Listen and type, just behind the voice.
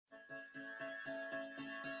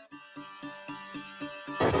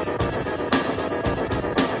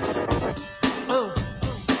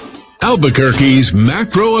Albuquerque's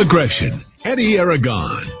macro aggression. Eddie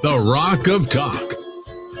Aragon, the Rock of Talk.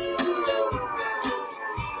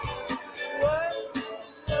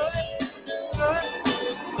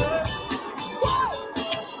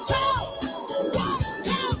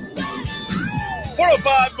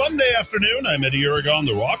 Monday afternoon, I'm Eddie Aragon,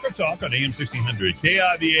 the Rock of Talk on AM 1600,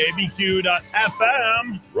 KIVA,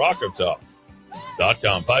 BQ.FM, rockoftalk.com.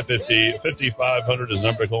 550-5500 is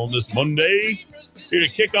number calling this Monday. Here to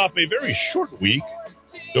kick off a very short week.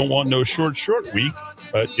 Don't want no short week,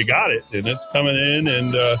 but you got it, and it's coming in.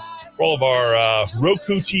 And for all of our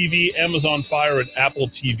Roku TV, Amazon Fire, and Apple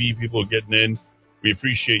TV people getting in, we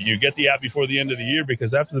appreciate you. Get the app before the end of the year,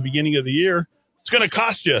 because after the beginning of the year, it's going to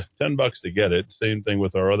cost you $10 to get it. Same thing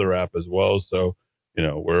with our other app as well. So, you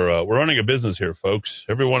know, we're running a business here, folks.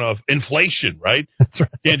 Everyone of inflation, right? That's right.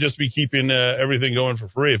 Can't just be keeping everything going for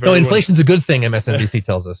free. No, inflation's a good thing, MSNBC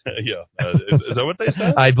tells us. Yeah. Is that what they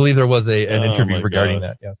said? I believe there was an interview regarding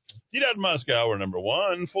that, yeah. Gidad Muskow, number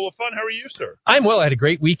one, full of fun. How are you, sir? I'm well. I had a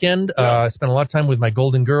great weekend. I spent a lot of time with my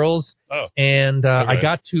Golden Girls. And okay. I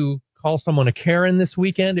got to call someone a Karen this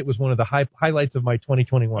weekend. It was one of the highlights of my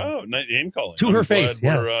 2021. Oh, name calling. To her face,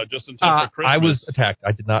 yeah. We're just in time for Christmas. I was attacked.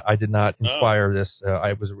 I did not inspire this.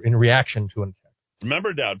 I was in reaction to an attack.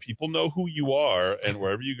 Remember, Dowd, people know who you are, and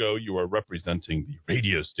wherever you go, you are representing the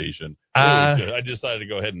radio station. I decided to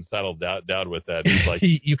go ahead and saddle Dowd with that. He's like,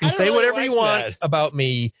 you can say whatever you want that about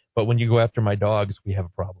me, but when you go after my dogs, we have a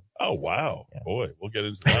problem. Oh, wow. Yeah. Boy, we'll get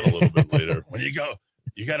into that a little bit later. When you go,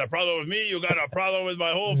 you got a problem with me, you got a problem with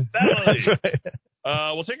my whole family. That's right.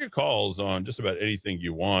 We'll take your calls on just about anything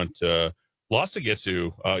you want. Lots to get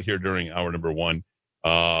to here during hour number one,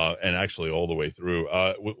 and actually all the way through.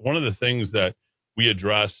 One of the things that we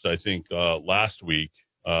addressed, I think, last week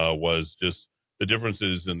was just the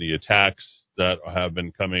differences in the attacks that have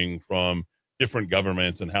been coming from different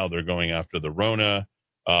governments and how they're going after the Rona.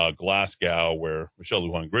 Glasgow, where Michelle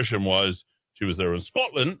Lujan Grisham was. She was there in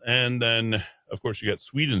Scotland. And then, of course, you got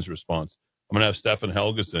Sweden's response. I'm going to have Stefan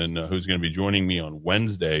Helgeson, who's going to be joining me on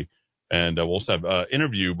Wednesday. And we'll also have an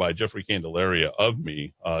interview by Jeffrey Candelaria of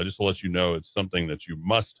me. Just to let you know, it's something that you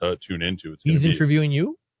must tune into. He's interviewing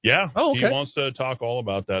you? Yeah. Oh, okay. He wants to talk all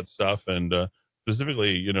about that stuff and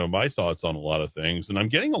specifically, you know, my thoughts on a lot of things. And I'm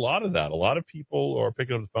getting a lot of that. A lot of people are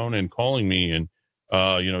picking up the phone and calling me. And,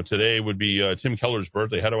 you know, today would be Tim Keller's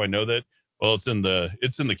birthday. How do I know that? Well, it's in the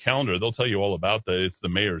calendar. They'll tell you all about that. It's the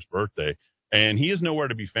mayor's birthday. And he is nowhere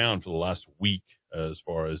to be found for the last week as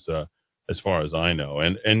far as I know.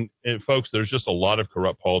 And folks, there's just a lot of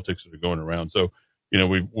corrupt politics that are going around. So, you know,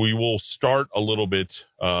 we will start a little bit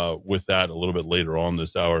with that a little bit later on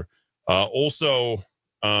this hour. Also,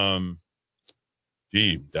 Dowd,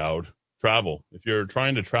 travel. If you're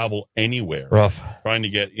trying to travel anywhere, rough, trying to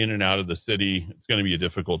get in and out of the city, it's going to be a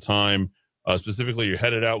difficult time. Specifically, you're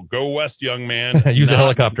headed out. Go west, young man. Use a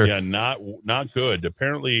helicopter. Yeah, not good.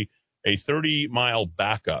 Apparently, a 30-mile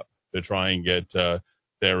backup to try and get to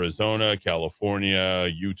Arizona, California,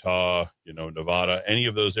 Utah, you know, Nevada, any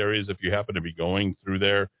of those areas. If you happen to be going through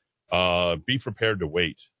there, be prepared to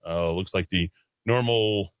wait. Looks like the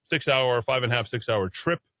normal 6-hour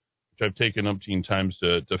trip, which I've taken umpteen times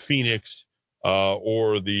to Phoenix,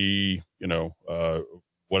 or the, you know,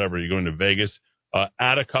 whatever, you're going to Vegas.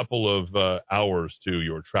 Add a couple of hours to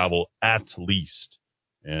your travel at least,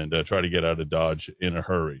 and try to get out of Dodge in a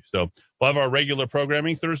hurry. So we'll have our regular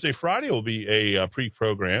programming. Thursday, Friday will be a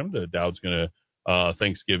pre-programmed. Dowd's going to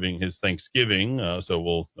his Thanksgiving. So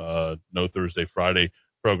we'll no Thursday, Friday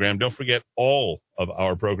program. Don't forget, all of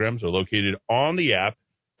our programs are located on the app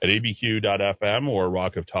at abq.fm or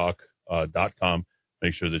rockoftalk.com.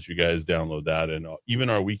 Make sure that you guys download that, and even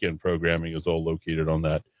our weekend programming is all located on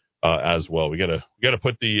that. As well. We gotta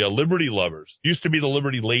put the Liberty Lovers. Used to be the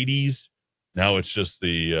Liberty Ladies. Now it's just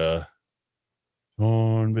the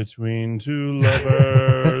torn between two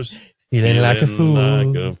lovers. Feeling like a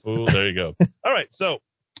fool. There you go. All right, so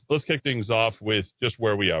let's kick things off with just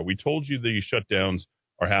where we are. We told you the shutdowns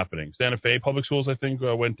are happening. Santa Fe Public Schools, I think,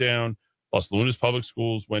 went down. Los Lunas Public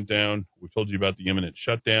Schools went down. We told you about the imminent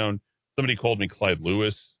shutdown. Somebody called me Clyde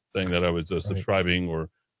Lewis, saying that I was subscribing or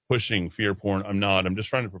pushing fear porn. I'm not. I'm just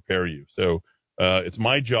trying to prepare you. So it's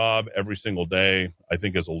my job every single day, I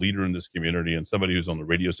think, as a leader in this community and somebody who's on the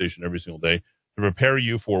radio station every single day, to prepare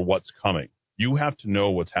you for what's coming. You have to know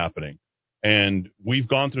what's happening. And we've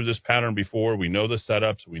gone through this pattern before. We know the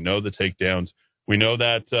setups. We know the takedowns. We know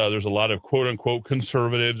that there's a lot of quote-unquote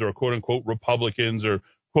conservatives or quote-unquote Republicans or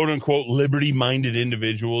quote-unquote liberty-minded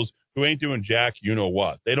individuals who ain't doing jack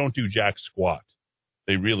you-know-what. They don't do jack squat.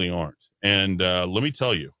 They really aren't. And let me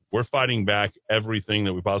tell you, we're fighting back everything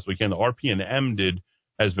that we possibly can. The RPM did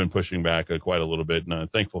has been pushing back quite a little bit, and I'm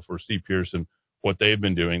thankful for Steve Pearson, what they've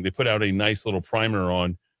been doing. They put out a nice little primer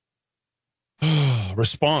on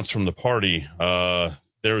response from the party.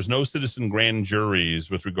 There is no citizen grand juries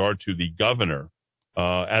with regard to the governor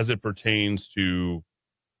as it pertains to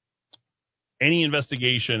any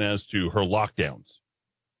investigation as to her lockdowns.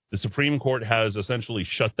 The Supreme Court has essentially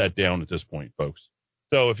shut that down at this point, folks.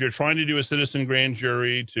 So if you're trying to do a citizen grand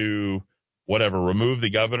jury to remove the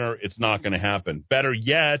governor, it's not going to happen. Better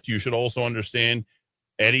yet, you should also understand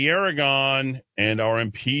Eddie Aragon and our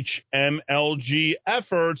impeach MLG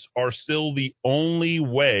efforts are still the only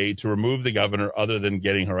way to remove the governor other than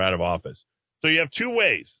getting her out of office. So you have two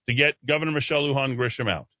ways to get Governor Michelle Lujan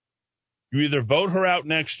Grisham out. You either vote her out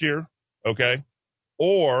next year, okay,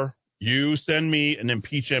 or you send me an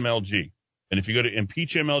impeach MLG. And if you go to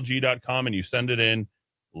impeachmlg.com and you send it in,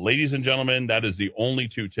 ladies and gentlemen, that is the only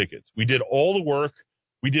two tickets. We did all the work.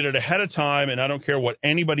 We did it ahead of time, and I don't care what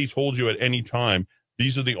anybody told you at any time.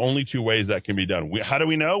 These are the only two ways that can be done. How do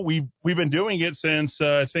we know? We've been doing it since,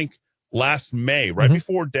 I think, last May, right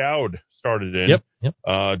before Dowd started in.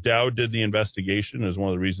 Yep. Dowd did the investigation is one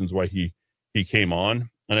of the reasons why he came on.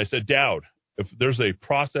 And I said, Dowd, if there's a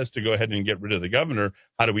process to go ahead and get rid of the governor,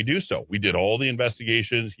 how do we do so? We did all the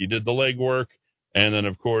investigations. He did the legwork. And then,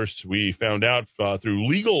 of course, we found out through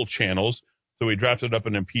legal channels. So we drafted up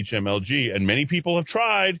an impeach MLG. And many people have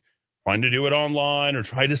trying to do it online or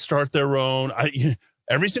try to start their own.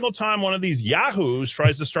 Every single time one of these yahoos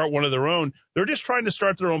tries to start one of their own, they're just trying to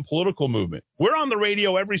start their own political movement. We're on the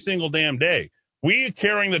radio every single damn day. We're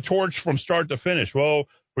carrying the torch from start to finish. Well,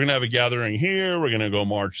 we're going to have a gathering here. We're going to go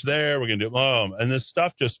march there. We're going to do, and this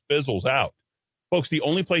stuff just fizzles out. Folks, the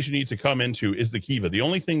only place you need to come into is the Kiva. The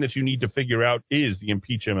only thing that you need to figure out is the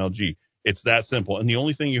impeach MLG. It's that simple. And the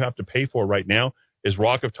only thing you have to pay for right now is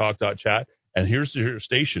rockoftalk.chat. And here's your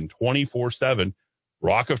station 24/7,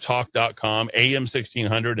 rockoftalk.com, AM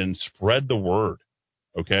 1600, and spread the word,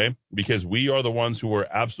 okay? Because we are the ones who are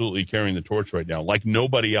absolutely carrying the torch right now, like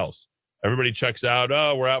nobody else. Everybody checks out,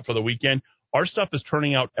 we're out for the weekend. Our stuff is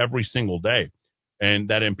turning out every single day. And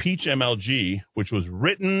that impeach MLG, which was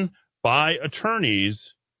written by attorneys,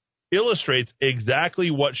 illustrates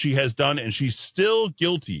exactly what she has done, and she's still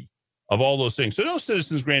guilty of all those things. So no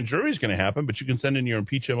citizens grand jury is going to happen, but you can send in your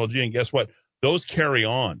impeach MLG, and guess what? Those carry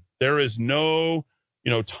on. There is no,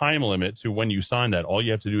 time limit to when you sign that. All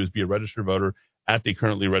you have to do is be a registered voter at the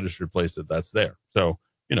currently registered place that's there. So,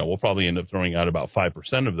 we'll probably end up throwing out about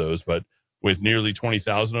 5% of those, but with nearly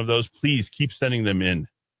 20,000 of those, please keep sending them in.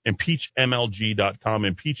 ImpeachMLG.com,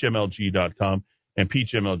 ImpeachMLG.com,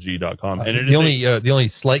 ImpeachMLG.com. And the only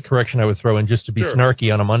slight correction I would throw in, just to be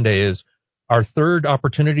snarky on a Monday, is our third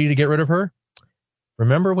opportunity to get rid of her.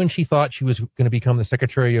 Remember when she thought she was going to become the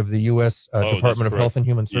Secretary of the U.S. Department of Health and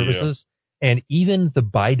Human Services? Yeah. And even the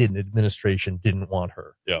Biden administration didn't want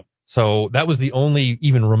her. Yeah. So that was the only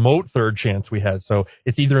even remote third chance we had. So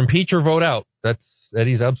it's either impeach or vote out.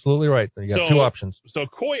 Eddie's absolutely right. You got two options. So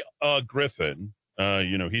Coy Griffin,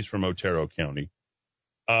 he's from Otero County.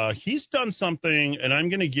 He's done something, and I'm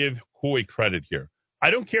going to give Coy credit here. I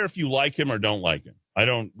don't care if you like him or don't like him. I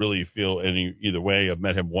don't really feel either way. I've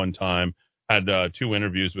met him one time, had 2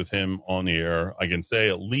 interviews with him on the air. I can say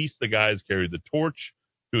at least the guy's carried the torch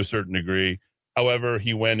to a certain degree. However,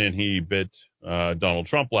 he went and he bit Donald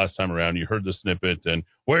Trump last time around. You heard the snippet, and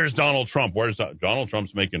where's Donald Trump? Donald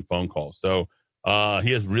Trump's making phone calls. So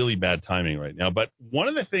he has really bad timing right now. But one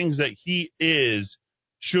of the things that he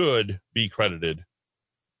should be credited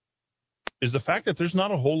is the fact that there's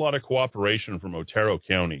not a whole lot of cooperation from Otero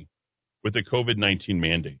County with the COVID-19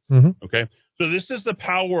 mandate. Mm-hmm. Okay. So this is the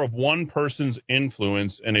power of one person's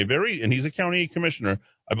influence and he's a county commissioner.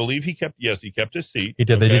 I believe he kept his seat. He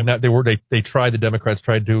did. Okay. They did not. The Democrats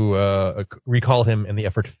tried to recall him, and the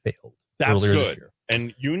effort failed. That's good.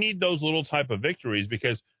 And you need those little type of victories,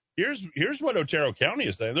 because here's what Otero County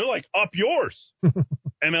is saying. They're like, up yours.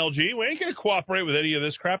 MLG, we ain't going to cooperate with any of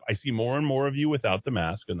this crap. I see more and more of you without the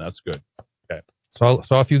mask, and that's good. Okay.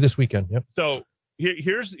 Saw a few this weekend. Yep. So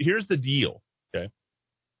here's the deal. Okay.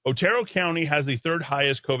 Otero County has the third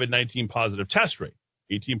highest COVID-19 positive test rate,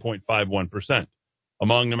 18.51%,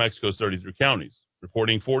 among New Mexico's 33 counties,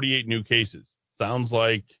 reporting 48 new cases. Sounds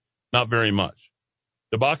like not very much.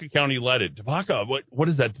 Dabaca County led it. Dabaca, what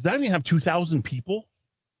is that? Does that even have 2,000 people?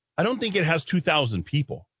 I don't think it has 2,000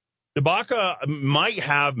 people. Dabaca might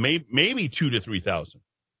have maybe 2,000 to 3,000,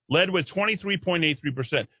 led with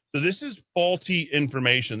 23.83%. So this is faulty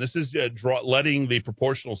information. This is letting the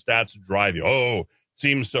proportional stats drive you. Oh,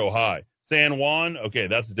 seems so high. San Juan, okay,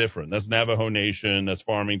 that's different. That's Navajo Nation. That's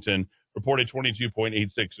Farmington. Reported 22.86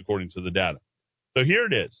 according to the data. So here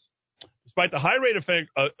it is. Despite the high rate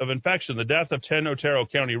of infection, the death of 10 Otero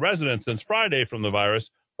County residents since Friday from the virus,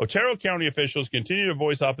 Otero County officials continue to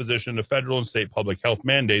voice opposition to federal and state public health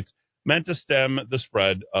mandates meant to stem the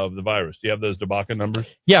spread of the virus. Do you have those DeBaca numbers?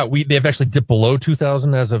 Yeah, they've actually dipped below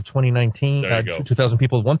 2,000 as of 2019. There you go. 2,000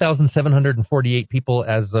 people, 1,748 people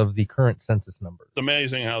as of the current census numbers. It's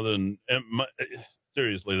amazing how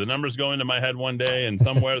seriously, the numbers go into my head one day and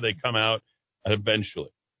somewhere they come out eventually.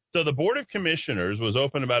 So the Board of Commissioners was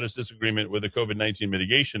open about its disagreement with the COVID-19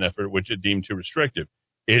 mitigation effort, which it deemed too restrictive.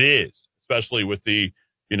 It is, especially with the,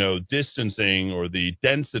 distancing or the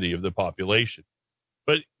density of the population.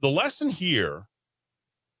 But the lesson here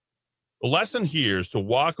is to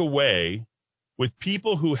walk away with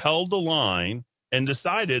people who held the line and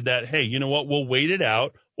decided that, hey, you know what, we'll wait it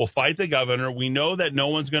out. We'll fight the governor. We know that no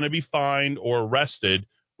one's going to be fined or arrested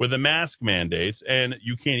with the mask mandates, and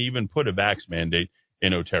you can't even put a vax mandate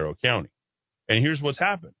in Otero County. And here's what's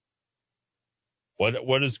happened.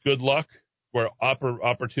 What is good luck? Where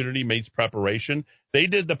opportunity meets preparation. They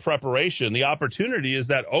did the preparation. The opportunity is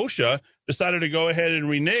that OSHA decided to go ahead and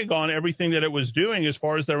renege on everything that it was doing as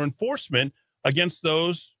far as their enforcement against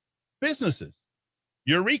those businesses.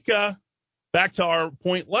 Eureka! Back to our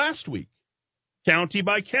point last week. County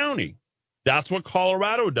by county. That's what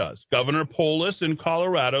Colorado does. Governor Polis in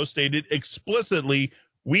Colorado stated explicitly,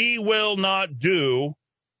 we will not do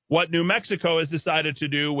what New Mexico has decided to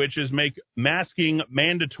do, which is make masking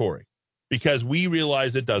mandatory. Because we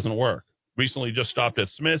realize it doesn't work. Recently just stopped at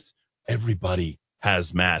Smith's. Everybody has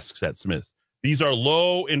masks at Smith's. These are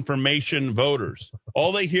low information voters.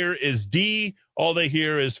 All they hear is D. All they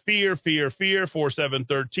hear is fear,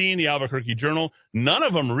 4713, the Albuquerque Journal. None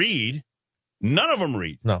of them read.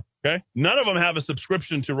 No. Okay? None of them have a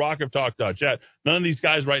subscription to rockoftalk.chat. None of these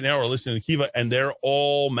guys right now are listening to Kiva, and they're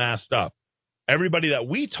all masked up. Everybody that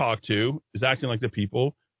we talk to is acting like the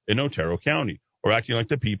people in Otero County, or acting like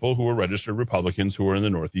the people who are registered Republicans who are in the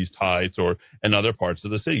Northeast Heights or in other parts of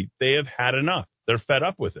the city. They have had enough. They're fed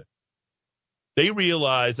up with it. They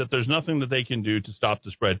realize that there's nothing that they can do to stop the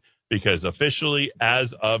spread because officially,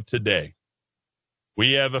 as of today,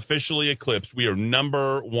 we have officially eclipsed. We are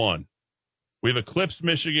number one. We've eclipsed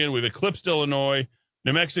Michigan. We've eclipsed Illinois.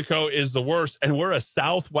 New Mexico is the worst. And we're a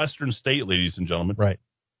southwestern state, ladies and gentlemen. Right.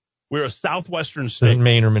 We're a southwestern state.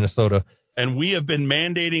 Maine or Minnesota. And we have been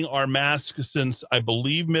mandating our masks since, I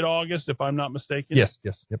believe, mid-August, if I'm not mistaken. Yes.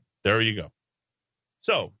 Yep. There you go.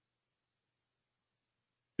 So,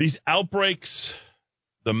 these outbreaks,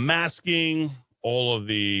 the masking, all of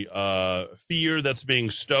the fear that's being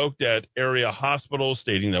stoked at area hospitals,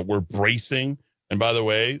 stating that we're bracing. And by the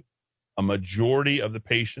way, a majority of the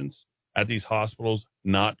patients at these hospitals,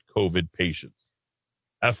 not COVID patients.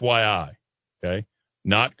 FYI, okay?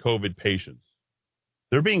 Not COVID patients.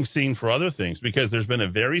 They're being seen for other things because there's been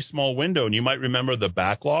a very small window, and you might remember the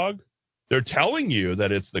backlog. They're telling you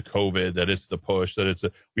that it's the COVID, that it's the push,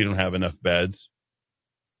 that we don't have enough beds.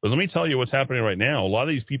 But let me tell you what's happening right now. A lot of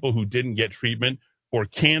these people who didn't get treatment for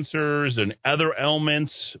cancers and other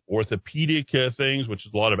ailments, orthopedic things, which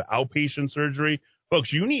is a lot of outpatient surgery.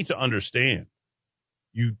 Folks, you need to understand.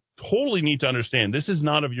 You totally need to understand. This is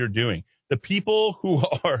not of your doing. The people who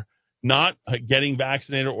are not getting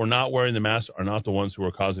vaccinated or not wearing the mask are not the ones who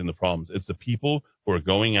are causing the problems. It's the people who are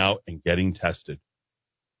going out and getting tested.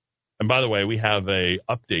 And by the way, we have a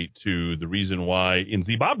update to the reason why in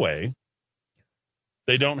Zimbabwe,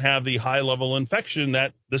 they don't have the high level infection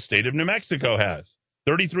that the state of New Mexico has.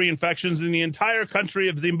 33 infections in the entire country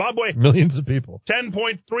of Zimbabwe. Millions of people.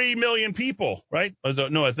 10.3 million people, right?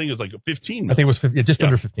 No, I think it was like 15 million. I think it was just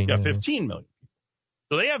under 15 million. Yeah, 15 million.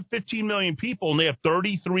 So they have 15 million people, and they have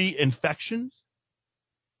 33 infections.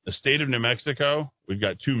 The state of New Mexico, we've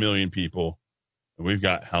got 2 million people, and we've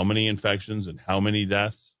got how many infections and how many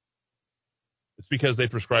deaths? It's because they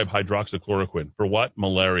prescribe hydroxychloroquine. For what?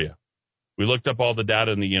 Malaria. We looked up all the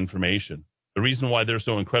data and the information. The reason why they're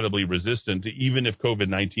so incredibly resistant to even if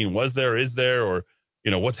COVID-19 was there, is there, or,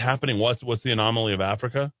 what's happening, what's the anomaly of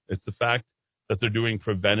Africa? It's the fact that they're doing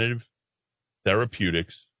preventative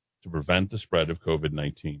therapeutics to prevent the spread of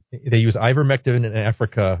COVID-19. They use ivermectin in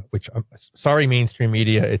Africa, which, sorry, mainstream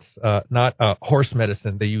media, it's not horse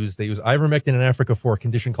medicine. They use ivermectin in Africa for a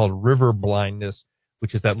condition called river blindness,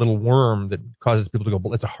 which is that little worm that causes people to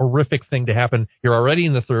go. It's a horrific thing to happen. You're already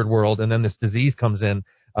in the third world, and then this disease comes in.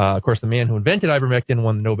 Of course, the man who invented ivermectin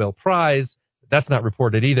won the Nobel Prize. That's not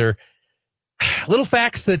reported either. Little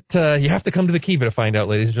facts that you have to come to the Kiva to find out,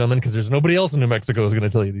 ladies and gentlemen, because there's nobody else in New Mexico who's going to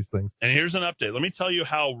tell you these things. And here's an update. Let me tell you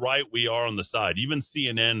how right we are on the side. Even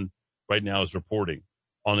CNN right now is reporting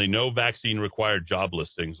on the no vaccine required job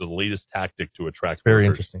listings, the latest tactic to attract Very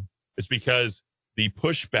workers. Interesting. It's because the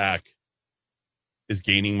pushback is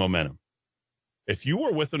gaining momentum. If you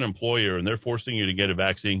are with an employer and they're forcing you to get a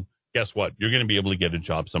vaccine, guess what? You're going to be able to get a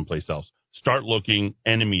job someplace else. Start looking,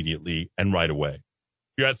 and immediately and right away. If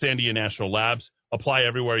you're at Sandia National Labs, apply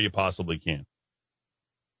everywhere you possibly can.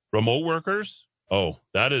 Remote workers,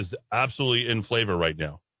 that is absolutely in flavor right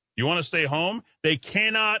now. You want to stay home? They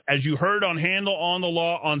cannot, as you heard on Handle on the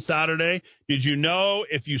Law on Saturday, did you know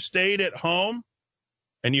if you stayed at home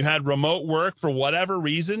and you had remote work for whatever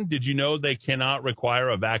reason, did you know they cannot require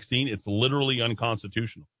a vaccine? It's literally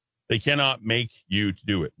unconstitutional. They cannot make you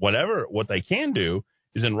do it. What they can do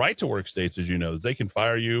is in right-to-work states, as you know, they can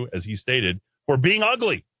fire you, as he stated, for being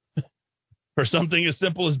ugly. For something as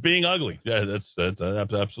simple as being ugly. Yeah, that's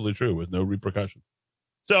absolutely true with no repercussions.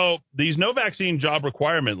 So these no vaccine job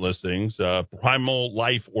requirement listings, Primal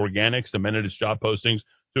Life Organics amended its job postings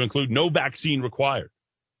to include no vaccine required.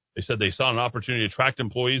 They said they saw an opportunity to attract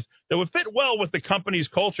employees that would fit well with the company's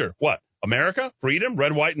culture. What? America? Freedom?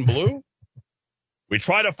 Red, white, and blue? We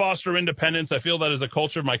try to foster independence. I feel that as a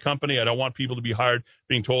culture of my company, I don't want people to be hired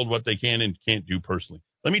being told what they can and can't do personally.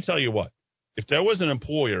 Let me tell you what. If there was an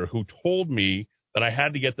employer who told me that I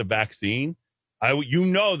had to get the vaccine, I would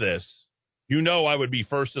be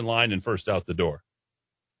first in line and first out the door.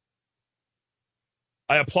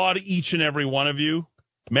 I applaud each and every one of you.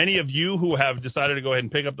 Many of you who have decided to go ahead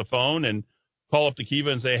and pick up the phone and call up to Kiva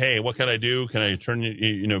and say, hey, what can I do? Can I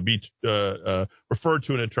be referred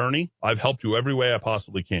to an attorney? I've helped you every way I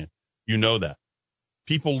possibly can. You know that.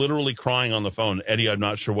 People literally crying on the phone, Eddie, I'm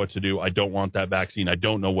not sure what to do. I don't want that vaccine. I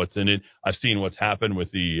don't know what's in it. I've seen what's happened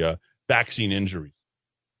with the vaccine injuries.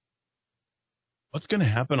 What's going to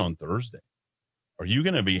happen on Thursday? Are you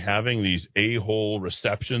going to be having these a-hole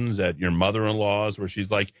receptions at your mother-in-law's where she's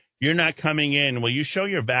like, you're not coming in. Will you show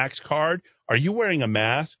your vax card? Are you wearing a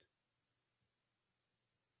mask?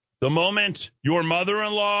 The moment your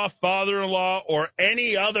mother-in-law, father-in-law, or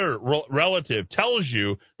any other relative tells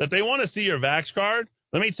you that they want to see your vax card,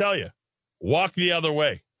 let me tell you, walk the other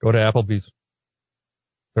way. Go to Applebee's.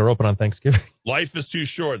 They're open on Thanksgiving. Life is too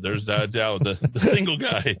short. There's the single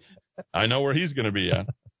guy. I know where he's going to be at.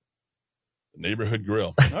 The neighborhood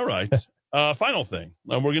grill. All right. Final thing.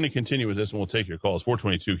 We're going to continue with this, and we'll take your calls.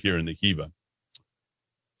 422 here in the Kiva.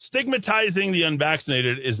 Stigmatizing the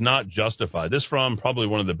unvaccinated is not justified. This from probably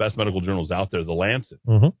one of the best medical journals out there, The Lancet.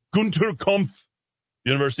 Mm-hmm. Gunter Kampf,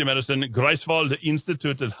 University of Medicine, Greifswald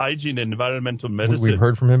Institute of Hygiene and Environmental Medicine. We've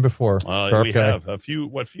heard from him before. We have a few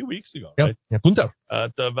weeks ago, yep. Right? Yeah, Gunter.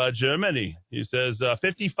 Out of Germany. He says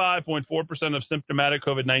 55.4% of symptomatic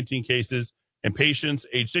COVID-19 cases in patients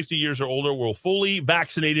aged 60 years or older were fully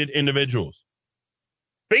vaccinated individuals.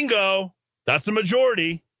 Bingo! That's the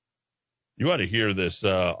majority. You ought to hear this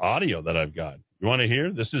audio that I've got. You want to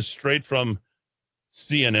hear? This is straight from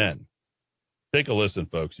CNN. Take a listen,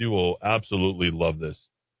 folks. You will absolutely love this.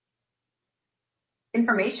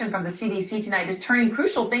 Information from the CDC tonight is turning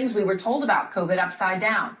crucial things we were told about COVID upside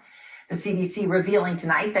down. The CDC revealing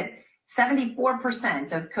tonight that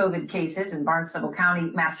 74% of COVID cases in Barnstable County,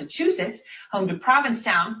 Massachusetts, home to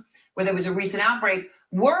Provincetown, where there was a recent outbreak,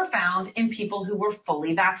 were found in people who were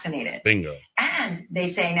fully vaccinated. Bingo. And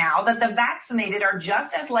they say now that the vaccinated are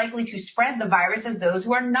just as likely to spread the virus as those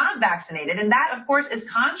who are not vaccinated. And that, of course, is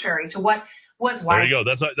contrary to what was There you go.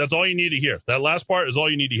 That's all you need to hear. That last part is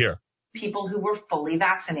all you need to hear. People who were fully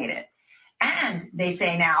vaccinated. And they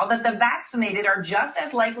say now that the vaccinated are just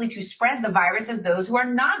as likely to spread the virus as those who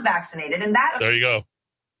are not vaccinated. And that. There you go.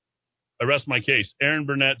 I rest my case. Aaron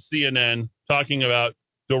Burnett, CNN, talking about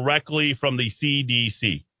directly from the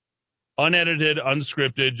CDC. Unedited,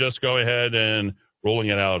 unscripted, just go ahead and rolling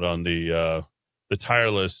it out on the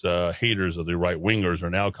tireless haters of the right-wingers are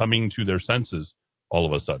now coming to their senses all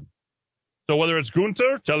of a sudden. So whether it's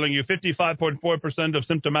Gunter telling you 55.4% of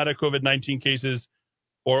symptomatic COVID-19 cases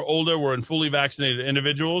or older were in fully vaccinated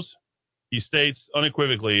individuals, he states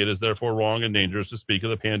unequivocally it is therefore wrong and dangerous to speak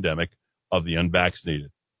of the pandemic of the unvaccinated.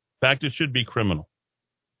 In fact, it should be criminal.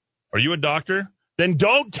 Are you a doctor? Then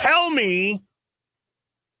don't tell me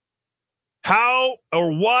how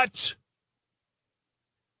or what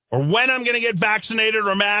or when I'm going to get vaccinated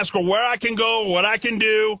or masked or where I can go or what I can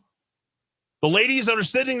do. The ladies that are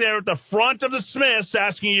sitting there at the front of the Smiths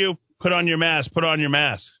asking you, put on your mask, put on your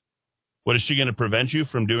mask. What, is she going to prevent you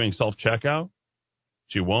from doing self-checkout?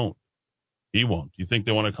 She won't. He won't. Do you think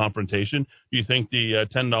they want a confrontation? Do you think the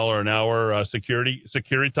 $10 an hour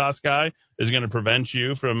Securitas guy is going to prevent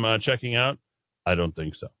you from checking out? I don't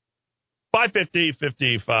think so.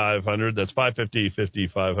 550-5500. That's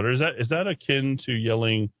 550-5500. Is that akin to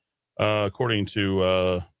yelling, according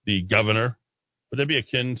to the governor? Would that be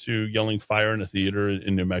akin to yelling fire in a theater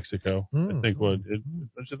in New Mexico? I think don't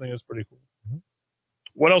you think that's pretty cool?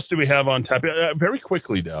 What else do we have on tap? Very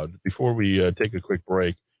quickly, Dowd, before we take a quick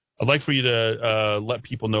break, I'd like for you to let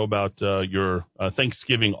people know about your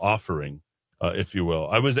Thanksgiving offering, if you will.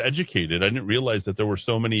 I was educated. I didn't realize that there were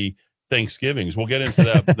so many Thanksgivings. We'll get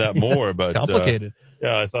into that more. But complicated.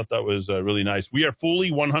 Yeah, I thought that was really nice. We are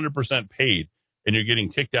fully 100% paid, and you're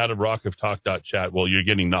getting kicked out of rockoftalk.chat. Well, you're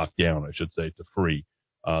getting knocked down, I should say, to free.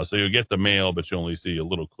 So you'll get the mail, but you only see a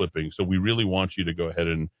little clipping. So we really want you to go ahead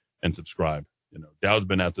and subscribe. You know, Dowd's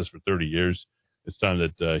been at this for 30 years. It's time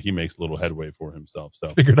that he makes a little headway for himself.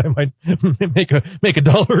 So figured I might make a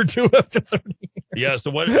dollar or two after 30 years. Yeah. So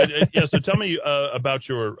what? So tell me about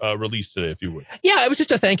your release today, if you would. Yeah, it was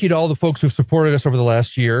just a thank you to all the folks who've supported us over the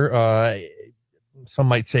last year. Some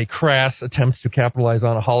might say crass attempts to capitalize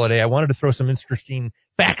on a holiday. I wanted to throw some interesting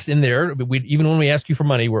facts in there. Even when we ask you for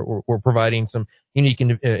money, we're providing some unique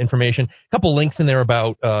information. A couple links in there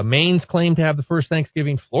about Maine's claim to have the first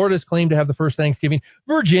Thanksgiving, Florida's claim to have the first Thanksgiving,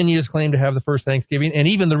 Virginia's claim to have the first Thanksgiving, and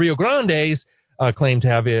even the Rio Grande's claim to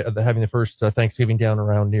have having the first Thanksgiving down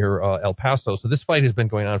around near El Paso. So this fight has been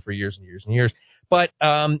going on for years and years and years. But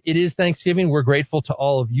it is Thanksgiving. We're grateful to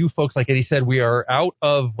all of you folks. Like Eddie said, we are out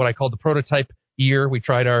of what I call the prototype year. We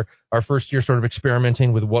tried our first year sort of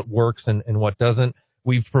experimenting with what works and what doesn't.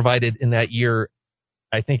 We've provided in that year,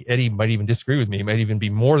 I think Eddie might even disagree with me. It might even be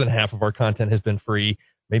more than half of our content has been free.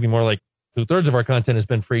 Maybe more like 2/3 of our content has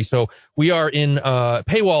been free. So we are in the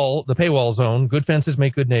paywall zone. Good fences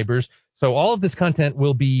make good neighbors. So all of this content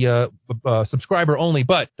will be subscriber only.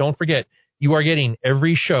 But don't forget, you are getting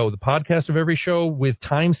every show, the podcast of every show with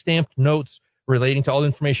time-stamped notes relating to all the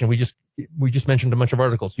information. We just mentioned a bunch of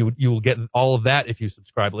articles. You will get all of that if you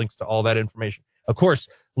subscribe, links to all that information. Of course,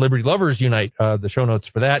 Liberty Lovers Unite, the show notes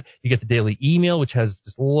for that. You get the daily email, which has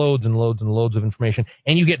just loads and loads and loads of information.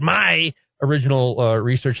 And you get my original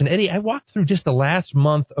research. And Eddie, I walked through just the last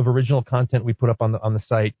month of original content we put up on the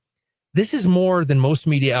site. This is more than most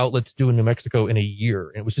media outlets do in New Mexico in a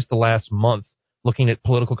year. It was just the last month, looking at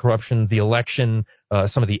political corruption, the election,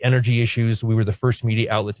 some of the energy issues. We were the first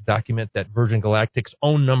media outlet to document that Virgin Galactic's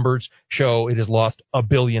own numbers show it has lost $1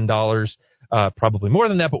 billion, probably more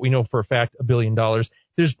than that, but we know for a fact $1 billion.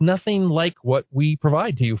 There's nothing like what we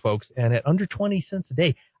provide to you folks, and at under 20 cents a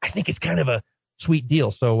day, I think it's kind of a sweet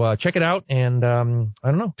deal. So check it out, and I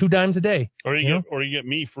don't know, $2 a day. Or you get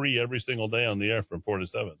me free every single day on the air from 4 to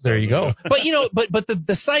 7. There you go. But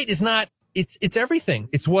the site is not. It's everything.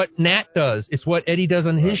 It's what Nat does. It's what Eddie does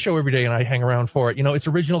on his show every day, and I hang around for it. It's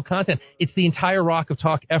original content. It's the entire Rock of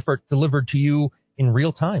Talk effort delivered to you in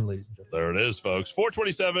real time, ladies and gentlemen. There it is, folks.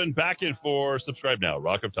 427, back in 4. Subscribe now.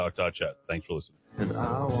 rockoftalk.chat. Thanks for listening. And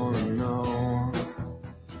I want to know,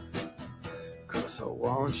 'cause I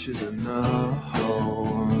want you to know.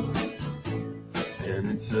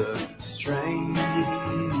 And it's a strange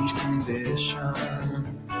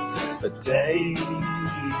condition, a day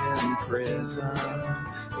in prison.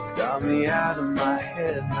 It's got me out of my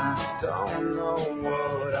head and I don't know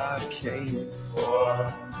what I came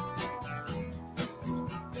for.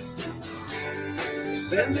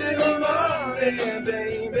 Send me the money,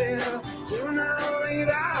 baby, do not leave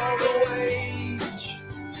out the wage.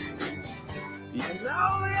 You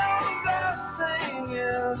know you're the best thing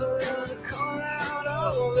ever to come out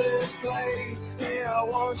of this place. Yeah, I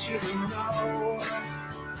want you to know,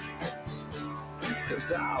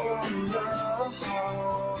 'cause I want to know.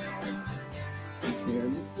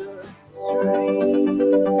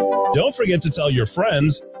 Don't forget to tell your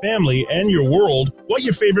friends, family, and your world what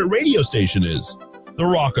your favorite radio station is. The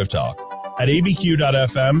Rock of Talk at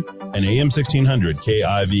abq.fm and AM 1600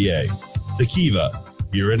 KIVA. The Kiva,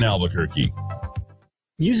 here in Albuquerque.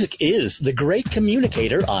 Music is the great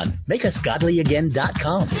communicator on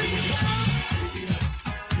MakeUsGodlyAgain.com.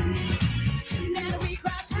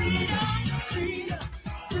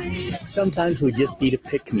 Sometimes we just need a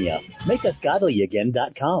pick-me-up.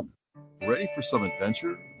 MakeUsGodlyAgain.com. Ready for some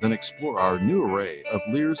adventure? Then explore our new array of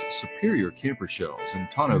Lear's superior camper shells and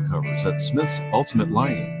tonneau covers at Smith's Ultimate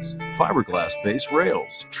Linings. Fiberglass base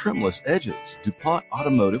rails, trimless edges, DuPont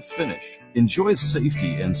automotive finish. Enjoy the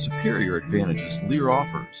safety and superior advantages Lear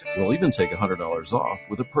offers. We'll even take $100 off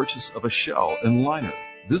with a purchase of a shell and liner.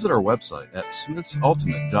 Visit our website at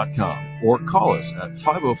smithsultimate.com or call us at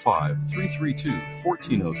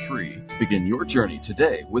 505-332-1403 to begin your journey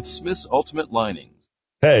today with Smith's Ultimate Linings.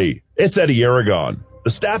 Hey, it's Eddie Aragon.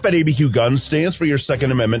 The staff at ABQ Guns stands for your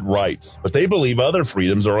Second Amendment rights, but they believe other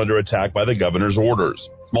freedoms are under attack by the governor's orders.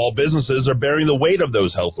 Small businesses are bearing the weight of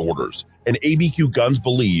those health orders, and ABQ Guns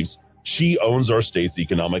believes she owns our state's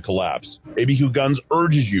economic collapse. ABQ Guns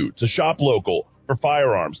urges you to shop local for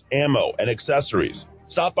firearms, ammo, and accessories.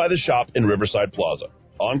 Stop by the shop in Riverside Plaza.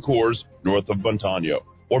 on Coors, north of Montano.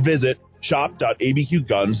 Or visit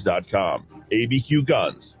shop.abqguns.com. ABQ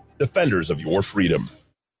Guns, defenders of your freedom.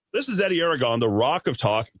 This is Eddie Aragon, the Rock of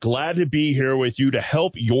Talk. Glad to be here with you to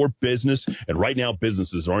help your business. And right now,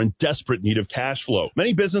 businesses are in desperate need of cash flow.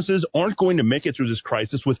 Many businesses aren't going to make it through this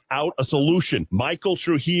crisis without a solution. Michael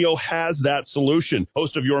Trujillo has that solution.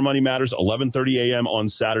 Host of Your Money Matters, 11:30 a.m. on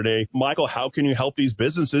Saturday. Michael, how can you help these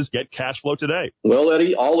businesses get cash flow today? Well,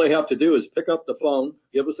 Eddie, all they have to do is pick up the phone,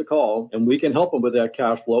 give us a call, and we can help them with that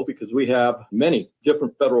cash flow because we have many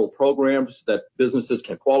different federal programs that businesses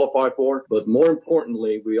can qualify for. But more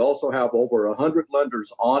importantly, we also have over 100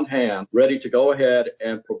 lenders on hand ready to go ahead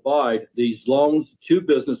and provide these loans to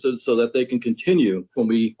businesses so that they can continue when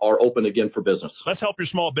we are open again for business. Let's help your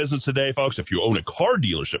small business today, folks. If you own a car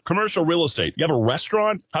dealership, commercial real estate, you have a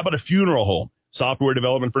restaurant, how about a funeral home? Software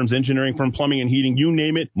development firms, engineering firm, plumbing and heating, you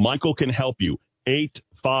name it, Michael can help you.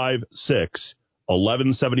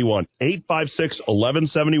 856-1171.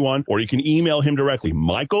 856-1171. Or you can email him directly,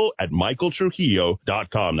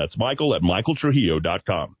 michael@michaeltrujillo.com. That's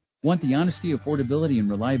michael@michaeltrujillo.com. Want the honesty, affordability, and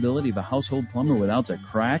reliability of a household plumber without the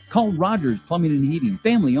crack? Call Rogers Plumbing and Heating,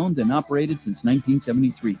 family owned and operated since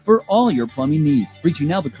 1973, for all your plumbing needs.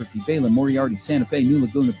 Reaching Albuquerque, Balen, Moriarty, Santa Fe, New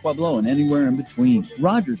Laguna, Pueblo, and anywhere in between.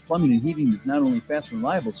 Rogers Plumbing and Heating is not only fast and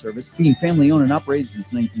reliable service, being family owned and operated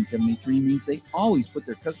since 1973 means they always put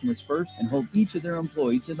their customers first and hold each of their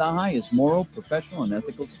employees to the highest moral, professional, and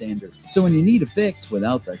ethical standards. So when you need a fix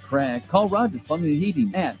without the crack, call Rogers Plumbing and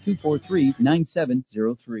Heating at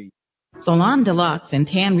 243-9703. Salon Deluxe and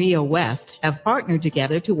Tan Rio West have partnered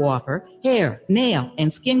together to offer hair, nail,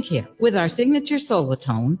 and skincare with our signature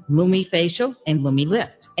Solatone, Lumi Facial, and Lumi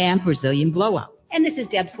Lift, and Brazilian Blowout. And this is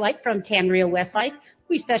Deb Slight from Tan Rio West Life.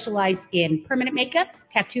 We specialize in permanent makeup,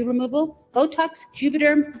 tattoo removal, Botox,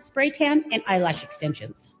 Juvederm, spray tan, and eyelash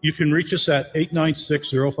extensions. You can reach us at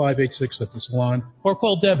 896-0586 at the salon or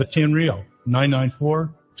call Deb at Tan Rio,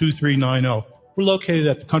 994-2390. We're located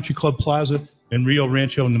at the Country Club Plaza in Rio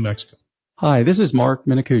Rancho, New Mexico. Hi, this is Mark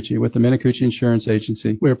Minicucci with the Minicucci Insurance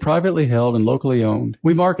Agency. We are privately held and locally owned.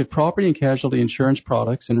 We market property and casualty insurance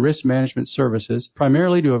products and risk management services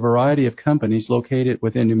primarily to a variety of companies located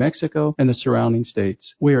within New Mexico and the surrounding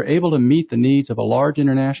states. We are able to meet the needs of a large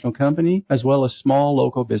international company as well as small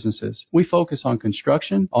local businesses. We focus on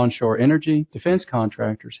construction, onshore energy, defense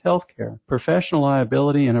contractors, healthcare, professional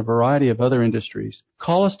liability, and a variety of other industries.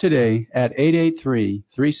 Call us today at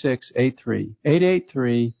 883-3683.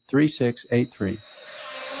 883-3683. Flew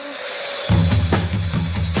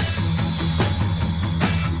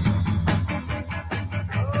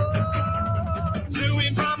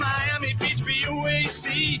from Miami Beach,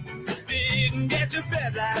 BOAC. Didn't get to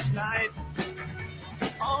bed last night.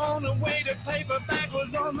 On the way to paperback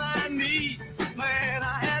was on my knee. Man,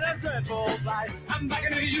 I had a dreadful flight. I'm back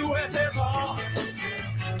in the USSR.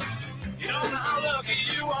 You don't know how lucky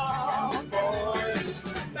you are, boys.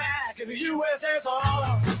 Back in the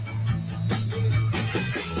USSR.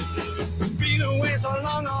 Been away so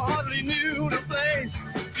long I hardly knew the place.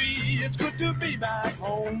 Gee, it's good to be back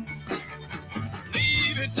home.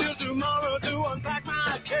 Leave it till tomorrow to unpack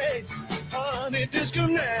my case. Honey,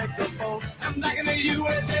 disconnect the phone. I'm back in the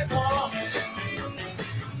USSR.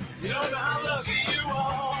 You don't know how lucky you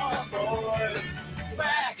are, boys.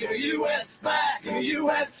 Back in the U.S., back in the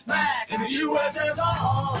U.S., back in the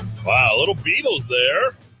USSR. Wow, little Beatles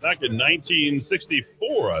there. Back in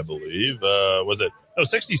 1964, I believe. Was it? No,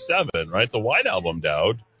 67, right? The White Album,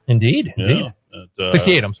 Dowd. Indeed. Yeah.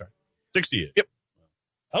 68, I'm sorry. 68. Yep.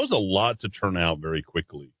 That was a lot to turn out very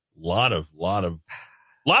quickly. Lot of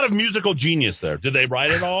musical genius there. Did they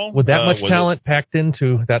write it all? With that much talent packed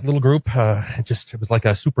into that little group, it was like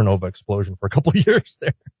a supernova explosion for a couple of years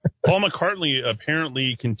there. Paul McCartney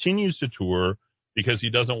apparently continues to tour because he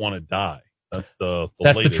doesn't want to die. That's the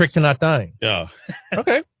latest. The trick to not dying. Yeah.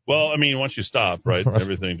 Okay. Well, I mean, once you stop, right,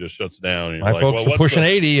 everything just shuts down. My folks are pushing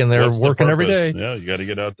 80, and they're working every day. Yeah, you got to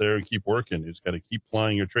get out there and keep working. You just got to keep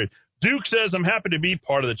plying your trade. Duke says, I'm happy to be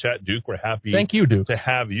part of the chat. Duke, we're happy. Thank you, Duke. To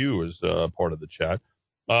have you as part of the chat.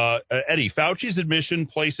 Eddie, Fauci's admission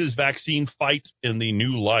places vaccine fight in the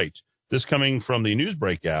new light. This coming from the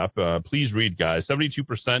Newsbreak app. Please read, guys.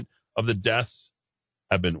 72% of the deaths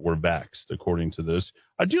were vaxxed, according to this.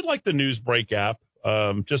 I do like the Newsbreak app.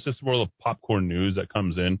 Just as more of the popcorn news that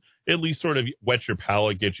comes in, at least sort of whets your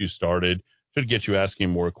palate, gets you started, should get you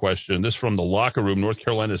asking more questions. This from the Locker Room, North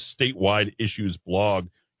Carolina's statewide issues blog.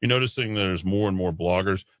 You're noticing there's more and more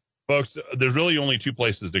bloggers. Folks, there's really only two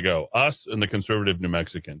places to go, us and the conservative New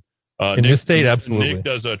Mexican. In this state, absolutely. Nick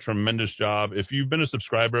does a tremendous job. If you've been a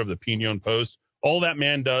subscriber of the Pinon Post, All that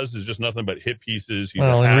man does is just nothing but hit pieces. He's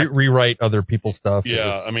and rewrite other people's stuff.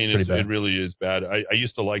 Yeah, I mean, it really is bad. I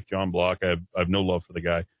used to like John Block. I have no love for the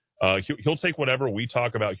guy. He'll take whatever we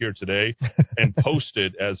talk about here today and post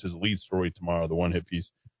it as his lead story tomorrow, the one hit piece.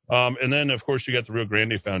 And then, of course, you got the Rio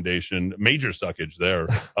Grande Foundation, major suckage there.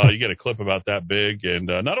 You get a clip about that big, and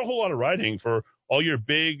not a whole lot of writing for all your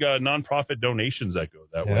big nonprofit donations that go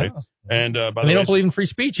that way. And they don't believe in free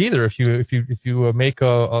speech either. If you make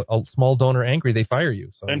a small donor angry, they fire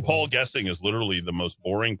you. So. And Paul Gessing is literally the most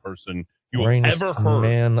boring person you have ever heard.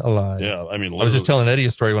 Man alive. Yeah, I mean, literally. I was just telling Eddie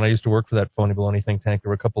a story when I used to work for that phony baloney think tank. There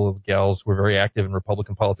were a couple of gals who were very active in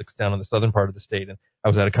Republican politics down in the southern part of the state, and I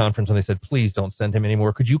was at a conference and they said, "Please don't send him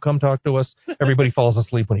anymore. Could you come talk to us?" Everybody falls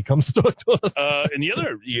asleep when he comes to talk to us. And the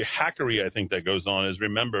other hackery I think that goes on is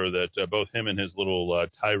remember that both him and his little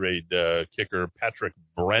tirade kicker Patrick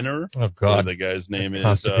Brenner, oh God, the guy's name is,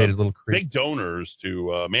 constipated little creep, big donors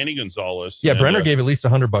to Manny Gonzalez. Yeah, Brenner gave at least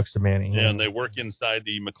 $100 to Manny. And they work inside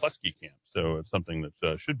the McCluskey camp, so it's something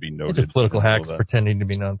that should be noted. It's just political hacks pretending to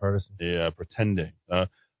be nonpartisan. Yeah, pretending.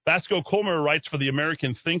 Basco Colmer writes for the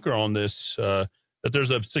American Thinker on this, that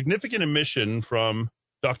there's a significant admission from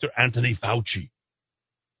Dr. Anthony Fauci.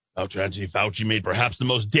 Dr. Anthony Fauci made perhaps the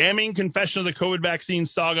most damning confession of the COVID vaccine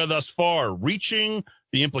saga thus far, reaching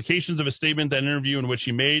the implications of a statement, that interview in which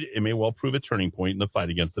he made, it may well prove a turning point in the fight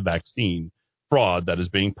against the vaccine fraud that is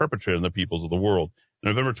being perpetrated on the peoples of the world. In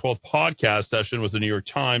a November 12th podcast session with the New York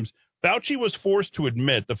Times, Fauci was forced to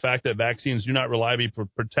admit the fact that vaccines do not reliably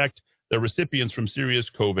protect their recipients from serious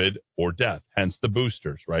COVID or death, hence the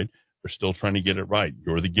boosters, right? They're still trying to get it right.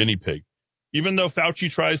 You're the guinea pig. Even though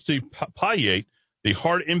Fauci tries to palliate the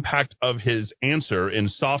hard impact of his answer in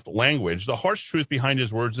soft language, the harsh truth behind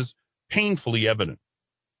his words is painfully evident.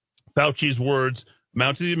 Fauci's words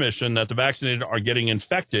amount to the admission that the vaccinated are getting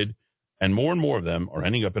infected, and more of them are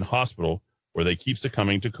ending up in hospital, where they keep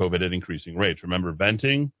succumbing to COVID at increasing rates. Remember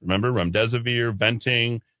remdesivir,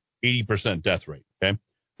 venting, 80% death rate, okay?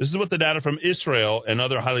 This is what the data from Israel and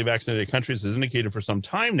other highly vaccinated countries has indicated for some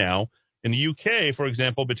time now. In the UK, for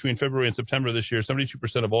example, between February and September this year,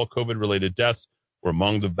 72% of all COVID-related deaths were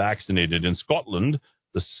among the vaccinated. In Scotland,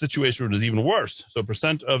 the situation was even worse. So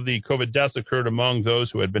percent of the COVID deaths occurred among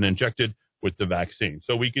those who had been injected with the vaccine.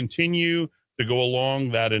 So we continue to go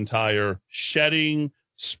along that entire shedding,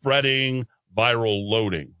 spreading, viral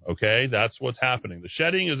loading, okay? That's what's happening. The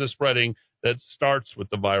shedding is a spreading that starts with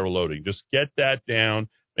the viral loading. Just get that down.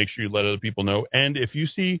 Make sure you let other people know. And if you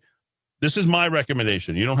see, this is my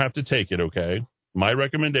recommendation. You don't have to take it, okay? My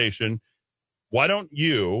recommendation, why don't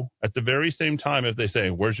you, at the very same time, if they say,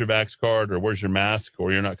 where's your vax card or where's your mask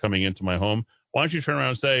or you're not coming into my home, why don't you turn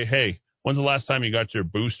around and say, hey, when's the last time you got your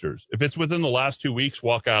boosters? If it's within the last 2 weeks,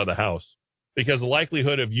 walk out of the house. Because the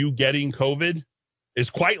likelihood of you getting COVID is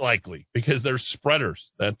quite likely because they're spreaders.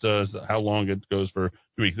 That's how long it goes for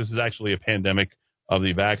 2 weeks. This is actually a pandemic of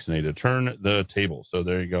the vaccinated. Turn the table. So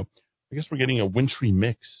there you go. I guess we're getting a wintry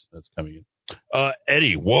mix that's coming in.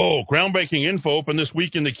 Eddie, whoa, groundbreaking info open this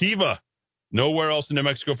week in the Kiva. Nowhere else in New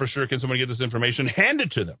Mexico for sure can someone get this information. Hand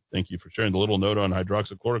it to them. Thank you for sharing the little note on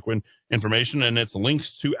hydroxychloroquine information and its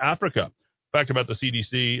links to Africa. The fact about the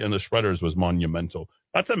CDC and the spreaders was monumental.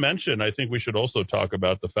 Not to mention, I think we should also talk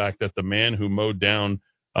about the fact that the man who mowed down,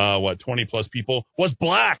 20-plus people was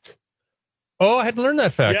black. Oh, I hadn't learned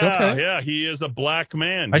that fact. Yeah, okay. Yeah, he is a black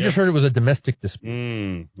man. I just heard it was a domestic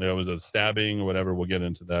dispute. Yeah, it was a stabbing or whatever. We'll get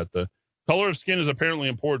into that. The color of skin is apparently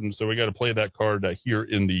important, so we got to play that card here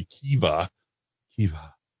in the Kiva.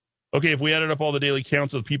 Okay, if we added up all the daily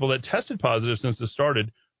counts of people that tested positive since this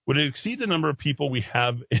started, would it exceed the number of people we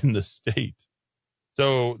have in the state?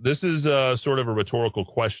 So this is sort of a rhetorical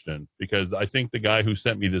question because I think the guy who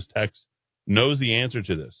sent me this text knows the answer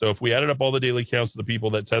to this. So if we added up all the daily counts of the people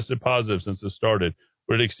that tested positive since this started,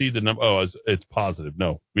 would it exceed the number? Oh, it's positive.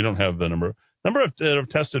 No, we don't have the number. Number of that have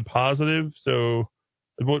tested positive. So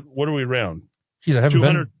what are we around? Geez, I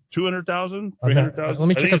haven't 200,000? 300,000? Let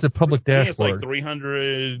me check out the public dashboard. It's like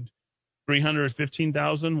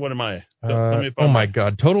 315,000. What am I? Oh, my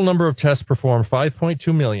God. Total number of tests performed,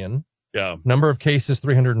 5.2 million. Yeah. Number of cases,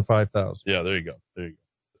 305,000. Yeah, there you go.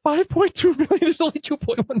 5.2 million. There's only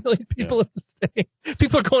 2.1 million people in the state.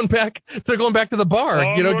 People are going back. They're going back to the bar.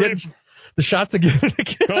 Getting the shots again.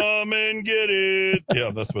 Come and get it.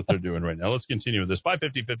 Yeah, that's what they're doing right now. Let's continue with this.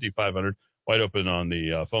 550-500. Wide open on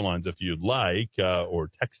the phone lines if you'd like, or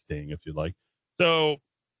texting if you'd like. So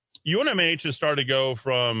UNMH has started to go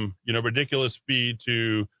from, ridiculous speed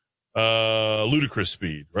to ludicrous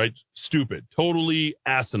speed, right? Stupid. Totally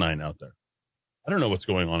asinine out there. I don't know what's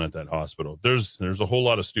going on at that hospital. There's a whole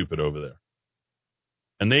lot of stupid over there.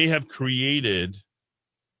 And they have created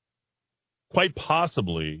quite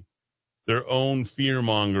possibly their own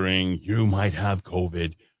fear-mongering, you might have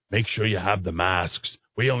COVID, make sure you have the masks,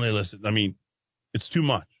 we only listen. I mean, it's too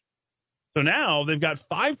much. So now they've got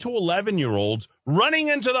 5 to 11-year-olds running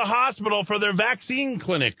into the hospital for their vaccine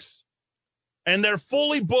clinics. And they're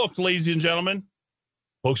fully booked, ladies and gentlemen.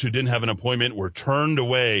 Folks who didn't have an appointment were turned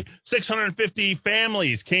away. 650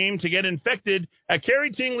 families came to get infected at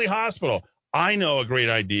Carey Tingley Hospital. I know a great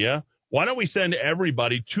idea. Why don't we send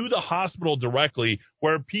everybody to the hospital directly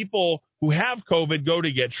where people who have COVID go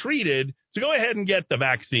to get treated to go ahead and get the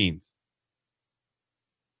vaccines?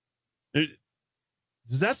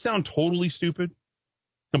 Does that sound totally stupid?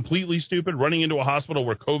 Completely stupid? Running into a hospital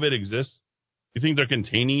where COVID exists? You think they're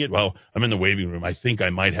containing it? Well, I'm in the waiting room. I think I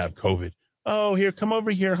might have COVID. Oh, here, come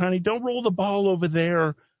over here, honey. Don't roll the ball over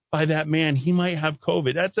there by that man. He might have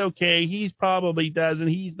COVID. That's okay. He's probably doesn't.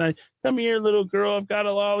 He's not. Come here, little girl. I've got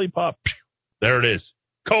a lollipop. There it is.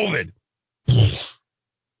 COVID.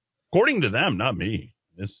 According to them, not me.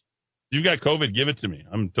 You got COVID, give it to me.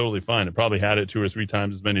 I'm totally fine. I probably had it 2 or 3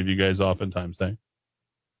 times as many of you guys oftentimes say.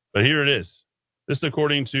 But here it is. This is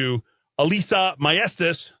according to Elisa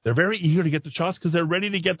Maestas. They're very eager to get the shots because they're ready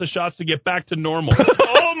to get the shots to get back to normal.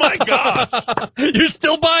 Oh, my gosh. You're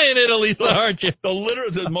still buying it, Elisa, aren't you?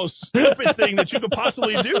 The most stupid thing that you could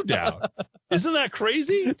possibly do, Dow. Isn't that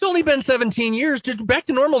crazy? It's only been 17 years. Back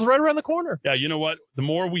to normal is right around the corner. Yeah, you know what? The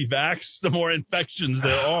more we vax, the more infections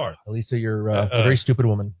there are. Elisa, you're a very stupid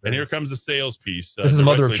woman. And here comes the sales piece. This is the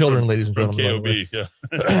mother of children, ladies and from gentlemen. KOB.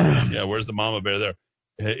 Yeah. Yeah, where's the mama bear there?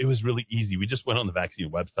 It was really easy. We just went on the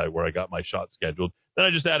vaccine website where I got my shot scheduled. Then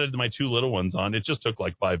I just added my 2 little ones on. It just took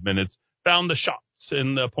like 5 minutes. Found the shots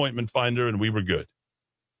in the appointment finder, and we were good.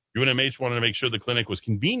 UNMH wanted to make sure the clinic was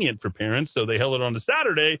convenient for parents, so they held it on a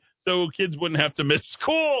Saturday so kids wouldn't have to miss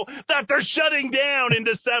school that they're shutting down in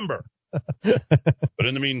December. But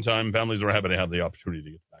in the meantime, families are happy to have the opportunity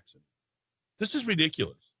to get vaccinated. This is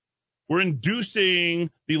ridiculous. We're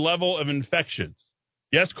inducing the level of infections.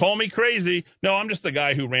 Yes, call me crazy. No, I'm just the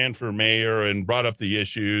guy who ran for mayor and brought up the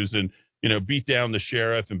issues and, beat down the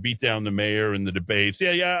sheriff and beat down the mayor in the debates.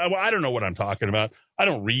 Yeah. Well, I don't know what I'm talking about. I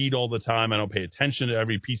don't read all the time. I don't pay attention to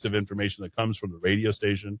every piece of information that comes from the radio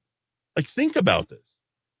station. Like, think about this.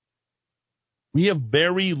 We have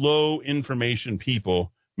very low information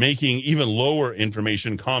people making even lower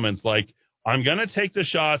information comments like, I'm going to take the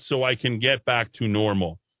shot so I can get back to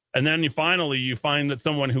normal. And then you find that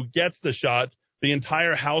someone who gets the shot, the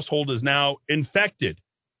entire household is now infected.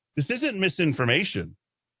 This isn't misinformation.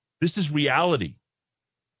 This is reality.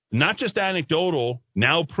 Not just anecdotal,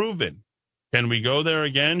 now proven. Can we go there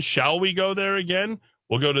again? Shall we go there again?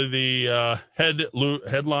 We'll go to the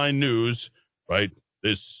headline news, right?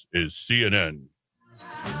 This is CNN.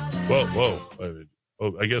 Whoa.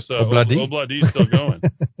 I guess Obladi's still going.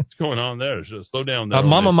 What's going on there? Slow down there.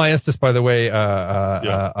 Mama Maestas, by the way,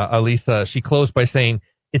 Elisa, she closed by saying,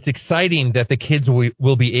 it's exciting that the kids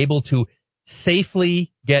will be able to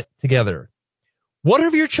safely get together. What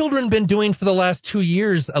have your children been doing for the last 2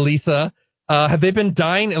 years, Elisa? Have they been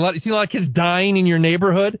dying? You see a lot of kids dying in your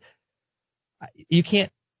neighborhood? You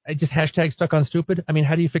can't. I just hashtag stuck on stupid. I mean,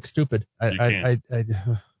 how do you fix stupid? There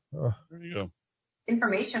you go.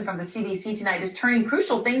 Information from the CDC tonight is turning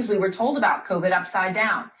crucial things we were told about COVID upside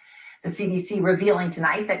down. The CDC revealing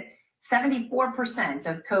tonight that 74%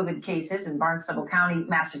 of COVID cases in Barnstable County,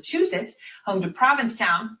 Massachusetts, home to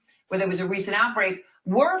Provincetown, where there was a recent outbreak,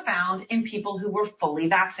 were found in people who were fully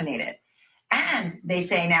vaccinated. And they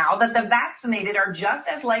say now that the vaccinated are just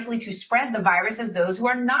as likely to spread the virus as those who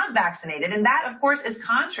are not vaccinated. And that, of course, is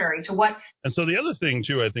contrary to what... And so the other thing,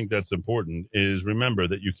 too, I think that's important is remember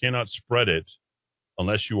that you cannot spread it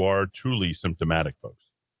unless you are truly symptomatic, folks.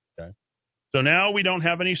 Okay. So now we don't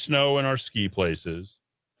have any snow in our ski places.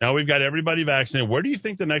 Now we've got everybody vaccinated. Where do you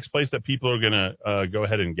think the next place that people are going to go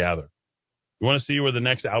ahead and gather? You want to see where the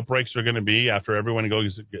next outbreaks are going to be after everyone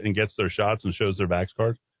goes and gets their shots and shows their vax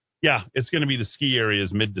cards? Yeah, it's going to be the ski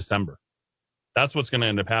areas mid-December. That's what's going to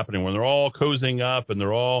end up happening when they're all cozying up and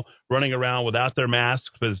they're all running around without their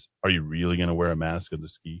masks. Because are you really going to wear a mask in the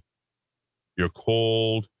ski? You're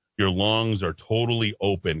cold. Your lungs are totally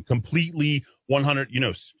open, completely 100.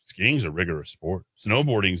 Skiing's a rigorous sport.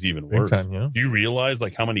 Snowboarding's even worse. Big time, yeah. Do you realize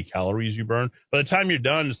like how many calories you burn? By the time you're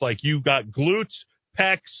done, it's like you've got glutes,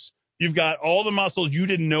 pecs, you've got all the muscles you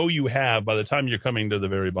didn't know you have by the time you're coming to the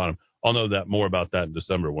very bottom. I'll know that more about that in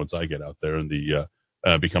December once I get out there and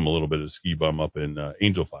become a little bit of a ski bum up in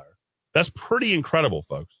Angel Fire. That's pretty incredible,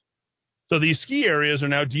 folks. So these ski areas are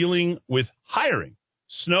now dealing with hiring,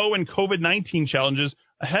 snow and COVID-19 challenges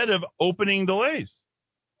ahead of opening delays.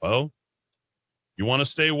 Well, you want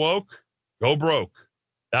to stay woke? Go broke.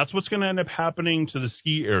 That's what's going to end up happening to the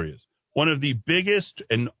ski areas. One of the biggest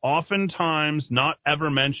and oftentimes not ever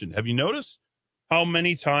mentioned. Have you noticed how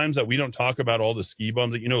many times that we don't talk about all the ski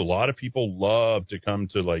bums? That, a lot of people love to come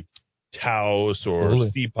to like Taos or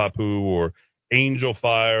Sipapu or Angel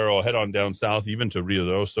Fire, or head on down south, even to Rio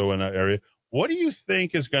Rosso in that area. What do you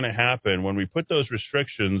think is going to happen when we put those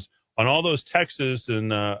restrictions on all those Texas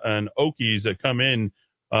and Okies that come in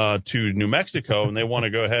to New Mexico and they want to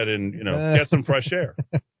go ahead and get some fresh air?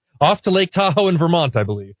 Off to Lake Tahoe in Vermont, I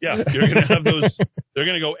believe. Yeah, you're going to have those. They're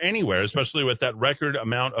going to go anywhere, especially with that record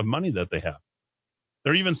amount of money that they have.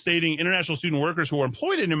 They're even stating international student workers who are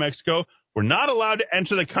employed in New Mexico were not allowed to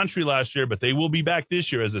enter the country last year, but they will be back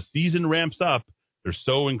this year as the season ramps up. They're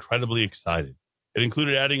so incredibly excited. It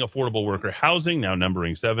included adding affordable worker housing, now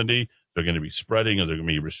numbering 70. They're going to be spreading, or there are going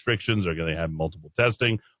to be restrictions. They're going to have multiple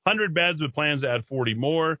testing. 100 beds with plans to add 40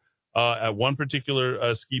 more at one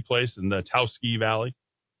particular ski place in the Taos Ski Valley.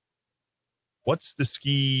 What's the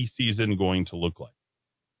ski season going to look like?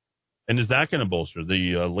 And is that going to bolster?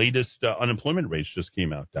 The latest unemployment rates just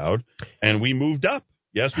came out, Dowd, and we moved up.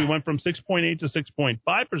 Yes, we went from 6.8 to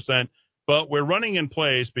 6.5%, but we're running in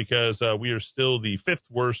place because we are still the fifth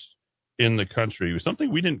worst in the country. It was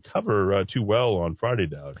something we didn't cover too well on Friday,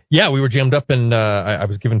 Dowd. Yeah, we were jammed up, and I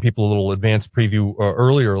was giving people a little advanced preview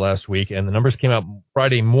earlier last week, and the numbers came out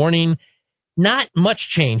Friday morning. Not much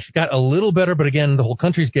change. Got a little better, but again, the whole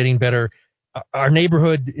country's getting better. Our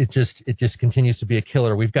neighborhood, it just continues to be a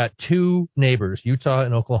killer. We've got two neighbors, Utah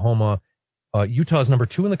and Oklahoma. Utah is number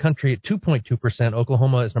 2 in the country at 2.2%.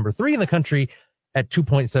 Oklahoma is number 3 in the country at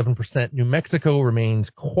 2.7%. New Mexico remains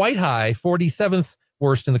quite high, 47th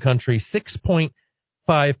worst in the country, 6.5%.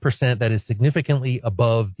 That is significantly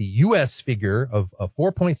above the U.S. figure of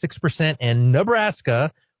 4.6%. And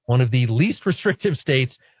Nebraska, one of the least restrictive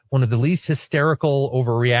states, one of the least hysterical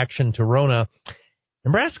overreaction to Rona,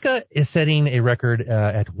 Nebraska is setting a record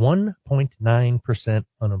at 1.9%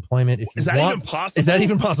 unemployment. Is that even possible? Is that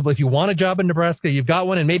even possible? If you want a job in Nebraska, you've got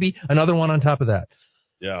one, and maybe another one on top of that.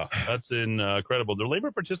 Yeah, that's incredible. The labor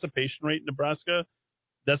participation rate in Nebraska,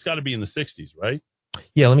 that's got to be in the 60s, right?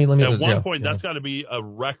 Yeah, let me. At one point, that's got to be a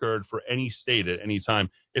record for any state at any time.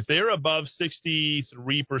 If they're above 63%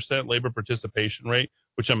 labor participation rate,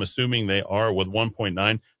 which I'm assuming they are with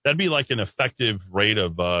 1.9, that'd be like an effective rate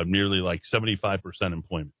of nearly like 75%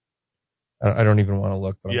 employment. I don't even want to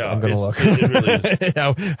look, but yeah, I'm going to look. It really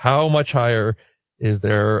is. How much higher is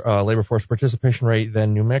their labor force participation rate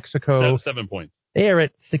than New Mexico? That's 7 points. They are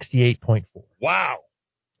at 68.4. Wow.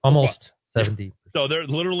 Almost 70. So they're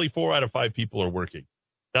literally 4 out of 5 people are working.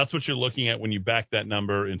 That's what you're looking at when you back that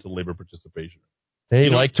number into labor participation. They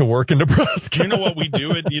like to work in Nebraska. You know what we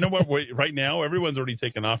do? Right now, everyone's already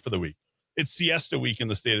taken off for the week. It's siesta week in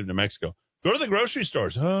the state of New Mexico. Go to the grocery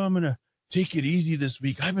stores. Oh, I'm going to take it easy this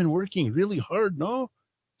week. I've been working really hard. No,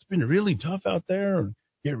 it's been really tough out there.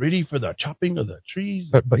 Get ready for the chopping of the trees.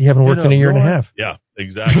 But you haven't worked in a year and a half. Yeah,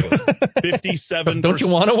 exactly. 57%. Don't you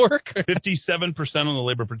want to work? 57% on the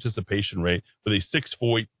labor participation rate with a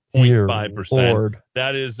 6.5%.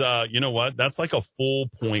 That is, you know what? That's like a full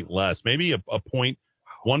point less, maybe a point,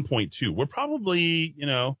 1.2. We're probably,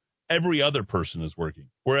 every other person is working,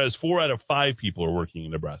 whereas 4 out of 5 people are working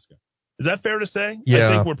in Nebraska. Is that fair to say? Yeah.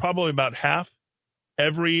 I think we're probably about half.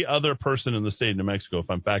 Every other person in the state of New Mexico, if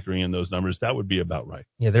I'm factoring in those numbers, that would be about right.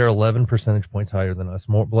 Yeah, they're 11 percentage points higher than us,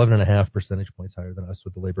 11.5 percentage points higher than us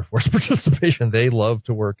with the labor force participation. They love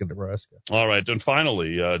to work in Nebraska. All right. And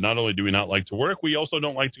finally, not only do we not like to work, we also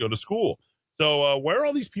don't like to go to school. So where are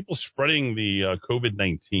all these people spreading the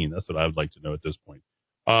COVID-19? That's what I would like to know at this point.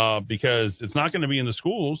 Because it's not going to be in the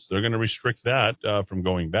schools. They're going to restrict that from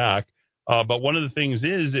going back. But one of the things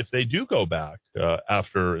is, if they do go back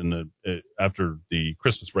after the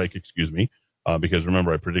Christmas break, because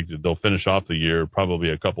remember I predicted they'll finish off the year probably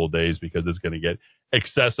a couple of days because it's going to get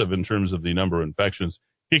excessive in terms of the number of infections.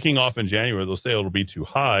 Kicking off in January, they'll say it'll be too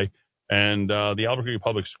high, and the Albuquerque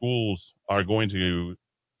Public Schools are going to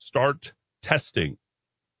start testing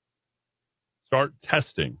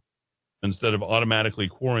instead of automatically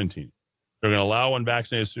quarantining. They're going to allow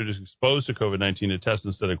unvaccinated students exposed to COVID-19 to test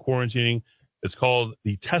instead of quarantining. It's called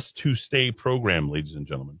the Test to Stay program, ladies and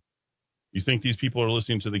gentlemen. You think these people are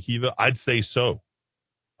listening to the Kiva? I'd say so.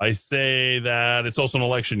 I say that it's also an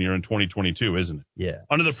election year in 2022, isn't it? Yeah.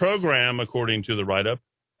 Under the program, according to the write-up,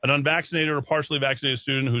 an unvaccinated or partially vaccinated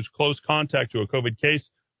student who's close contact to a COVID case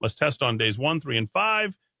must test on days 1, 3, and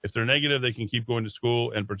 5. If they're negative, they can keep going to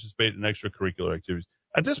school and participate in extracurricular activities.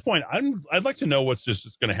 At this point, I'd like to know what's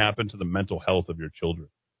going to happen to the mental health of your children.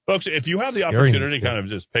 Folks, if you have the opportunity to kind of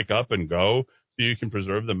just pick up and go so you can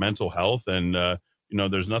preserve the mental health and,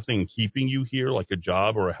 there's nothing keeping you here, like a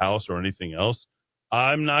job or a house or anything else,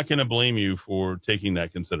 I'm not going to blame you for taking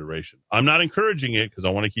that consideration. I'm not encouraging it because I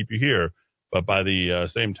want to keep you here. But by the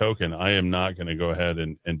same token, I am not going to go ahead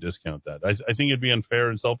and discount that. I think it'd be unfair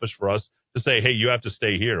and selfish for us to say, hey, you have to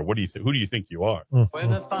stay here. Who do you think you are?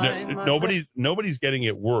 Mm-hmm. Nobody's getting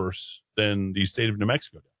it worse than the state of New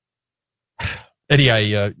Mexico.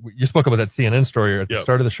 Eddie, you spoke about that CNN story at the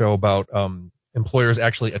start of the show about employers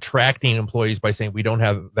actually attracting employees by saying we don't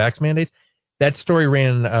have vax mandates. That story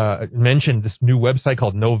mentioned this new website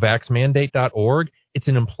called novaxmandate.org. It's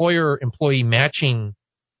an employer-employee matching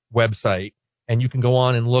website, and you can go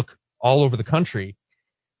on and look all over the country.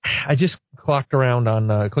 I just clicked around on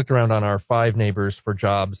our 5 neighbors for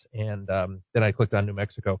jobs, and then I clicked on New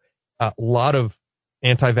Mexico. A lot of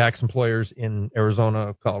anti-vax employers in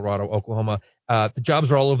Arizona, Colorado, Oklahoma. The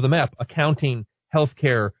jobs are all over the map: accounting,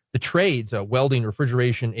 healthcare, the trades, welding,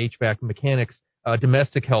 refrigeration, HVAC, mechanics,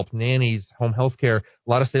 domestic help, nannies, home healthcare, a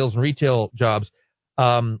lot of sales and retail jobs.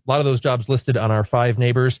 A lot of those jobs listed on our 5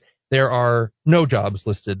 neighbors. There are no jobs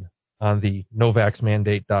listed on the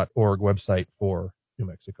novaxmandate.org website for New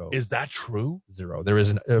Mexico. Is that true? 0. There is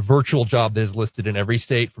a virtual job that is listed in every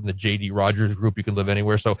state from the J.D. Rogers Group. You can live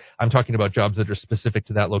anywhere. So I'm talking about jobs that are specific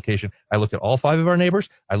to that location. I looked at all 5 of our neighbors.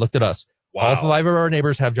 I looked at us. Wow. All 5 of our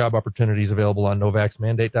neighbors have job opportunities available on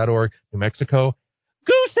novaxmandate.org. New Mexico,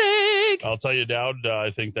 goose egg! I'll tell you, Dowd,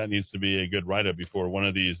 I think that needs to be a good write-up before one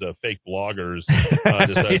of these fake bloggers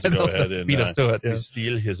decides to go ahead and beat us to it,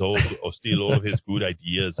 steal all of his good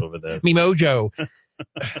ideas over there. Me mojo.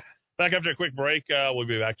 Back after a quick break, we'll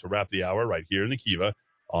be back to wrap the hour right here in the Kiva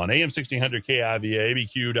on AM 1600 KIVA,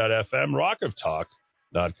 ABQ.FM,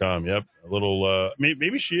 rockoftalk.com. Yep, a little.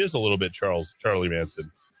 Maybe she is a little bit Charlie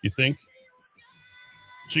Manson. You think?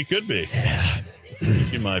 She could be. Yeah.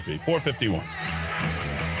 She might be. 451.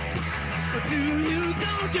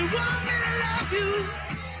 Don't you want me to love you?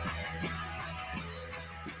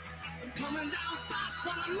 I'm coming down fast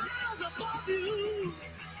when I'm miles above you.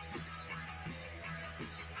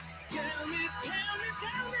 Tell me, come on,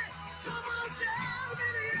 tell me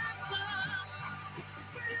the answer.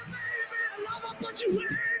 Baby, I love her, but you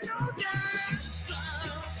ain't no dancer.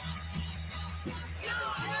 Now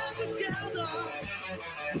hand together.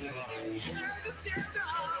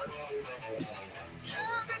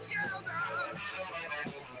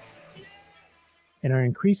 In our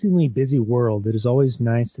increasingly busy world, it is always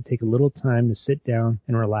nice to take a little time to sit down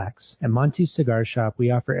and relax. At Monty's Cigar Shop,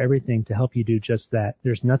 we offer everything to help you do just that.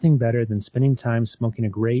 There's nothing better than spending time smoking a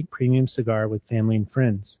great premium cigar with family and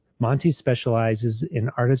friends. Monty specializes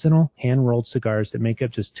in artisanal, hand-rolled cigars that make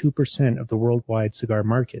up just 2% of the worldwide cigar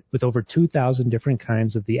market. With over 2,000 different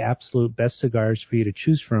kinds of the absolute best cigars for you to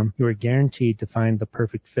choose from, you are guaranteed to find the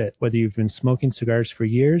perfect fit. Whether you've been smoking cigars for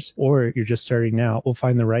years or you're just starting out, we'll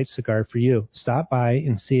find the right cigar for you. Stop by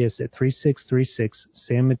and see us at 3636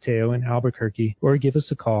 San Mateo in Albuquerque, or give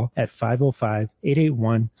us a call at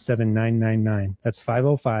 505-881-7999. That's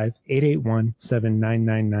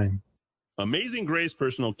 505-881-7999. Amazing Grace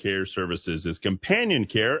Personal Care Services is companion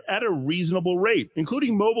care at a reasonable rate,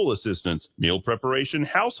 including mobile assistance, meal preparation,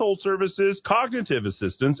 household services, cognitive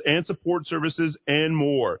assistance, and support services, and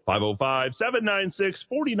more.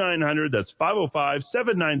 505-796-4900. That's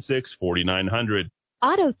 505-796-4900.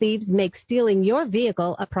 Auto thieves make stealing your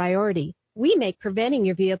vehicle a priority. We make preventing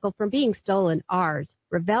your vehicle from being stolen ours.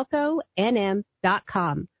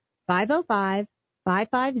 RevelcoNM.com.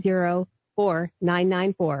 505-550-4994.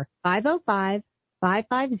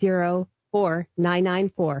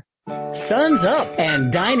 505-550-4994. Sun's up,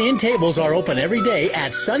 and dine-in tables are open every day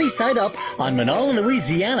at Sunny Side Up on Manoa,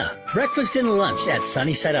 Louisiana. Breakfast and lunch at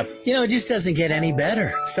Sunny Side Up. It just doesn't get any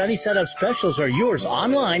better. Sunny Side Up specials are yours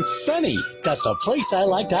online.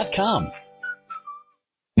 Sunny.theplaceilike.com.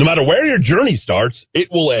 No matter where your journey starts,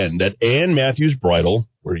 it will end at Ann Matthews Bridal,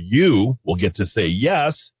 where you will get to say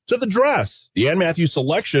yes to the dress. The Ann Matthews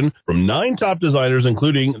selection from 9 top designers,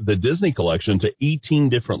 including the Disney collection, to 18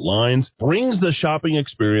 different lines, brings the shopping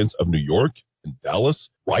experience of New York and Dallas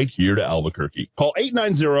right here to Albuquerque. Call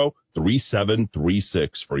 890-3736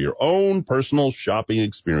 for your own personal shopping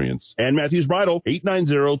experience. Ann Matthews Bridal,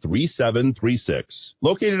 890-3736.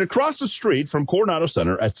 Located across the street from Coronado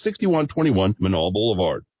Center at 6121 Manoa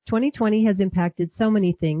Boulevard. 2020 has impacted so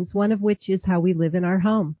many things, one of which is how we live in our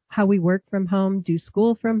home, how we work from home, do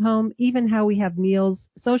school from home, even how we have meals,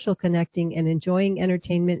 social connecting, and enjoying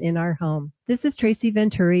entertainment in our home. This is Tracy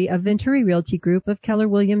Venturi of Venturi Realty Group of Keller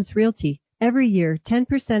Williams Realty. Every year,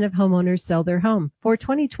 10% of homeowners sell their home. For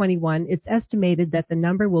 2021, it's estimated that the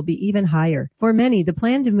number will be even higher. For many, the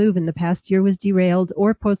plan to move in the past year was derailed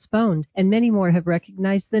or postponed, and many more have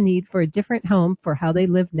recognized the need for a different home for how they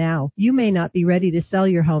live now. You may not be ready to sell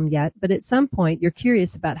your home yet, but at some point, you're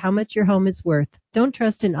curious about how much your home is worth. Don't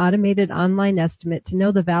trust an automated online estimate to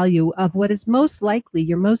know the value of what is most likely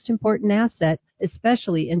your most important asset,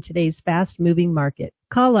 especially in today's fast-moving market.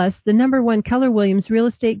 Call us, the #1 Keller Williams Real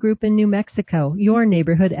Estate Group in New Mexico, your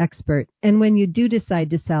neighborhood expert. And when you do decide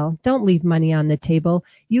to sell, don't leave money on the table.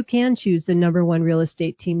 You can choose the #1 real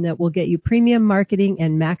estate team that will get you premium marketing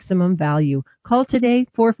and maximum value. Call today,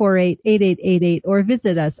 448-8888, or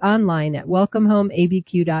visit us online at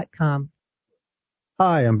welcomehomeabq.com.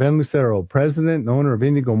 Hi, I'm Ben Lucero, president and owner of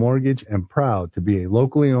Indigo Mortgage, and proud to be a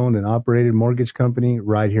locally owned and operated mortgage company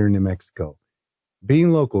right here in New Mexico.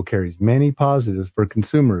 Being local carries many positives for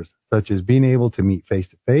consumers, such as being able to meet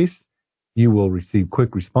face-to-face. You will receive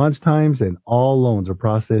quick response times, and all loans are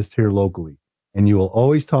processed here locally. And you will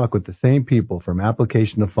always talk with the same people from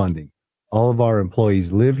application to funding. All of our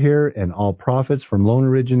employees live here, and all profits from loan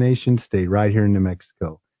origination stay right here in New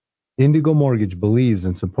Mexico. Indigo Mortgage believes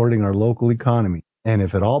in supporting our local economy, and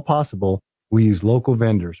if at all possible, we use local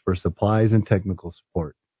vendors for supplies and technical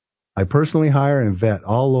support. I personally hire and vet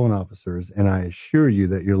all loan officers, and I assure you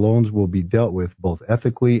that your loans will be dealt with both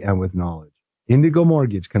ethically and with knowledge. Indigo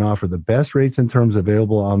Mortgage can offer the best rates and terms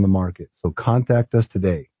available on the market, so contact us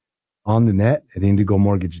today. On the net at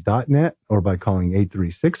indigomortgage.net or by calling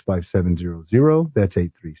 836-5700. That's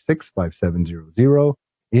 836-5700.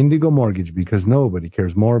 Indigo Mortgage, because nobody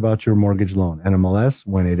cares more about your mortgage loan. NMLS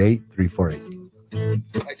 188348.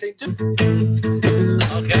 I say two.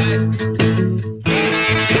 Okay.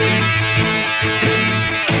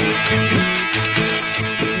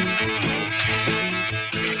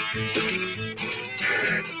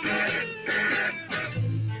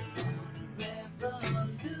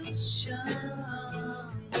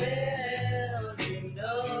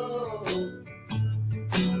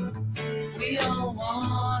 We all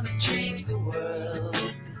want to change the world.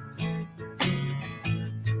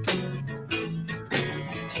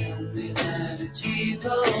 It's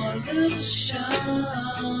evolution,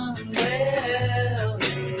 well,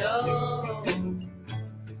 you know.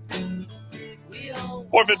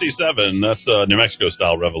 457, that's New Mexico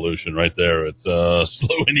style revolution right there. It's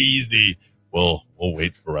slow and easy. We'll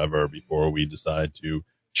wait forever before we decide to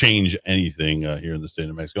change anything here in the state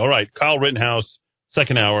of Mexico. All right, Kyle Rittenhouse,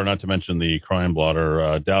 second hour, not to mention the crime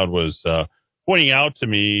blotter. Dowd was pointing out to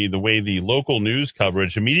me the way the local news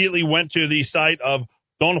coverage immediately went to the site of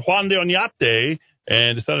Don Juan de Oñate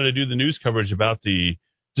and decided to do the news coverage about the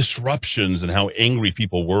disruptions and how angry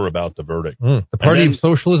people were about the verdict. The Party of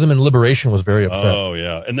Socialism and Liberation was very upset. Oh,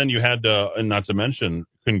 yeah. And then you had, and not to mention,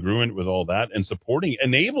 congruent with all that and supporting,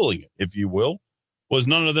 enabling it, if you will, was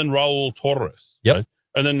none other than Raul Torres. Yep. Right?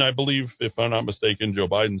 And then I believe, if I'm not mistaken, Joe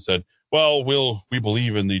Biden said, well, we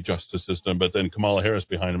believe in the justice system. But then Kamala Harris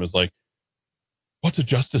behind him is like, what's a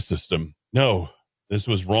justice system? No. This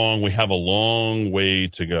was wrong. We have a long way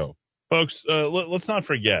to go. Folks, let's not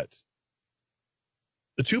forget.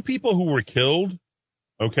 The two people who were killed,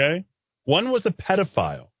 okay, one was a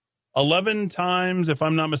pedophile. 11 times, if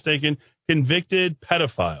I'm not mistaken, convicted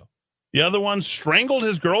pedophile. The other one strangled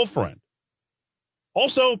his girlfriend.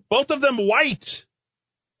 Also, both of them white.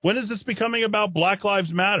 When is this becoming about Black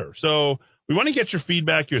Lives Matter? So we want to get your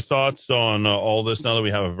feedback, your thoughts on all this now that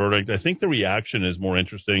we have a verdict. I think the reaction is more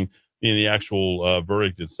interesting in the actual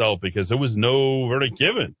verdict itself, because there was no verdict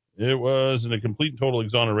given. It was a complete and total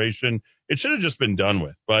exoneration. It should have just been done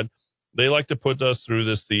with, but they like to put us through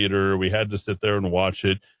this theater. We had to sit there and watch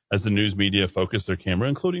it as the news media focused their camera,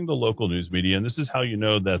 including the local news media. And this is how you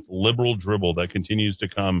know that liberal dribble that continues to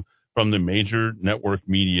come from the major network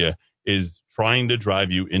media is trying to drive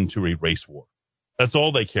you into a race war. That's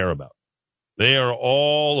all they care about. They are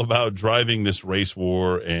all about driving this race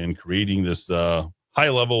war and creating this high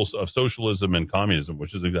levels of socialism and communism,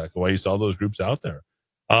 which is exactly why you saw those groups out there.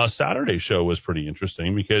 Saturday's show was pretty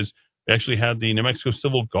interesting because we actually had the New Mexico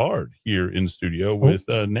Civil Guard here in the studio with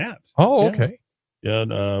Nat. Oh, okay. Yeah.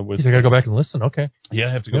 I got to go back and listen. Okay. Yeah,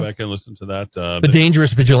 I have to go back and listen to that. The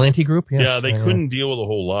Dangerous Vigilante Group? Yes. Yeah, they couldn't deal with a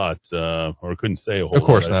whole lot, or couldn't say a whole lot. Of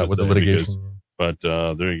course not, with the litigation. Because,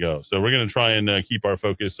 but there you go. So we're going to try and keep our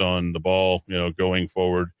focus on the ball, going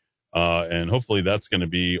forward. And hopefully that's going to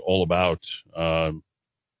be all about...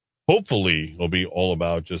 Hopefully, it'll be all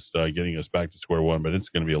about just getting us back to square one, but it's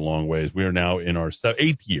going to be a long ways. We are now in our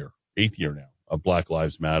eighth year now of Black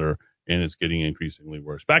Lives Matter, and it's getting increasingly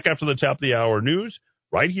worse. Back after the top of the hour news,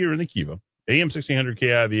 right here in the Kiva, AM 1600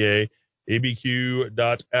 KIVA.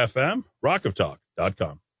 abq.fm,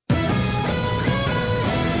 rockoftalk.com.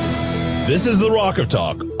 This is the Rock of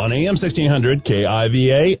Talk on AM 1600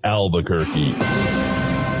 KIVA Albuquerque.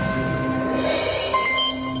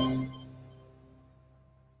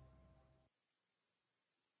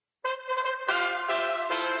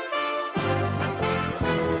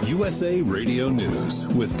 USA Radio News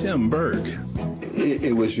with Tim Berg.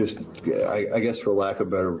 It was just, I guess, for lack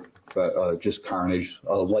of better, just carnage,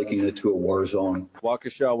 likening it to a war zone.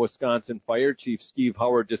 Waukesha, Wisconsin Fire Chief Steve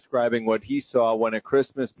Howard describing what he saw when a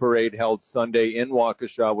Christmas parade held Sunday in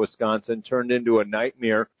Waukesha, Wisconsin turned into a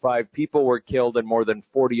nightmare. 5 people were killed and more than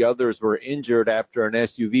 40 others were injured after an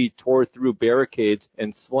SUV tore through barricades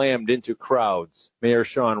and slammed into crowds. Mayor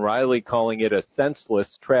Sean Riley calling it a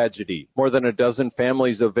senseless tragedy. More than a dozen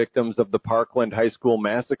families of victims of the Parkland High School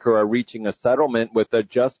massacre are reaching a settlement with the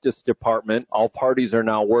Justice Department. All parties are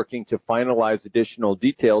now working to finalize additional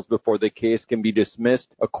details before the case can be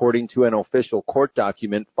dismissed, according to an official court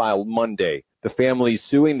document filed Monday. The families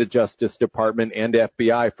suing the Justice Department and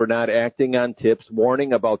FBI for not acting on tips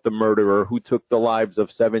warning about the murderer who took the lives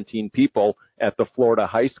of 17 people at the Florida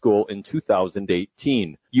high school in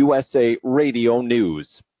 2018. USA Radio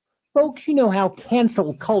News. Folks, you know how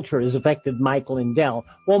cancel culture has affected Mike Lindell.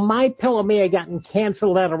 Well, MyPillow may have gotten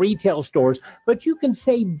canceled out of retail stores, but you can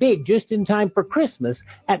save big just in time for Christmas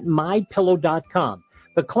at MyPillow.com.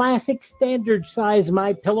 The classic standard size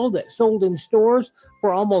MyPillow that sold in stores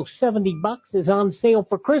for almost $70 is on sale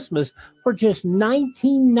for Christmas for just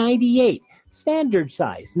 $19.98. Standard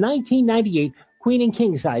size, $19.98. Queen and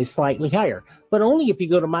king size slightly higher. But only if you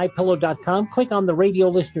go to MyPillow.com, click on the radio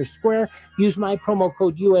listener square, use my promo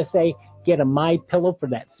code USA, get a MyPillow for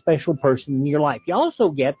that special person in your life. You also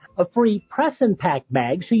get a free press and pack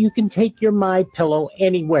bag so you can take your MyPillow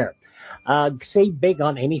anywhere. Save big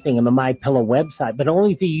on anything on the MyPillow website, but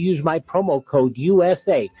only if you use my promo code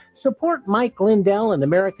USA. Support Mike Lindell and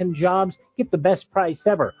American Jobs. Get the best price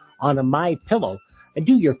ever on a MyPillow. And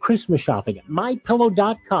do your Christmas shopping at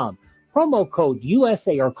MyPillow.com. Promo code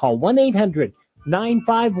USA or call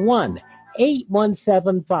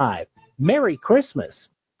 1-800-951-8175. Merry Christmas.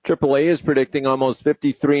 AAA is predicting almost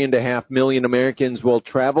 53.5 million Americans will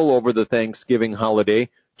travel over the Thanksgiving holiday.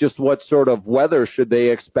 Just what sort of weather should they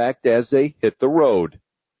expect as they hit the road?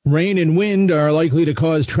 Rain and wind are likely to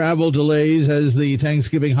cause travel delays as the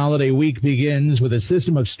Thanksgiving holiday week begins, with a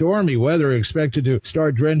system of stormy weather expected to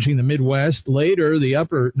start drenching the Midwest. Later, the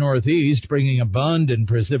upper Northeast, bringing abundant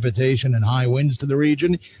precipitation and high winds to the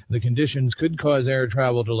region. The conditions could cause air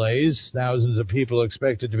travel delays. Thousands of people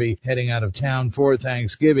expected to be heading out of town for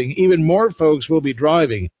Thanksgiving. Even more folks will be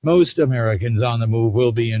driving. Most Americans on the move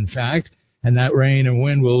will be, in fact. And that rain and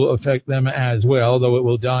wind will affect them as well, though it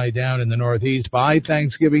will die down in the Northeast by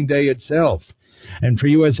Thanksgiving Day itself. And for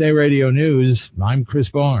USA Radio News, I'm Chris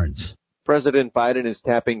Barnes. President Biden is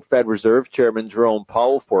tapping Fed Reserve Chairman Jerome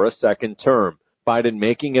Powell for a second term. Biden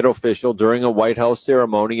making it official during a White House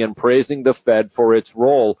ceremony and praising the Fed for its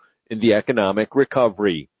role in the economic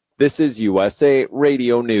recovery. This is USA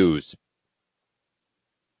Radio News.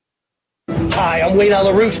 Hi, I'm Wayne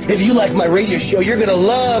LaRouche. If you like my radio show, you're going to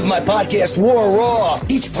love my podcast, War Raw.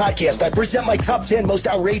 Each podcast, I present my top 10 most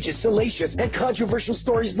outrageous, salacious, and controversial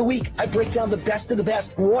stories of the week. I break down the best of the best,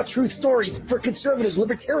 raw truth stories for conservatives,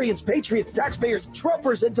 libertarians, patriots, taxpayers,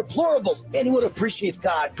 Trumpers, and deplorables. Anyone who appreciates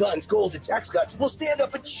God, guns, gold, and tax cuts will stand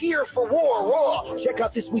up and cheer for War Raw. Check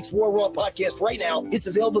out this week's War Raw podcast right now. It's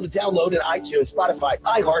available to download at iTunes, Spotify,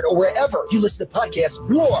 iHeart, or wherever you listen to podcasts.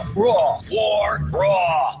 War Raw. War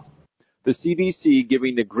Raw. The CDC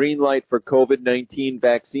giving the green light for COVID-19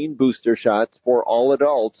 vaccine booster shots for all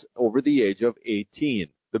adults over the age of 18.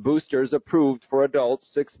 The boosters approved for adults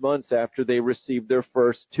 6 months after they received their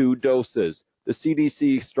first 2 doses. The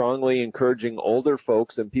CDC strongly encouraging older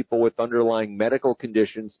folks and people with underlying medical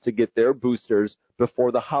conditions to get their boosters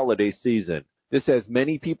before the holiday season. This has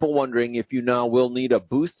many people wondering if you now will need a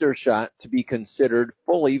booster shot to be considered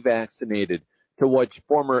fully vaccinated. To which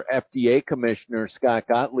former FDA Commissioner Scott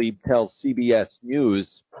Gottlieb tells CBS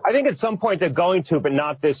News. I think at some point they're going to, but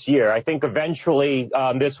not this year. I think eventually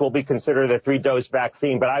this will be considered a 3-dose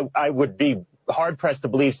vaccine, but I would be hard-pressed to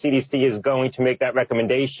believe CDC is going to make that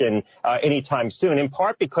recommendation anytime soon, in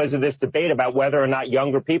part because of this debate about whether or not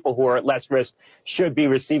younger people who are at less risk should be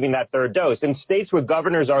receiving that 3rd dose. In states where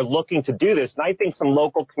governors are looking to do this, and I think some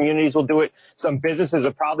local communities will do it, some businesses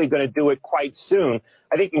are probably going to do it quite soon,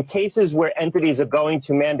 I think in cases where entities are going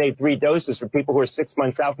to mandate 3 doses for people who are 6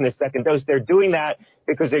 months out from their second dose, they're doing that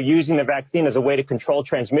because they're using the vaccine as a way to control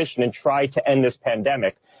transmission and try to end this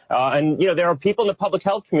pandemic. There are people in the public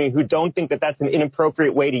health community who don't think that that's an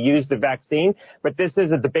inappropriate way to use the vaccine, but this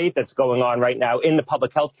is a debate that's going on right now in the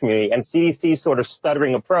public health community, and CDC's sort of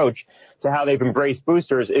stuttering approach to how they've embraced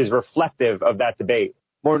boosters is reflective of that debate.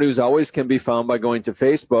 More news always can be found by going to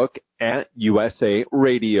Facebook at USA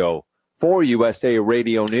Radio. For USA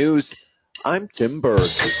Radio News, I'm Tim Berg.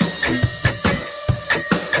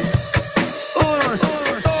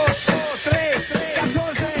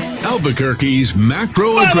 Albuquerque's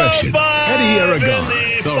macro-aggression. Eddie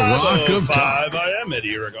Aragon, the Rock of Talk. I am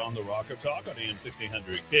Eddie Aragon, the Rock of Talk on AM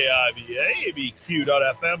 1600 KIVA,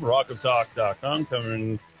 ABQ.FM, rockoftalk.com,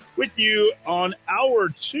 coming with you on hour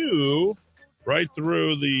 2, right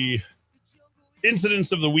through the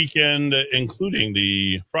incidents of the weekend, including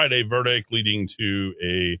the Friday verdict leading to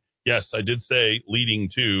leading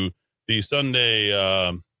to the Sunday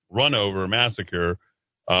run-over massacre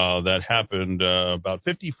that happened about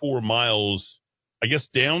 54 miles, I guess,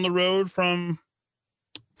 down the road from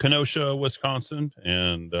Kenosha, Wisconsin.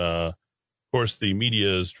 And, of course, the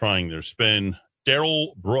media is trying their spin.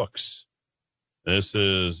 Darrell Brooks, this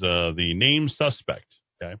is the named suspect,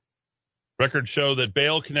 okay? Records show that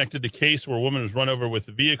bail connected to case where a woman was run over with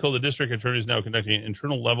a vehicle. The district attorney is now conducting an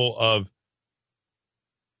internal level of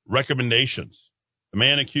recommendations. The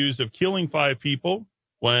man accused of killing 5 people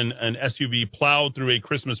when an SUV plowed through a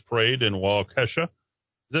Christmas parade in Waukesha.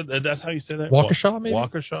 That's how you say that? Waukesha, maybe?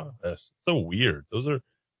 Waukesha? That's so weird.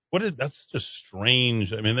 That's just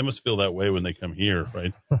strange. I mean, they must feel that way when they come here,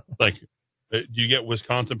 right? Like, do you get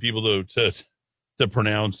Wisconsin people to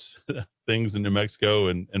pronounce things in New Mexico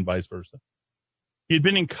and vice versa? He had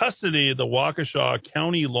been in custody of the Waukesha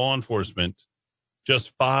County law enforcement just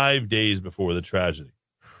 5 days before the tragedy.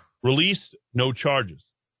 Released, no charges.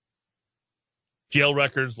 Jail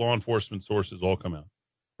records, law enforcement sources all come out.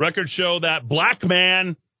 Records show that black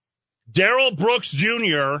man, Darrell Brooks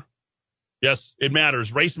Jr., yes, it matters.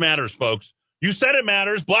 Race matters, folks. You said it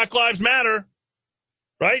matters. Black lives matter,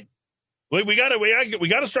 right? We got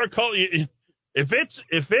to start calling. If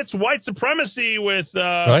it's white supremacy with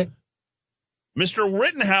right. Mr.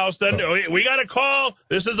 Rittenhouse, then we got to call.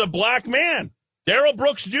 This is a black man, Darrell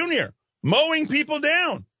Brooks Jr., mowing people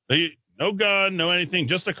down. No gun, no anything,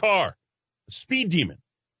 just a car. A speed demon.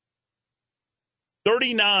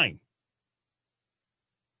 39.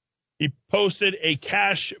 He posted a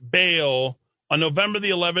cash bail on November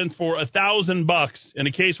the 11th for $1,000 in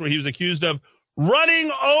a case where he was accused of running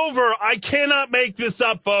over. I cannot make this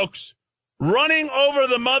up, folks. Running over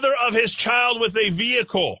the mother of his child with a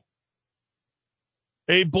vehicle.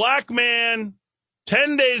 A black man,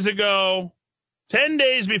 10 days ago, 10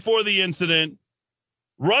 days before the incident,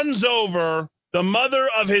 runs over the mother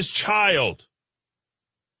of his child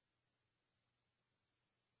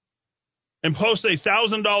and posts a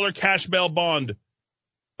 $1,000 cash bail bond.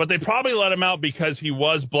 But they probably let him out because he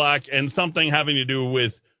was black and something having to do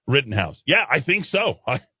with Rittenhouse. Yeah, I think so.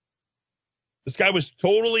 This guy was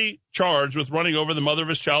totally charged with running over the mother of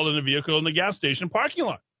his child in a vehicle in the gas station parking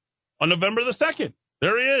lot on November the 2nd.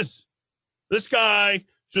 There he is. This guy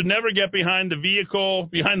should never get behind the vehicle,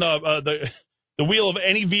 behind the wheel of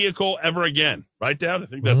any vehicle ever again. Right, Dad? I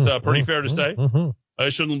think that's pretty fair to say.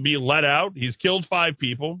 Shouldn't be let out. He's killed 5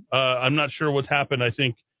 people. I'm not sure what's happened. I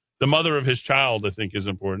think the mother of his child, I think, is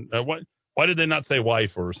important. Why did they not say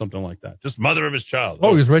wife or something like that? Just mother of his child.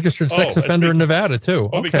 Oh, he's registered sex offender in Nevada, too.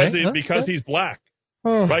 Oh, okay. because he's black,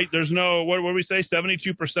 right? There's no, what do we say,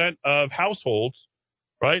 72% of households,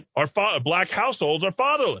 right, black households are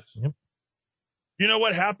fatherless. Yep. You know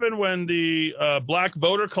what happened when the Black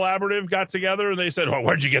Voter Collaborative got together and they said, oh,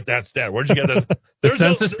 where'd you get that stat? Where'd you get that? The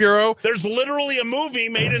Census Bureau? There's literally a movie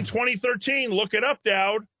made in 2013. Look it up,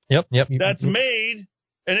 Dowd. Yep. That's made,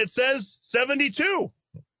 and it says 72.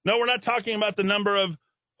 No, we're not talking about the number of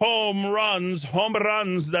home runs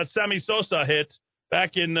that Sammy Sosa hit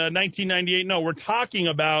back in 1998. No, we're talking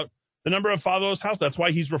about the number of fatherless houses. That's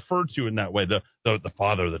why he's referred to in that way, the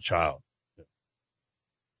father of the child.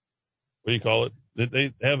 What do you call it?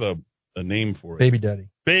 They have a name for it. Baby daddy.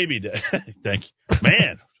 Baby daddy. Thank you.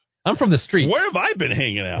 Man. I'm from the street. Where have I been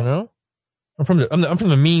hanging out? You know? I'm from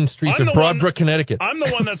the mean streets of Broadbrook, Connecticut. I'm the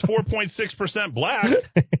one that's 4.6% black.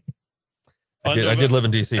 I did live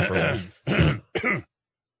in D.C. for a while.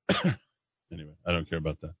 Anyway, I don't care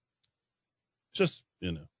about that. Just,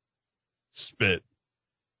 spit.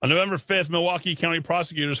 On November 5th, Milwaukee County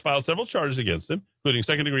prosecutors filed several charges against him, including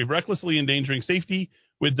second degree recklessly endangering safety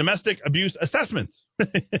with domestic abuse assessments.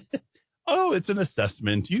 Oh, it's an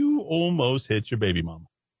assessment. You almost hit your baby mama.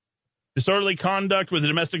 Disorderly conduct with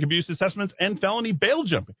domestic abuse assessments and felony bail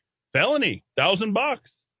jumping. Felony, $1,000.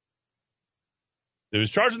 He was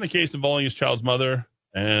charged in the case involving his child's mother,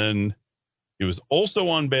 and he was also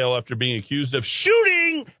on bail after being accused of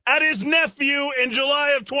shooting at his nephew in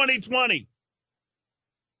July of 2020.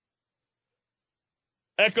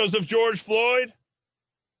 Echoes of George Floyd.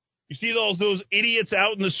 You see those idiots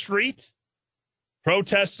out in the street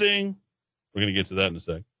protesting. We're going to get to that in a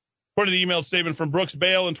sec. According to the emailed statement from Brooks,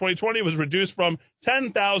 bail in 2020 was reduced from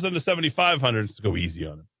 $10,000 to $7,500. Let's go easy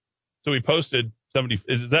on him. So he posted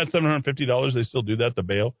is that $750? They still do that, the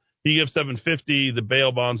bail? He gives $750. The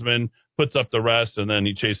bail bondsman puts up the rest, and then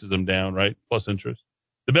he chases them down, right? Plus interest.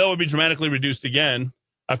 The bail would be dramatically reduced again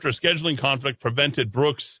after a scheduling conflict prevented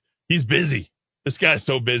Brooks. He's busy. This guy's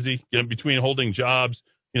so busy, between holding jobs,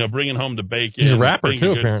 bringing home the bacon. He's a rapper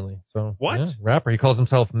too, apparently. So what? Yeah, rapper. He calls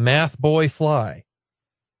himself Math Boy Fly.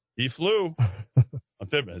 He flew.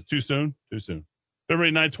 Too soon? Too soon.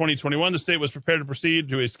 February 9, 2021, the state was prepared to proceed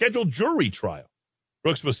to a scheduled jury trial.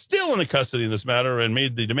 Brooks was still in the custody in this matter and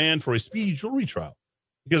made the demand for a speedy jury trial.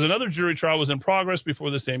 Because another jury trial was in progress before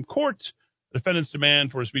the same court, the defendant's demand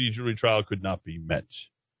for a speedy jury trial could not be met.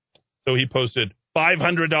 So he posted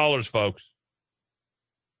 $500, folks,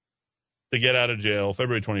 to get out of jail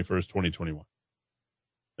February 21st, 2021.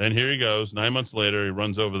 Then here he goes. 9 months later, he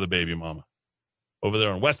runs over the baby mama over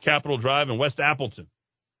there on West Capitol Drive in West Appleton.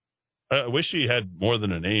 I wish she had more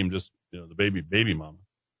than a name, just the baby mama.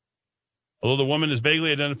 Although the woman is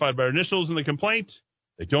vaguely identified by her initials in the complaint,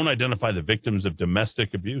 they don't identify the victims of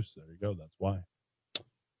domestic abuse. There you go. That's why.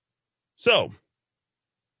 So,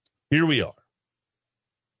 here we are.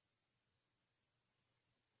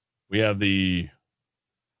 We have the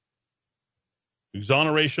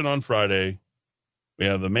exoneration on Friday. We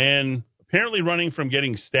have the man apparently running from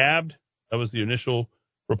getting stabbed. That was the initial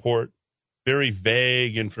report. Very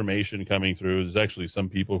vague information coming through. There's actually some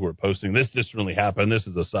people who are posting, this just really happened. This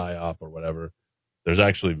is a psyop or whatever. There's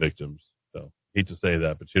actually victims. So, hate to say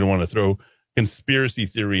that, but you don't want to throw conspiracy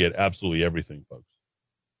theory at absolutely everything, folks,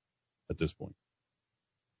 at this point.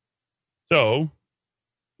 So,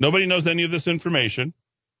 nobody knows any of this information.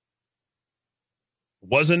 It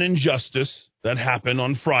was an injustice that happened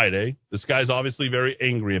on Friday. This guy's obviously very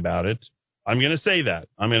angry about it. I'm going to say that.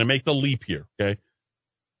 I'm going to make the leap here, okay?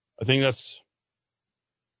 I think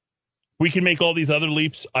we can make all these other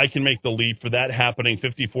leaps. I can make the leap for that happening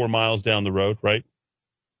 54 miles down the road, right?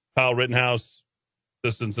 Kyle Rittenhouse,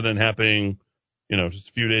 this incident happening, just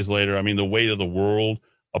a few days later. I mean, the weight of the world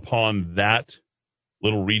upon that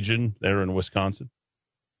little region there in Wisconsin.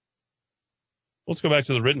 Let's go back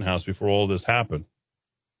to the Rittenhouse before all this happened.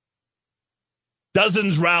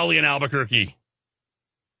 Dozens rally in Albuquerque.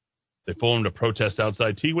 They formed a protest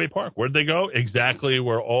outside Teaway Park. Where'd they go? Exactly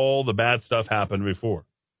where all the bad stuff happened before.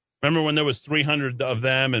 Remember when there was 300 of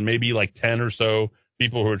them and maybe like 10 or so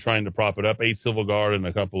people who were trying to prop it up? 8 Civil Guard and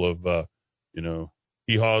a couple of,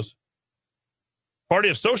 hee-haws. Party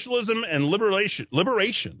of Socialism and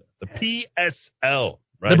Liberation, the PSL,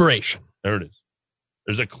 right? Liberation. There it is.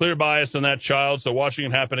 There's a clear bias in that child, so watching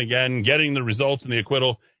it happen again, getting the results and the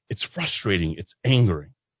acquittal, it's frustrating. It's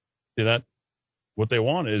angering. See that? What they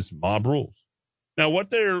want is mob rules. Now,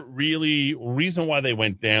 reason why they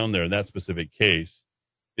went down there in that specific case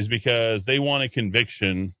is because they want a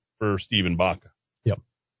conviction for Stephen Baca. Yep.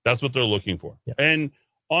 That's what they're looking for. Yep. And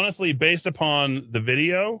honestly, based upon the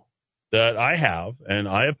video that I have and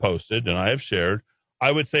I have posted and I have shared,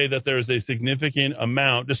 I would say that there's a significant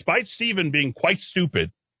amount, despite Stephen being quite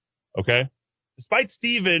stupid, okay? Despite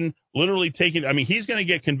Stephen literally he's going to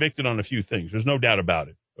get convicted on a few things. There's no doubt about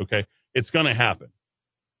it, okay? It's going to happen.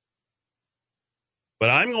 But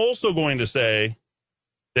I'm also going to say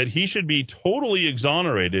that he should be totally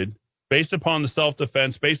exonerated based upon the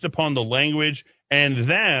self-defense, based upon the language, and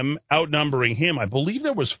them outnumbering him. I believe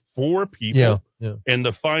there was 4 people in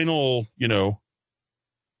the final,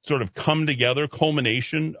 sort of come together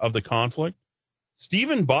culmination of the conflict.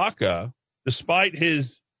 Stephen Baca, despite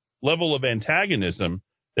his level of antagonism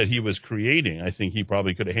that he was creating, I think he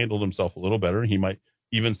probably could have handled himself a little better. He might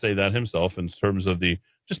even say that himself in terms of the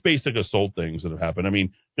just basic assault things that have happened. I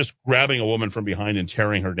mean, just grabbing a woman from behind and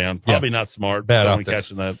tearing her down, probably not smart. Bad optics.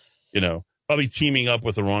 Catching that, probably teaming up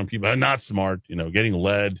with the wrong people. Not smart, getting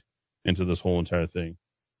led into this whole entire thing.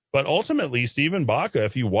 But ultimately, Stephen Baca,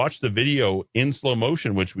 if you watch the video in slow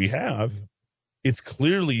motion, which we have, it's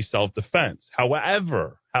clearly self-defense.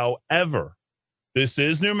 However, this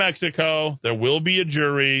is New Mexico. There will be a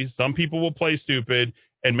jury. Some people will play stupid,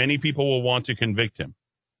 and many people will want to convict him.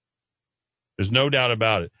 There's no doubt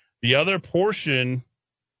about it. The other portion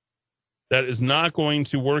that is not going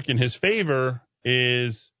to work in his favor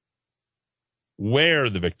is where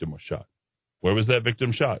the victim was shot. Where was that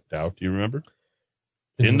victim shot, Dow? Do you remember?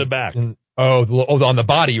 In the back. On the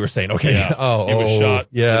body, you were saying. Okay. Yeah. He was shot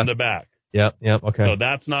in the back. Yep, okay. So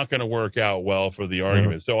that's not going to work out well for the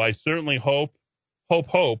argument. So I certainly hope,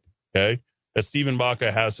 okay, that Stephen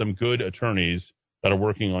Baca has some good attorneys that are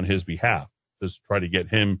working on his behalf to try to get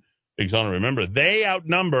him exonerated. Remember, they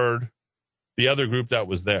outnumbered the other group that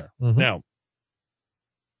was there. Mm-hmm. Now,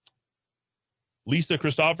 Lisa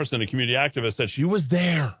Christopherson, a community activist, said she was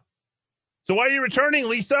there. So why are you returning,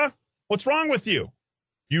 Lisa? What's wrong with you?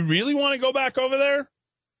 You really want to go back over there?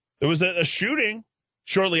 There was a shooting.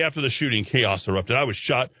 Shortly after the shooting, chaos erupted. I was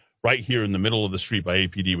shot right here in the middle of the street by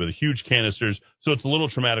APD with huge canisters, so it's a little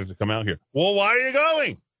traumatic to come out here. Well, why are you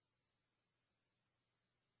going?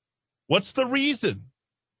 What's the reason?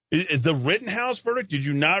 Is the Rittenhouse verdict, did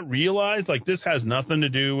you not realize, like, this has nothing to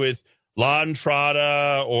do with La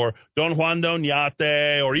Entrada or Don Juan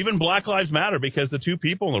Doñate or even Black Lives Matter, because the two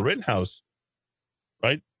people in the Rittenhouse,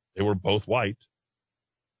 right, they were both white.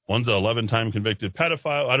 One's an 11-time convicted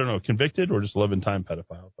pedophile. I don't know, convicted or just 11-time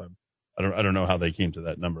pedophile. I don't know how they came to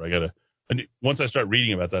that number. Once I start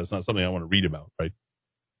reading about that, it's not something I want to read about, right?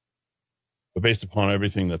 But based upon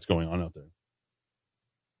everything that's going on out there.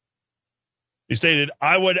 He stated,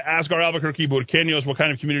 I would ask our Albuquerque Burqueños what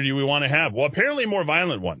kind of community we want to have. Well, apparently a more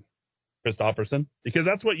violent one, Christopherson, because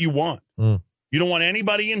that's what you want. Mm. You don't want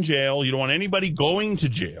anybody in jail. You don't want anybody going to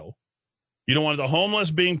jail. You don't want the homeless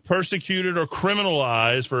being persecuted or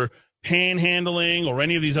criminalized for panhandling or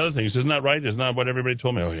any of these other things. Isn't that right? Isn't that what everybody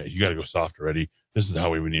told me? Oh, yeah, you got to go softer, Eddie. This is how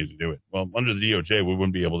we would need to do it. Well, under the DOJ, we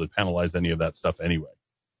wouldn't be able to penalize any of that stuff anyway.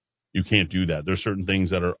 You can't do that. There's certain things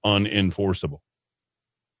that are unenforceable.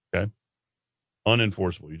 Okay?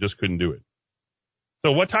 Unenforceable. You just couldn't do it.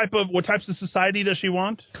 So what types of society does she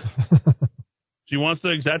want? She wants the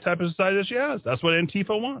exact type of society that she has. That's what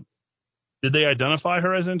Antifa wants. Did they identify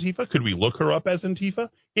her as Antifa? Could we look her up as Antifa?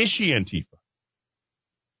 Is she Antifa?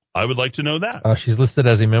 I would like to know that. She's listed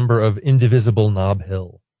as a member of Indivisible Nob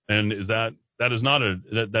Hill. And is that is not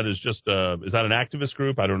that is just is that an activist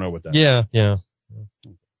group? I don't know what that is. Yeah. So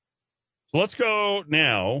let's go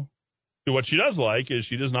now to what she does like is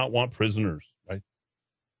she does not want prisoners, right?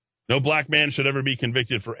 No black man should ever be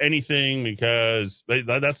convicted for anything because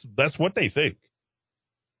that's what they think.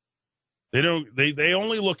 They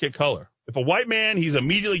only look at color. If a white man, he's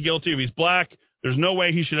immediately guilty. If he's black, there's no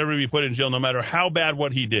way he should ever be put in jail, no matter how bad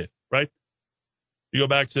what he did, right? You go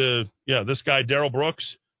back to, this guy, Darrell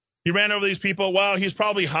Brooks. He ran over these people. Well, he's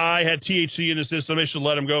probably high, had THC in his system. They should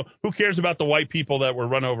let him go. Who cares about the white people that were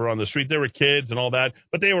run over on the street? They were kids and all that,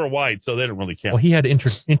 but they were white, so they didn't really count. Well, he had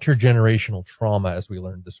intergenerational trauma, as we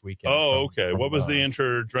learned this weekend. Oh, okay. What was the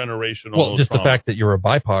intergenerational Well, just trauma? The fact that you're a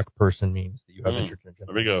BIPOC person means that you have intergenerational.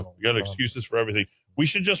 There we go. You got excuses for everything. We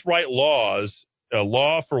should just write laws, a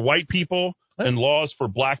law for white people and laws for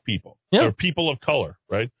black people. Yeah. Or people of color,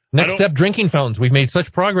 right? Next step, drinking fountains. We'is made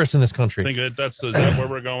such progress in this country. I think is that where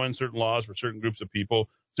we're going? Certain laws for certain groups of people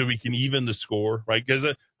so we can even the score, right? Because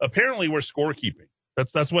apparently we're scorekeeping.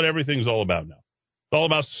 That's what everything's all about now. It's all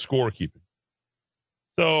about scorekeeping.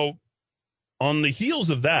 So on the heels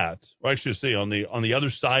of that, or I should say on the other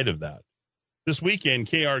side of that, this weekend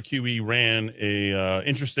KRQE ran a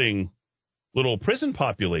interesting little prison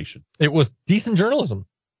population. It was decent journalism.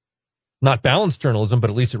 Not balanced journalism,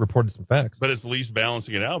 but at least it reported some facts. But it's at least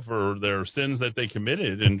balancing it out for their sins that they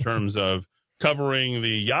committed in terms of covering the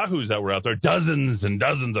yahoos that were out there. Dozens and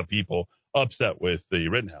dozens of people upset with the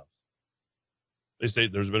Rittenhouse. They say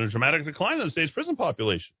there's been a dramatic decline in the state's prison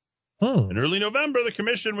population. In early November, the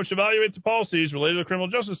commission, which evaluates the policies related to the criminal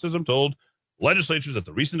justice system, told legislatures that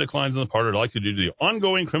the recent declines in the part are likely due to the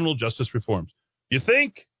ongoing criminal justice reforms. You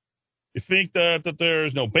think that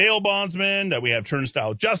there's no bail bondsmen, that we have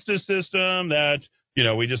turnstile justice system, that,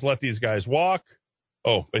 we just let these guys walk?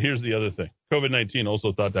 Oh, but here's the other thing. COVID-19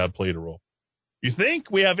 also thought that played a role. You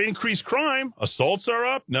think we have increased crime? Assaults are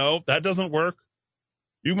up? No, that doesn't work.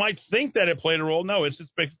 You might think that it played a role. No, it's just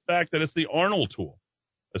the fact that it's the Arnold tool.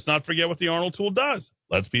 Let's not forget what the Arnold tool does.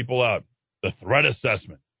 Lets people out. The threat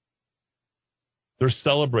assessment. They're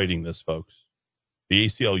celebrating this, folks. The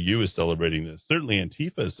ACLU is celebrating this. Certainly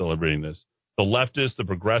Antifa is celebrating this. The leftists, the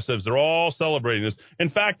progressives, they're all celebrating this. In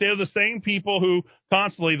fact, they're the same people who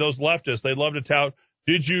constantly, those leftists, they love to tout,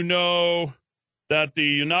 did you know that the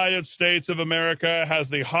United States of America has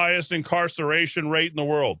the highest incarceration rate in the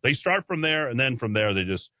world? They start from there, and then from there, they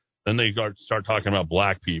start talking about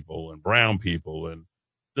black people and brown people, and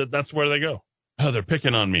that's where they go. Oh, they're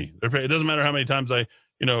picking on me. It doesn't matter how many times I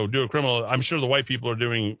do a criminal. I'm sure the white people are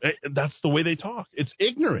doing. That's the way they talk. It's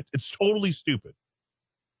ignorant. It's totally stupid.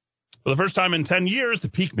 For the first time in 10 years, the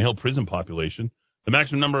peak male prison population, the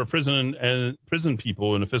maximum number of prison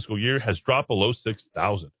people in a fiscal year, has dropped below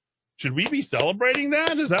 6,000. Should we be celebrating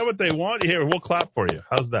that? Is that what they want? Here, we'll clap for you.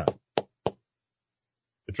 How's that?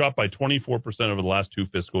 It dropped by 24% over the last 2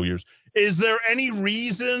 fiscal years. Is there any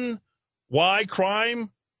reason why crime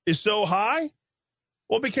is so high?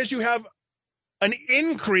 Well, because you have an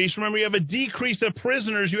increase. Remember, you have a decrease of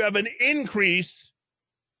prisoners. You have an increase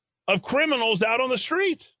of criminals out on the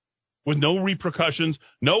street with no repercussions,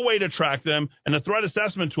 no way to track them, and a threat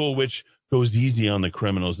assessment tool which goes easy on the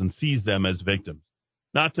criminals and sees them as victims.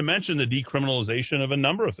 Not to mention the decriminalization of a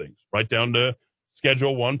number of things, right down to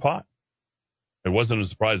Schedule 1 pot. It wasn't a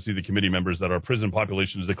surprise to see the committee members that our prison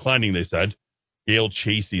population is declining, they said. Gail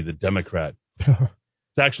Chasey, the Democrat.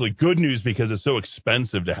 It's actually good news because it's so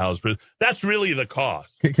expensive to house prison. That's really the cost.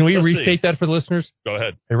 Can we restate that for the listeners? Go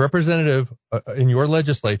ahead. A representative in your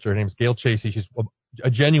legislature, her name's Gail Chasey. She's a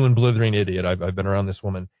genuine blithering idiot. I've been around this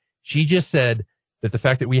woman. She just said that the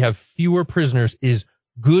fact that we have fewer prisoners is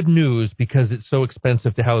good news because it's so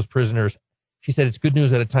expensive to house prisoners. She said it's good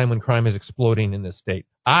news at a time when crime is exploding in this state.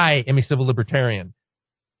 I am a civil libertarian.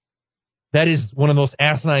 That is one of the most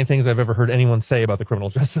asinine things I've ever heard anyone say about the criminal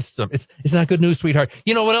justice system. It's not good news, sweetheart.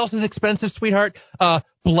 You know what else is expensive, sweetheart?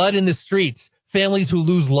 Blood in the streets, families who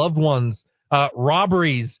lose loved ones,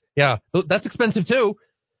 robberies. Yeah, that's expensive too.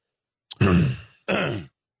 Sorry,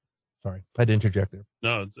 I had to interject there.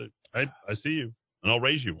 No, I see you, and I'll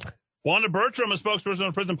raise you one. Wanda Bertram, a spokesperson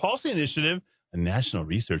of Prison Policy Initiative, a national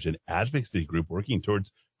research and advocacy group working towards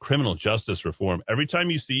criminal justice reform. Every time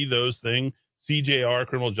you see those things, CJR,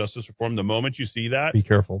 criminal justice reform, the moment you see that, be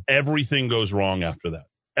careful. Everything goes wrong after that.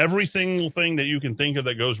 Every single thing that you can think of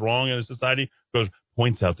that goes wrong in a society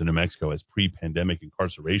points out to New Mexico as pre-pandemic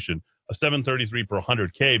incarceration of 733 per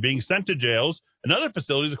 100K being sent to jails and other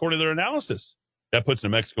facilities according to their analysis. That puts New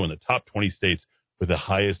Mexico in the top 20 states with the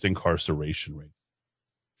highest incarceration rate.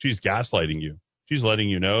 She's gaslighting you. She's letting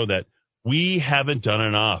you know that we haven't done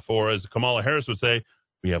enough, or as Kamala Harris would say,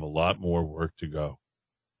 we have a lot more work to go.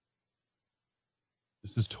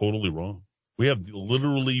 This is totally wrong. We have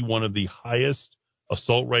literally one of the highest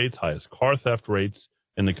assault rates, highest car theft rates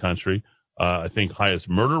in the country. I think highest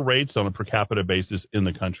murder rates on a per capita basis in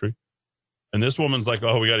the country. And this woman's like,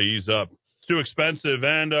 oh, we got to ease up. It's too expensive.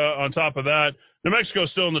 And on top of that, New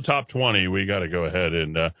Mexico's still in the top 20. We got to go ahead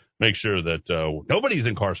and make sure that nobody's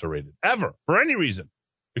incarcerated ever for any reason,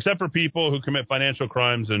 except for people who commit financial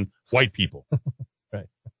crimes and white people. Right.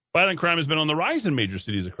 Violent crime has been on the rise in major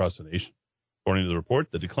cities across the nation. According to the report,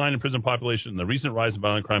 the decline in prison population and the recent rise in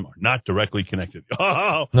violent crime are not directly connected.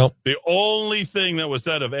 Oh, nope. The only thing that was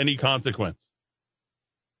said of any consequence.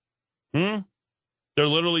 They're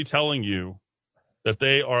literally telling you that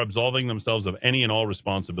they are absolving themselves of any and all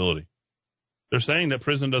responsibility. They're saying that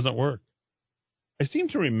prison doesn't work. I seem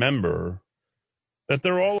to remember that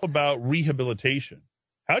they're all about rehabilitation.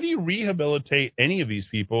 How do you rehabilitate any of these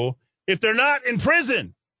people if they're not in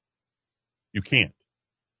prison? You can't.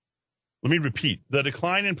 Let me repeat. The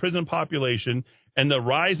decline in prison population and the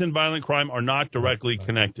rise in violent crime are not directly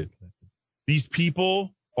connected. These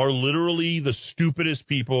people are literally the stupidest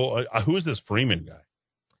people. Who is this Freeman guy?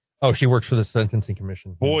 Oh, she works for the Sentencing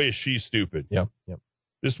Commission. Boy, is she stupid. Yep.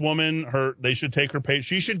 This woman, they should take her pay.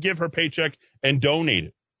 She should give her paycheck and donate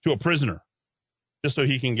it to a prisoner, just so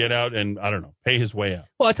he can get out and, I don't know, pay his way out.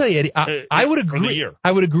 Well, I'll tell you, Eddie, I would agree.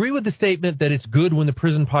 I would agree with the statement that it's good when the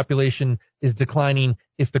prison population is declining.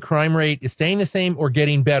 If the crime rate is staying the same or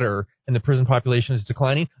getting better and the prison population is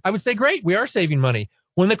declining, I would say, great, we are saving money.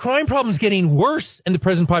 When the crime problem is getting worse and the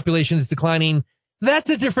prison population is declining, that's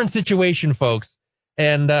a different situation, folks.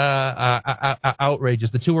 And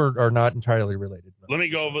outrageous. The two are not entirely related. Let me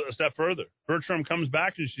go a step further. Bertram comes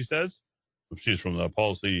back and she says, she's from the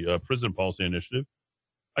Prison Policy Initiative,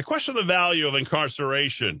 I question the value of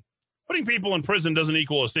incarceration. Putting people in prison doesn't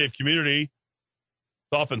equal a safe community.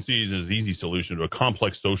 It's often seen as an easy solution to a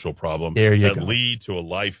complex social problem that lead to a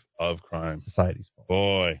life of crime. Society's fault.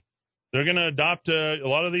 Boy, they're going to adopt a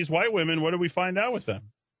lot of these white women. What do we find out with them?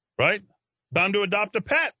 Right? Bound to adopt a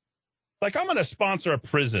pet. Like, I'm going to sponsor a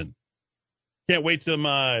prison. Can't wait till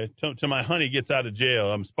my honey gets out of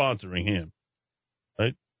jail. I'm sponsoring him.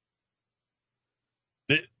 Right?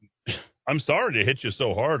 I'm sorry to hit you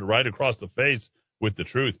so hard right across the face with the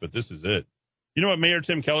truth, but this is it. You know what Mayor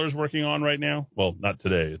Tim Keller is working on right now? Well, not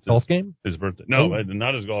today. It's golf game? His birthday. No,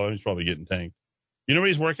 not his golf. He's probably getting tanked. You know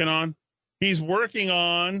what he's working on? He's working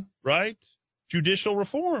on, right, judicial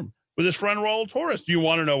reform with his friend Raul Torres. Do you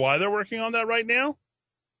want to know why they're working on that right now?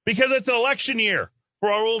 Because it's an election year. for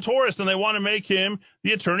Raul Torres, and they want to make him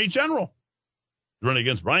the Attorney General. He's running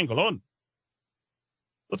against Brian Colon.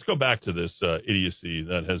 Let's go back to this idiocy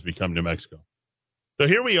that has become New Mexico. So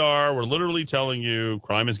here we are. We're literally telling you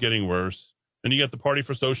crime is getting worse. Then you got the Party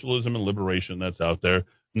for Socialism and Liberation that's out there,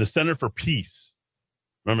 and the Center for Peace.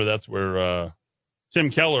 Remember, that's where Tim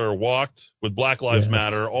Keller walked with Black Lives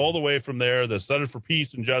Matter all the way from there. The Center for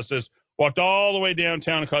Peace and Justice walked all the way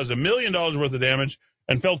downtown and caused $1 million worth of damage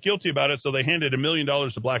and felt guilty about it, so they handed $1 million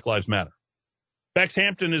to Black Lives Matter. Bex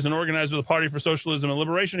Hampton is an organizer of the Party for Socialism and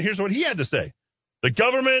Liberation. Here's what he had to say. The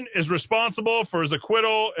government is responsible for his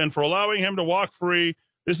acquittal and for allowing him to walk free.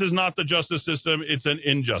 This is not the justice system. It's an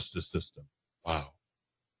injustice system. Wow.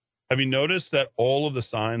 Have you noticed that all of the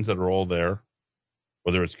signs that are all there,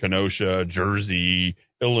 whether it's Kenosha, Jersey,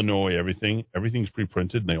 Illinois, everything's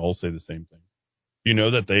pre-printed, and they all say the same thing. You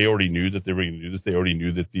know that they already knew that they were going to do this. They already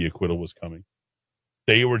knew that the acquittal was coming.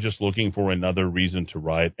 They were just looking for another reason to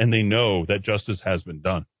riot, and they know that justice has been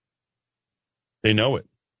done. They know it.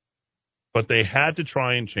 But they had to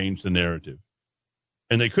try and change the narrative.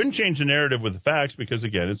 And they couldn't change the narrative with the facts because,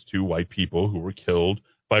 again, it's two white people who were killed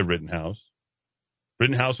by Rittenhouse.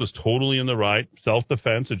 Rittenhouse was totally in the right.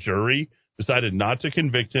 Self-defense, a jury decided not to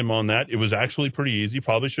convict him on that. It was actually pretty easy.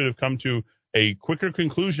 Probably should have come to a quicker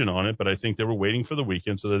conclusion on it, but I think they were waiting for the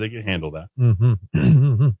weekend so that they could handle that.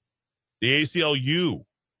 Mm-hmm. The ACLU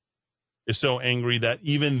is so angry that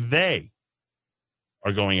even they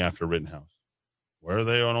are going after Rittenhouse. Where are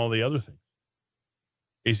they on all the other things?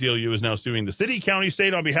 ACLU is now suing the city, county,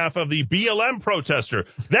 state on behalf of the BLM protester.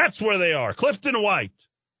 That's where they are, Clifton White.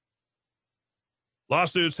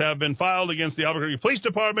 Lawsuits have been filed against the Albuquerque Police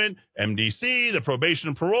Department, MDC, the Probation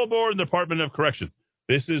and Parole Board, and the Department of Corrections.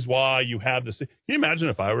 This is why you have this. Can you imagine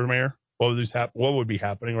if I were mayor? What would be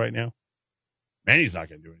happening right now? Manny's not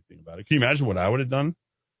going to do anything about it. Can you imagine what I would have done?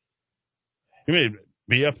 You may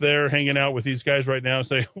be up there hanging out with these guys right now and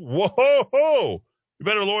say, whoa, you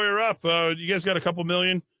better lawyer up. You guys got a couple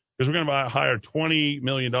million? Because we're going to hire $20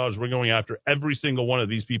 million. We're going after every single one of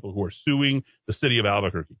these people who are suing the city of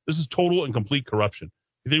Albuquerque. This is total and complete corruption.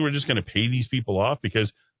 You think we're just going to pay these people off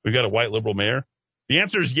because we've got a white liberal mayor? The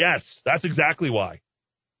answer is yes. That's exactly why.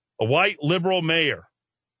 A white liberal mayor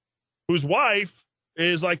whose wife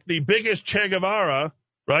is like the biggest Che Guevara,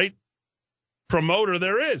 right, promoter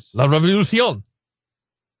there is. La Revolución.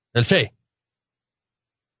 El Che.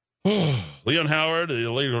 Leon Howard, the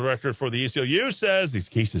legal director for the ACLU, says these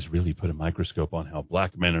cases really put a microscope on how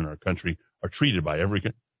black men in our country are treated by every.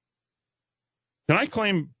 Can I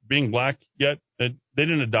claim being black yet? They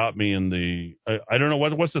didn't adopt me in the. I don't know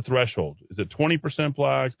what's the threshold. Is it 20%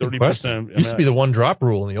 black, 30%? Used to be the one drop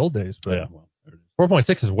rule in the old days, but yeah,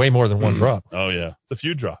 4.6 is way more than one drop. Oh yeah, a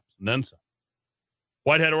few drops and then some.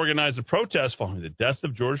 White had organized a protest following the death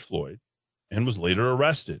of George Floyd and was later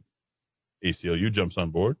arrested. ACLU jumps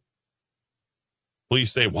on board.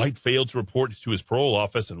 Police say White failed to report to his parole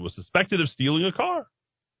office and was suspected of stealing a car.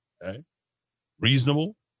 Okay.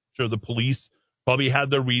 Reasonable. Sure, the police probably had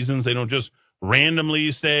their reasons. They don't just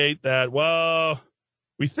randomly say that, well,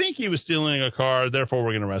 we think he was stealing a car, therefore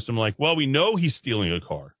we're going to arrest him. Like, well, we know he's stealing a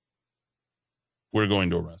car. We're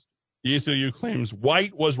going to arrest him. The ACLU claims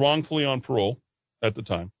White was wrongfully on parole at the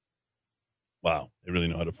time. Wow, they really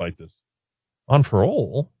know how to fight this. On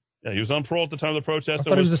parole? Yeah, he was on parole at the time of the protest. I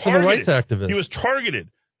thought he was a civil rights activist. He was targeted.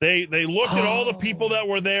 They looked at all the people that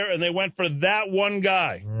were there, and they went for that one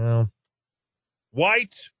guy. Yeah.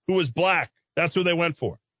 White, who was black. That's who they went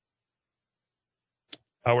for.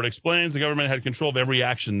 Howard explains the government had control of every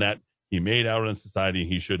action that he made out in society.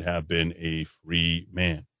 He should have been a free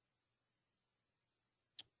man.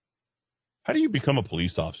 How do you become a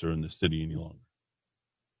police officer in this city any longer?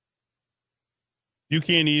 You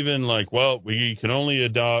can't even we can only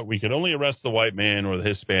arrest the white man or the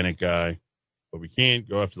Hispanic guy, but we can't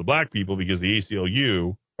go after the black people because the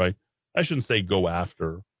ACLU, right? I shouldn't say go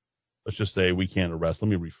after. Let's just say we can't arrest. Let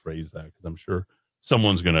me rephrase that because I'm sure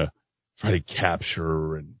someone's going to try to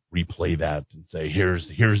capture and replay that and say,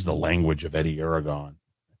 here's the language of Eddie Aragon.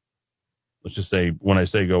 Let's just say when I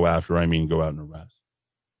say go after, I mean go out and arrest.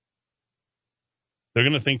 They're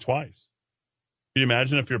going to think twice. Can you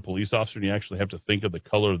imagine if you're a police officer and you actually have to think of the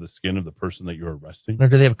color of the skin of the person that you're arresting? Now,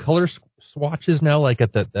 do they have color swatches now, like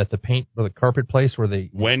at the paint or the carpet place where they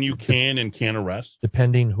when you can and can't arrest,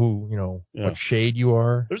 depending who what shade you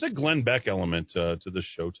are? There's a Glenn Beck element to this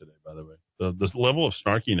show today, by the way. The level of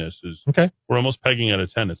snarkiness is okay. We're almost pegging out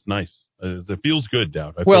of 10. It's nice. It feels good,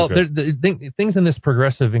 Dowd. Things in this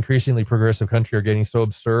increasingly progressive country are getting so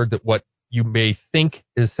absurd that what you may think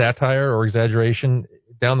is satire or exaggeration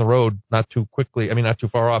down the road, not too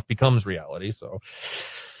far off, becomes reality. So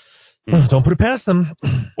Don't put it past them.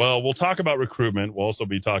 Well, we'll talk about recruitment. We'll also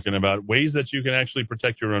be talking about ways that you can actually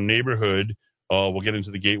protect your own neighborhood. We'll get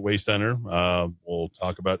into the Gateway Center. We'll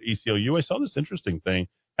talk about ACLU. I saw this interesting thing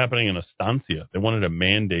happening in Estancia. They wanted to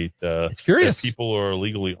mandate it's curious. that people are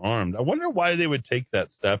illegally armed. I wonder why they would take that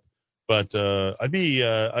step, but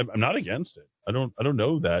I'm not against it. I don't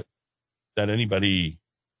know that anybody.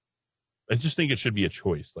 I just think it should be a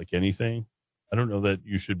choice, like anything. I don't know that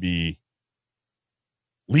you should be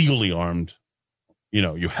legally armed.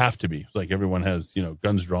 You have to be. It's like everyone has,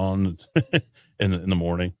 guns drawn in the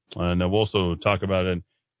morning. And we'll also talk about an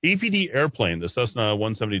APD airplane, the Cessna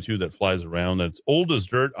 172 that flies around. That's old as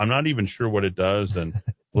dirt. I'm not even sure what it does, and a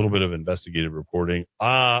little bit of investigative reporting.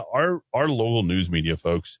 Our local news media,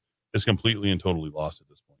 folks, is completely and totally lost at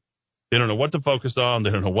this point. They don't know what to focus on. They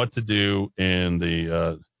don't know what to do. And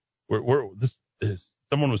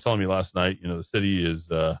someone was telling me last night, the city is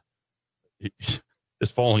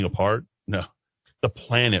falling apart. No, the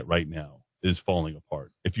planet right now is falling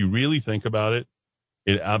apart. If you really think about it,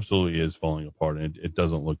 it absolutely is falling apart, and it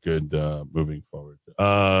doesn't look good moving forward.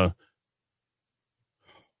 Let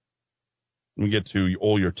me get to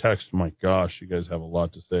all your texts. My gosh, you guys have a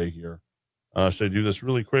lot to say here. Should I do this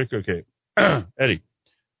really quick? Okay. Eddie,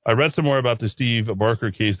 I read some more about the Steve Barker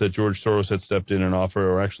case that George Soros had stepped in and offered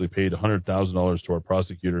or actually paid $100,000 to our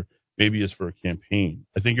prosecutor. Maybe it's for a campaign.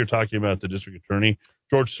 I think you're talking about the district attorney.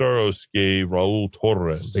 George Soros gave Raul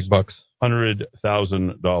Torres some big bucks,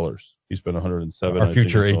 $100,000. He spent $107,000. Our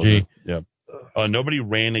future AG. Yeah. Nobody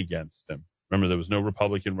ran against him. Remember, there was no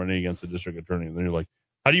Republican running against the district attorney. And then you're like,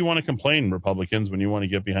 how do you want to complain, Republicans, when you want to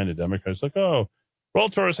get behind a Democrat? It's like, oh,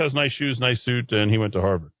 Raul Torres has nice shoes, nice suit, and he went to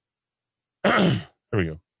Harvard. Here we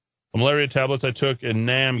go. The malaria tablets I took, and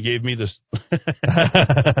NAM gave me this.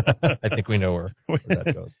 I think we know where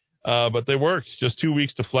that goes. But they worked. Just 2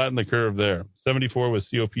 weeks to flatten the curve there. 74 with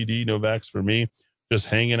COPD, no vax for me. Just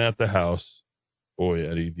hanging at the house. Boy,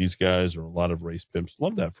 Eddie, these guys are a lot of race pimps.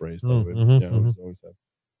 Love that phrase, by the way. Always have.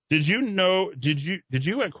 Did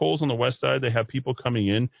you at Kohl's on the West Side, they have people coming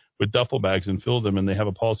in with duffel bags and fill them, and they have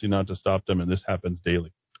a policy not to stop them, and this happens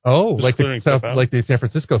daily. Oh, like the San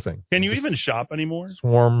Francisco thing. Can you even shop anymore?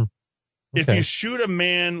 Swarm. Okay. If you shoot a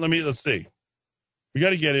man, let's see. We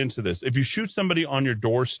got to get into this. If you shoot somebody on your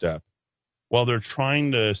doorstep while they're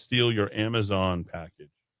trying to steal your Amazon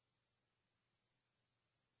package,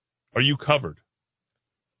 are you covered?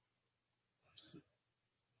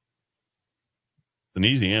 It's an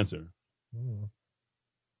easy answer.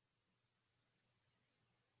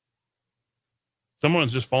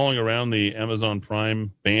 Someone's just following around the Amazon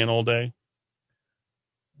Prime van all day,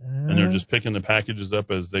 and they're just picking the packages up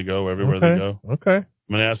as they go everywhere they go. Okay.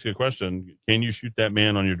 I'm going to ask you a question. Can you shoot that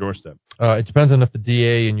man on your doorstep? It depends on if the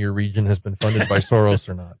DA in your region has been funded by Soros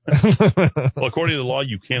or not. Well, according to the law,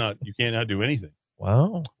 you cannot do anything.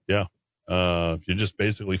 Wow. Yeah. You're just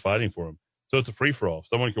basically fighting for him. So it's a free-for-all.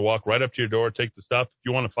 Someone can walk right up to your door, take the stuff. If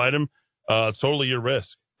you want to fight him, it's totally your risk.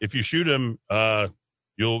 If you shoot him,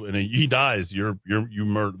 he dies. You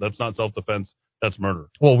murder. That's not self-defense. That's murder.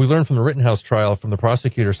 Well, we learned from the Rittenhouse trial from the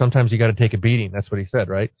prosecutor, sometimes you got to take a beating. That's what he said,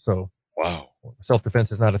 right? So. Wow.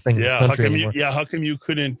 Self-defense is not a thing in this country anymore. How come you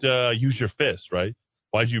couldn't use your fist, right?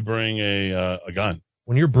 Why'd you bring a gun?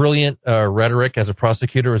 When your brilliant rhetoric as a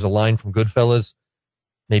prosecutor is a line from Goodfellas,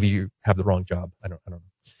 maybe you have the wrong job. I don't know.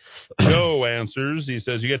 Joe answers. He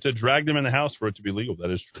says you get to drag them in the house for it to be legal.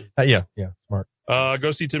 That is true. Yeah, smart.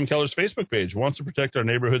 Go see Tim Keller's Facebook page. Wants to protect our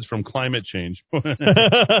neighborhoods from climate change.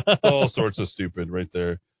 All sorts of stupid right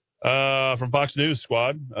there. From Fox News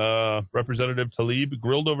Squad, Representative Tlaib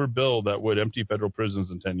grilled over bill that would empty federal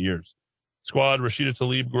prisons in 10 years. Squad, Rashida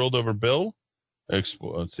Tlaib grilled over bill. Let's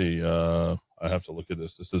see. I have to look at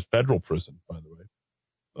this. This is federal prison, by the way.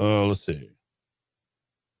 Let's see.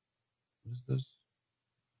 What is this?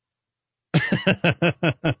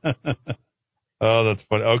 Oh, that's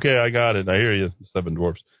funny. Okay, I got it. I hear you, Seven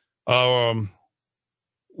Dwarfs. Were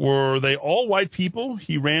they all white people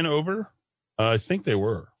he ran over? I think they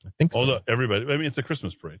were. I think so. Everybody. I mean, it's a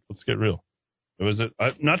Christmas parade. Let's get real. I'm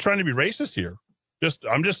not trying to be racist here.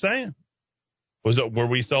 I'm just saying. Were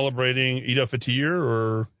we celebrating Eid al-Fitr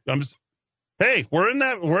or hey, we're in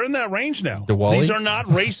that range now. Diwali? These are not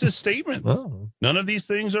racist statements. Oh. None of these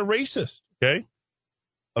things are racist. Okay.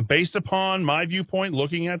 Based upon my viewpoint,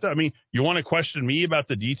 looking at that, I mean, you want to question me about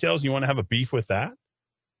the details? You want to have a beef with that?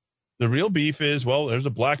 The real beef is, well, there's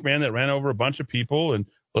a black man that ran over a bunch of people, and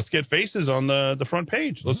let's get faces on the front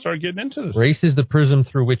page. Let's start getting into this. Race is the prism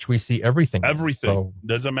through which we see everything. Everything. So.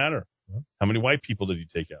 Doesn't matter. How many white people did he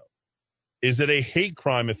take out? Is it a hate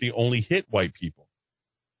crime if he only hit white people?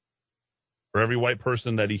 For every white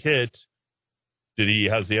person that he hit,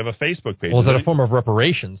 Has he have a Facebook page? Well, is that a form of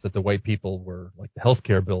reparations that the white people were, like the health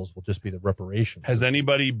care bills will just be the reparations? Has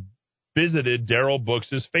anybody visited Daryl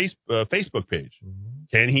Books' Facebook page?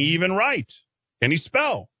 Can he even write? Can he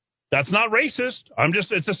spell? That's not racist.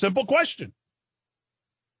 It's a simple question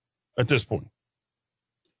at this point.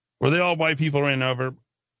 Were they all white people ran over?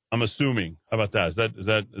 I'm assuming. How about that? Is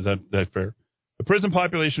that fair? The prison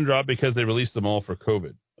population dropped because they released them all for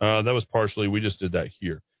COVID. That was partially, we just did that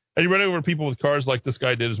here. And you run over people with cars like this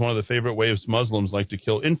guy did is one of the favorite ways Muslims like to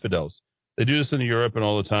kill infidels. They do this in Europe and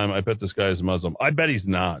all the time. I bet this guy is Muslim. I bet he's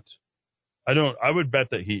not. I would bet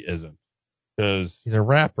that he isn't. Because he's a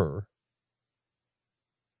rapper.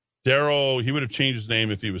 Daryl, he would have changed his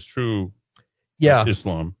name if he was true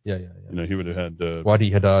Islam. Yeah. You know, he would have had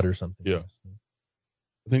Wadi Haddad or something. Yeah.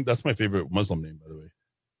 I think that's my favorite Muslim name, by the way.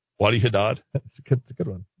 Wadi Haddad. It's a good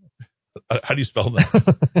one. How do you spell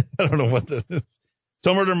that? I don't know what that is.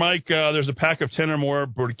 So, Murder Mike, there's a pack of 10 or more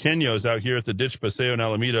burqueños out here at the Ditch Paseo in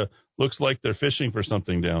Alameda. Looks like they're fishing for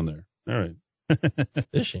something down there. All right.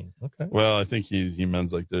 Fishing? Okay. Well, I think he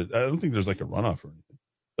means like I don't think there's like a runoff or anything.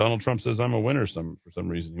 Donald Trump says I'm a winner for some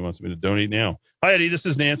reason. He wants me to donate now. Hi, Eddie. This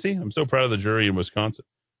is Nancy. I'm so proud of the jury in Wisconsin.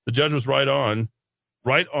 The judge was right on.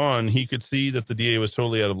 Right on. He could see that the DA was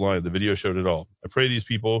totally out of line. The video showed it all. I pray these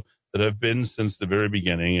people that have been since the very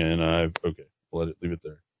beginning, and okay, we'll leave it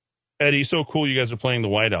there. Eddie, so cool you guys are playing the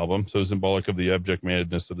White Album, so symbolic of the abject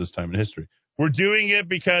madness of this time in history. We're doing it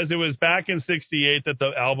because it was back in '68 that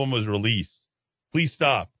the album was released. Please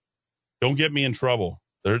stop. Don't get me in trouble.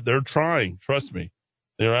 They're trying. Trust me.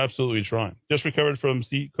 They're absolutely trying. Just recovered from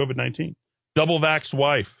COVID-19. Double vaxxed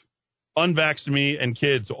wife. Unvaxxed me and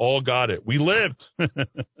kids all got it. We lived.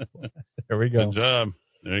 There we go. Good job.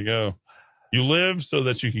 There you go. You live so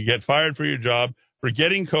that you can get fired for your job for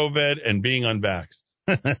getting COVID and being unvaxxed.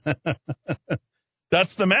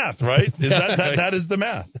 That's the math, right? That is the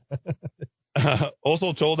math.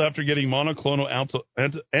 Also told after getting monoclonal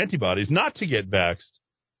antibodies not to get vaxxed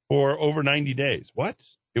for over 90 days. What?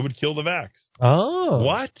 It would kill the vax. Oh.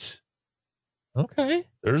 What? Okay.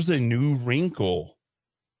 There's a new wrinkle.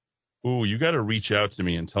 Ooh, you got to reach out to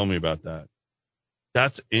me and tell me about that.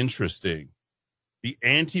 That's interesting. The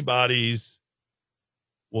antibodies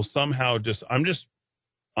will somehow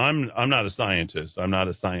I'm not a scientist. I'm not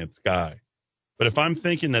a science guy. But if I'm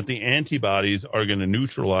thinking that the antibodies are going to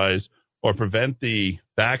neutralize or prevent the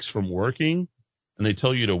vax from working, and they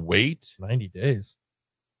tell you to wait 90 days.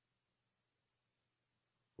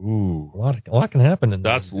 Ooh, a lot can happen in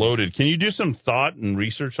that's loaded. Can you do some thought and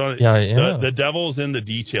research on it? Yeah. The devil's in the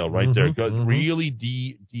detail right there. Go really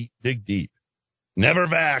dig deep. Never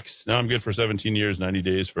vax. Now I'm good for 17 years, 90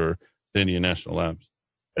 days for the Indian National Labs.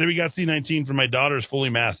 And we got C-19 for my daughter's fully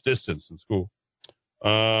masked distance in school.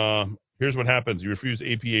 Here's what happens. You refuse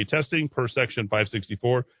APA testing per section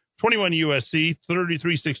 564, 21 USC,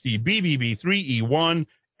 3360 BBB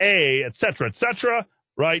 3E1A, etc.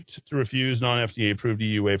 Right to refuse non-FDA approved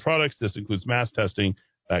EUA products. This includes mass testing,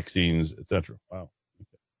 vaccines, etc. Wow.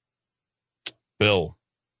 Okay. Bill.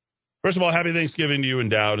 First of all, happy Thanksgiving to you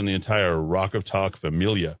and Dowd and the entire Rock of Talk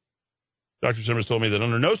familia. Dr. Simmers told me that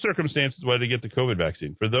under no circumstances would I get the COVID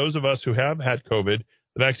vaccine. For those of us who have had COVID,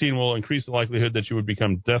 the vaccine will increase the likelihood that you would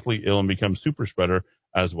become deathly ill and become super spreader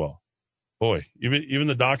as well. Boy, even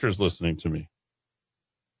the doctor's listening to me.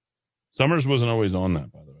 Summers wasn't always on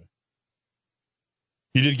that, by the way.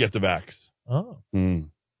 He did get the vax. Oh.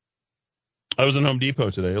 I was in Home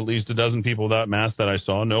Depot today. At least a dozen people without masks that I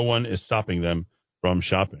saw. No one is stopping them from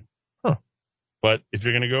shopping. Huh. But if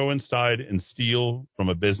you're going to go inside and steal from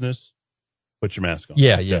a business, put your mask on.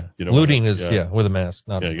 Yeah. You know, looting is with a mask.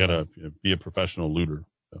 You got to be a professional looter.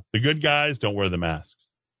 So the good guys don't wear the masks.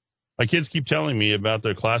 My kids keep telling me about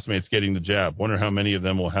their classmates getting the jab. Wonder how many of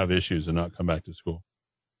them will have issues and not come back to school.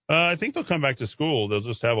 I think they'll come back to school. They'll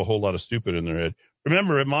just have a whole lot of stupid in their head.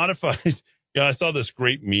 Remember, it modifies. I saw this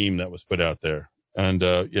great meme that was put out there. And,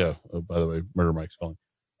 by the way, Murder Mike's calling.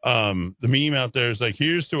 The meme out there is like,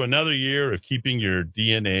 here's to another year of keeping your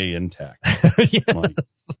DNA intact. Like,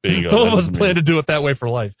 bingo. Some of us plan to do it that way for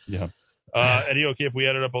life. Yeah. Eddie, okay, if we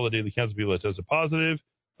added up all the daily counts of people that tested positive.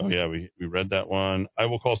 Oh, yeah, we read that one. I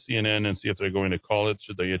will call CNN and see if they're going to call it.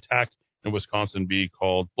 Should the attack in Wisconsin be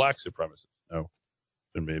called black supremacy? No.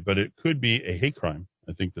 But it could be a hate crime.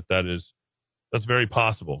 I think that's very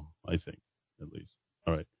possible, I think, at least.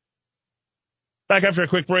 All right. Back after a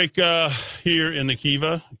quick break here in the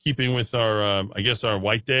Kiva, keeping with our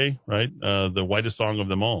White Day, right? The whitest song of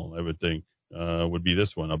them all, I would think, would be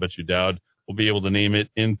this one. I'll bet you Dowd will be able to name it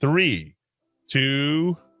in 3,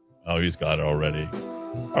 2. Oh, he's got it already.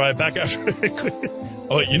 All right, back after.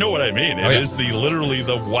 Oh, you know what I mean. It is literally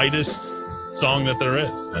the whitest song that there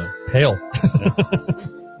is. Pale.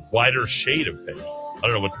 Wider shade of pale. I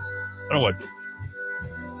don't know what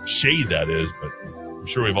shade that is, but I'm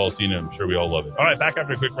sure we've all seen it. I'm sure we all love it. All right, back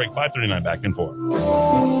after a quick break. 5:39, back in 4.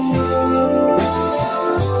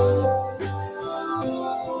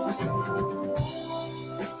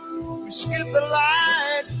 We skip the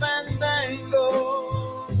light fandango,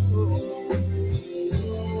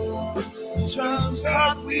 turns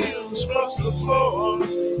cartwheels across the floor.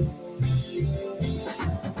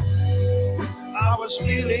 I was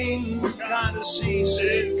feeling kind of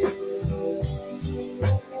seasick.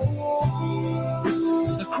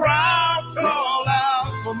 The crowd called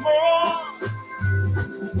out for more.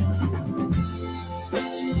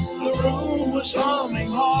 The room was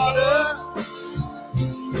humming harder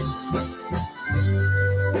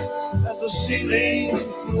as the ceiling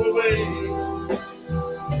flew away.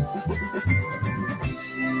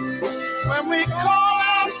 When we call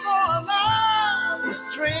out for another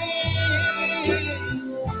drink,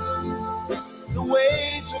 the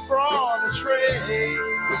waiter brought a tray.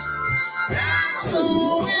 And so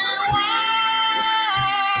it was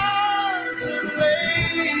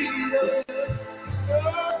later,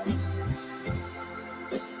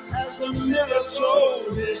 as the miller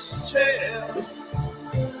told his tale,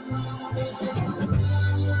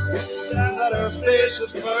 that her face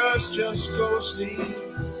at first just ghostly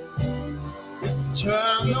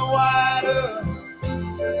turned the wider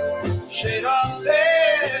shade of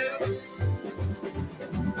pale.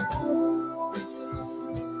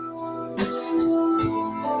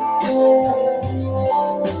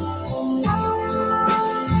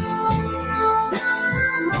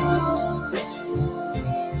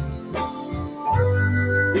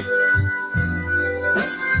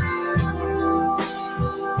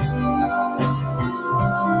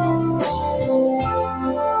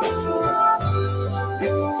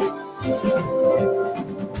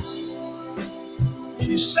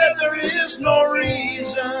 She said there is no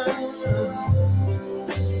reason,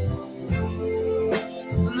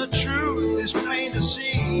 and the truth is plain to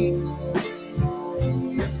see.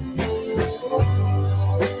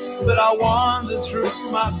 But I wandered through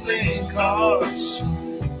my playing cards,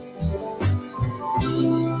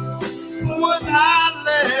 would not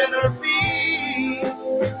let her be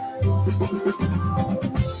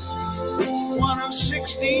one of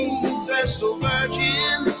 16 Vestal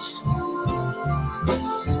virgins.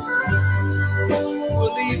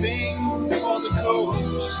 We're leaving for the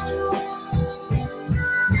coast.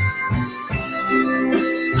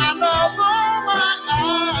 I know all my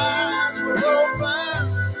eyes were open,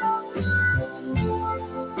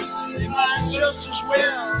 they might just as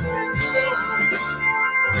well be closed.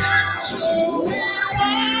 And so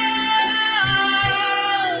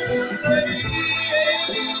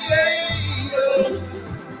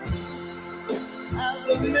as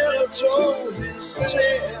the miller told his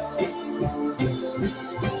tale,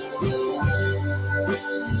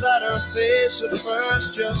 that her face at first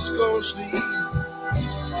just ghostly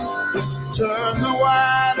turned the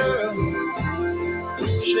wider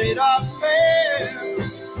shade of pale.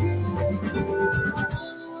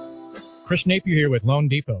 Chris Napier here with Loan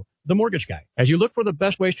Depot, the mortgage guy. As you look for the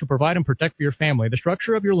best ways to provide and protect for your family, the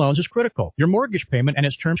structure of your loans is critical. Your mortgage payment and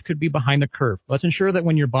its terms could be behind the curve. Let's ensure that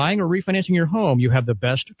when you're buying or refinancing your home, you have the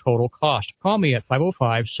best total cost. Call me at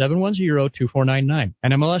 505-710-2499.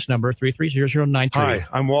 NMLS number 330093. Hi,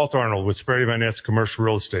 I'm Walt Arnold with Sperry Van Ness Commercial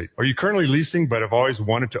Real Estate. Are you currently leasing but have always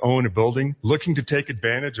wanted to own a building? Looking to take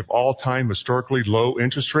advantage of all-time historically low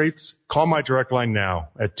interest rates? Call my direct line now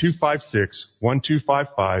at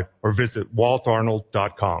 256-1255 or visit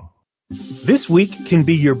waltarnold.com. This week can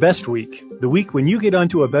be your best week, the week when you get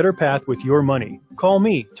onto a better path with your money. Call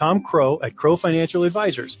me, Tom Crow, at Crow Financial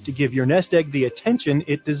Advisors to give your nest egg the attention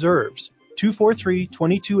it deserves.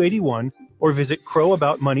 243-2281 or visit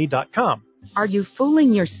crowaboutmoney.com. Are you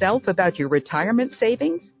fooling yourself about your retirement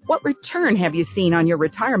savings? What return have you seen on your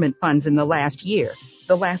retirement funds in the last year?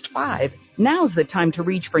 The last 5? Now's the time to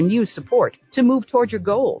reach for new support to move toward your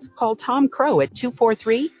goals. Call Tom Crow at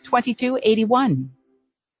 243-2281.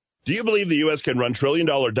 Do you believe the U.S. can run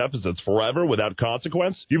trillion-dollar deficits forever without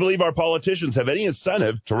consequence? Do you believe our politicians have any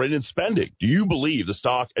incentive to rein in spending? Do you believe the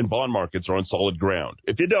stock and bond markets are on solid ground?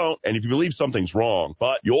 If you don't, and if you believe something's wrong,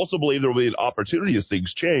 but you also believe there will be an opportunity as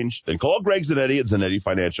things change, then call Greg Zanetti at Zanetti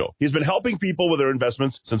Financial. He's been helping people with their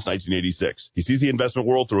investments since 1986. He sees the investment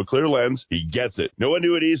world through a clear lens. He gets it. No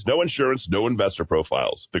annuities, no insurance, no investor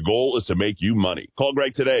profiles. The goal is to make you money. Call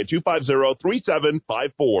Greg today at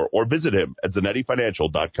 250-3754 or visit him at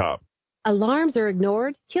ZanettiFinancial.com. Alarms are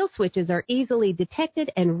ignored, kill switches are easily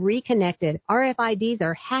detected and reconnected. RFIDs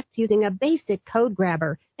are hacked using a basic code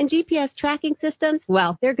grabber. And GPS tracking systems,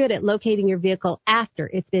 well, they're good at locating your vehicle after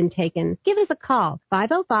it's been taken. Give us a call,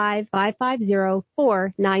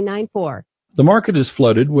 505-550-4994. The market is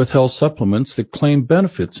flooded with health supplements that claim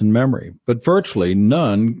benefits in memory, but virtually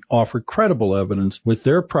none offer credible evidence with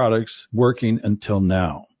their products working until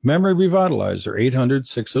now. Memory Revitalizer,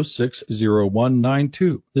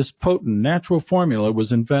 800-606-0192. This potent natural formula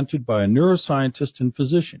was invented by a neuroscientist and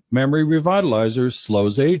physician. Memory Revitalizer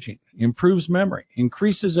slows aging, improves memory,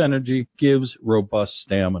 increases energy, gives robust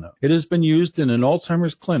stamina. It has been used in an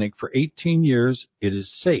Alzheimer's clinic for 18 years. It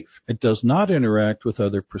is safe. It does not interact with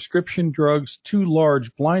other prescription drugs. 2 large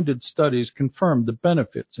blinded studies confirm the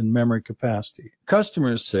benefits in memory capacity.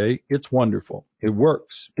 Customers say it's wonderful. It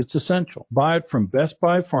works. It's essential. Buy it from Best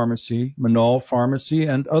Buy Pharmacy, Manal Pharmacy,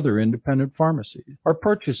 and other independent pharmacies. Or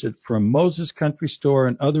purchase it from Moses Country Store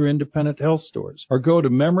and other independent health stores. Or go to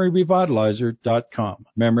MemoryRevitalizer.com.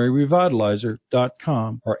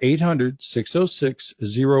 MemoryRevitalizer.com or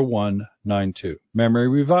 800-606-0192.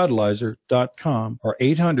 MemoryRevitalizer.com or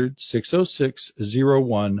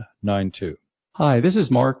 800-606-0192. Hi, this is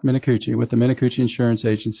Mark Minicucci with the Minicucci Insurance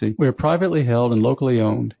Agency. We are privately held and locally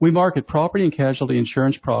owned. We market property and casualty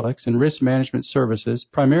insurance products and risk management services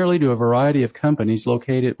primarily to a variety of companies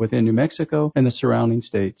located within New Mexico and the surrounding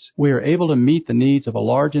states. We are able to meet the needs of a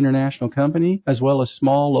large international company as well as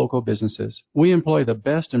small local businesses. We employ the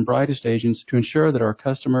best and brightest agents to ensure that our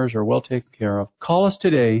customers are well taken care of. Call us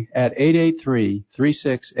today at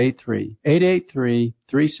 883-3683.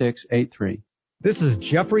 883-3683. This is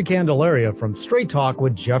Jeffrey Candelaria from Straight Talk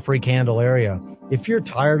with Jeffrey Candelaria. If you're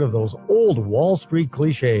tired of those old Wall Street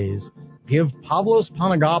cliches, give Pavlos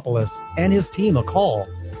Panagopoulos and his team a call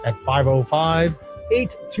at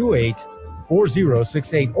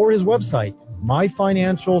 505-828-4068 or his website,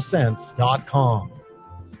 myfinancialsense.com.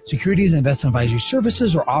 Securities and investment advisory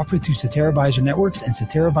services are offered through Cetera Advisor Networks, and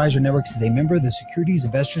Cetera Advisor Networks is a member of the Securities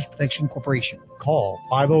Investors Protection Corporation. Call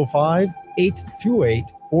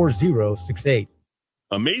 505-828-4068.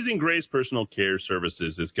 Amazing Grace Personal Care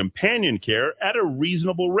Services is companion care at a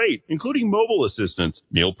reasonable rate, including mobile assistance,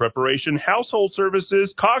 meal preparation, household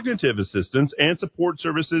services, cognitive assistance, and support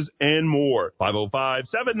services, and more.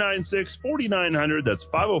 505-796-4900. That's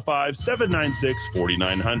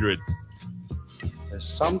 505-796-4900.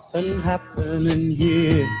 There's something happening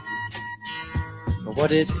here, but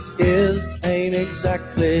what it is ain't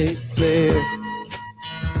exactly clear.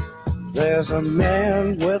 There's a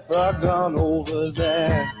man with a gun over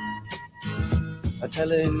there,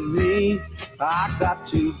 telling me I got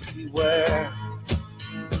to beware.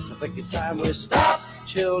 I think it's time we stop,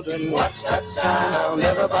 children. Watch that sound.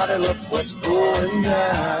 Everybody look what's going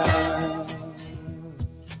down.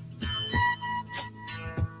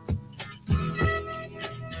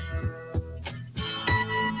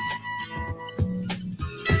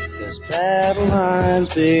 There's battle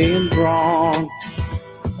lines being drawn.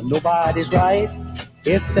 Nobody's right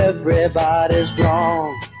if everybody's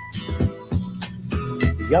wrong.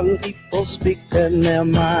 The young people speaking their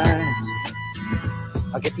minds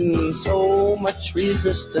are getting so much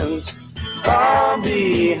resistance from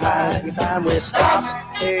behind. Every time we stop,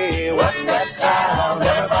 hey, what's that sound?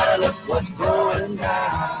 Everybody look what's going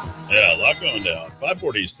down. Yeah, a lot going down.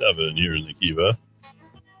 547 here in the Kiva.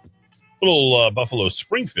 Little Buffalo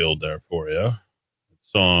Springfield there for you.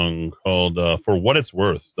 Song called For What It's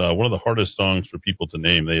Worth. One of the hardest songs for people to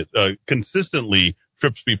name. They consistently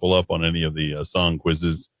trips people up on any of the song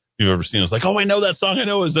quizzes you've ever seen. It's like, oh, I know that song. I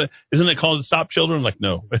know. Isn't it called Stop Children? I'm like,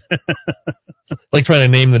 no. Like trying to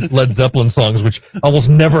name the Led Zeppelin songs, which almost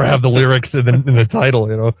never have the lyrics in the title,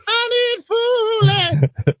 you know. I need fooling.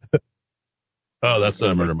 Oh, that's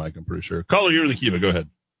Murder Mike, I'm pretty sure. Caller, you're in the Kiva. Go ahead.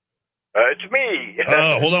 It's me.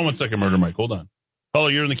 Hold on one second, Murder Mike. Hold on.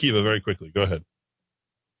 Caller, you're in the Kiva. Very quickly. Go ahead.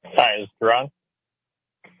 Hi, is it Ron?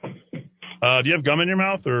 Do you have gum in your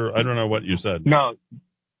mouth, or I don't know what you said? No.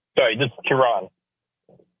 Sorry, this is Kiran.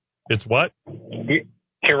 It's what?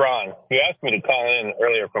 Kiran. You asked me to call in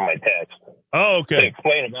earlier from my text. Oh, okay. To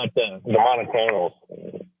explain about the monoclonals.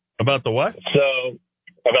 About the what? So,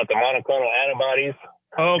 about the monoclonal antibodies.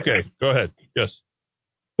 Oh, okay. Go ahead. Yes.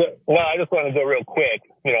 Well, I just want to go real quick.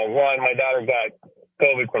 You know, one, my daughter got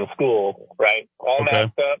COVID from school, right? All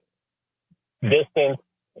masked up, distance.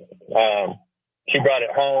 She brought it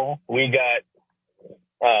home. We got,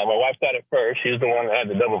 my wife got it first. She was the one that had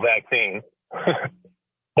the double vaccine.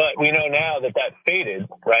 But we know now that faded,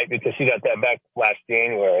 right? Because she got that back last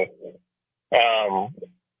January.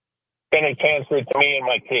 Then it transferred to me and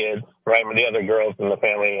my kids, right? With the other girls in the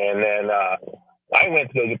family. And then, I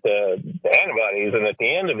went to go get the antibodies, and at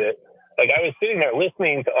the end of it, like I was sitting there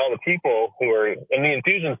listening to all the people who were in the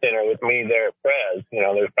infusion center with me there at Prez. You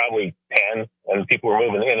know, there's probably 10, and people were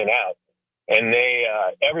moving in and out. And they,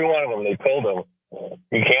 every one of them, they told them,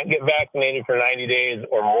 you can't get vaccinated for 90 days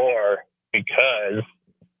or more because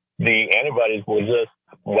the antibodies will just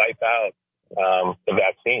wipe out the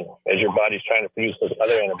vaccine as your body's trying to produce those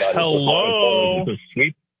other antibodies.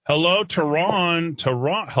 Hello, Tehran.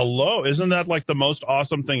 Hello. Isn't that like the most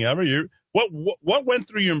awesome thing ever? What went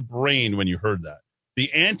through your brain when you heard that?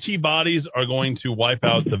 The antibodies are going to wipe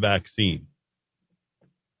out the vaccine.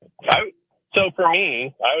 So for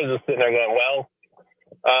me, I was just sitting there going, well,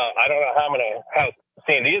 I don't know how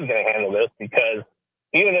Sandy is going to handle this, because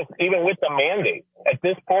even with the mandate at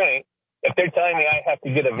this point, if they're telling me I have to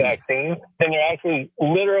get a vaccine, then they're actually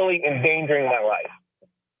literally endangering my life,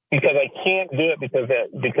 because I can't do it because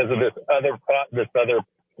of this other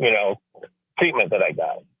treatment that I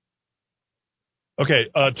got. Okay,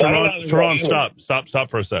 Tehran, stop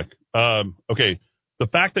for a sec. Okay, the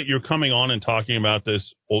fact that you're coming on and talking about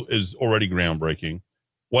this is already groundbreaking.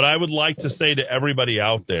 What I would like to say to everybody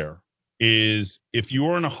out there is, if you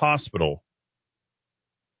are in a hospital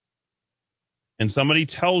and somebody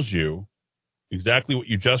tells you exactly what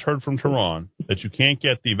you just heard from Tehran, that you can't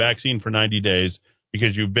get the vaccine for 90 days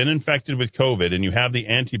because you've been infected with COVID and you have the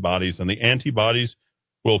antibodies, and the antibodies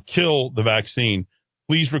will kill the vaccine,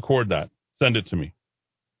 please record that. Send it to me.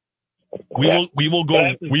 We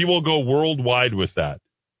will go worldwide with that.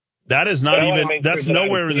 That is not even, that's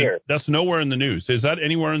nowhere in the news. Is that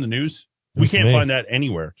anywhere in the news? We can't find that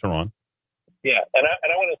anywhere, Tehran. Yeah, and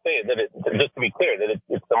I want to say that just to be clear, that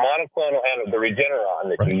it's the monoclonal antibody, the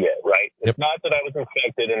Regeneron that you get, right? It's not that I was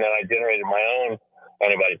infected and then I generated my own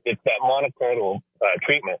antibodies. It's that monoclonal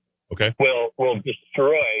treatment. Okay. Will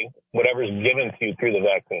destroy whatever's given to you through the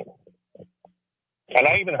vaccine. And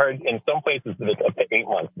I even heard in some places that it's up to 8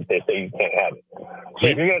 months that they say you can't have it. So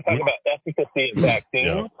if you're going to talk about efficacy of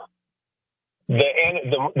vaccines,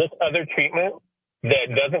 this other treatment that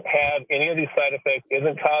doesn't have any of these side effects,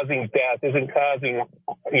 isn't causing death, isn't causing,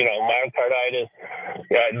 myocarditis,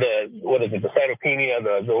 the cytopenia,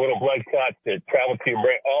 the little blood clots that travel to your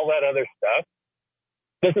brain, all that other stuff.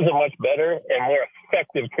 This is a much better and more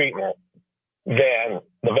effective treatment than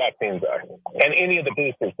the vaccines are, and any of the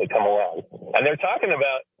boosters that come along. And they're talking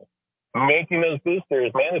about making those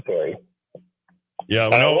boosters mandatory. Yeah,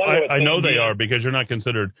 I know they are, because you're not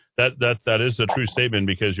considered, that is a true statement,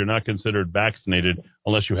 because you're not considered vaccinated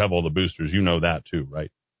unless you have all the boosters. You know that too,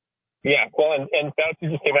 right? Yeah, well, and Fauci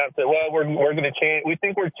just came out and said, well, we're going to change. We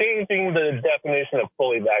think we're changing the definition of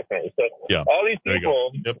fully vaccinated. So all these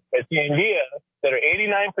people at the idea that are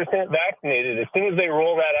 89% vaccinated, as soon as they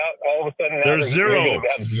roll that out, all of a sudden they're zero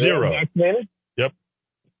vaccinated. Yep,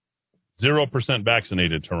 0%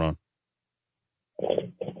 vaccinated, Tehran.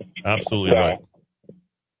 Absolutely right.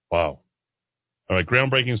 Wow. All right,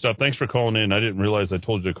 groundbreaking stuff. Thanks for calling in. I didn't realize I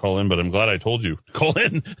told you to call in, but I'm glad I told you to call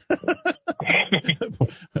in.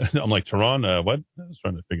 I'm like, Tehran, what? I was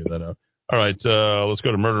trying to figure that out. All right, let's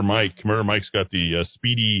go to Murder Mike. Murder Mike's got the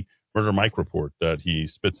speedy Murder Mike report that he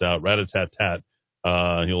spits out. Rat-a-tat-tat.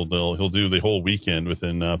 He'll do the whole weekend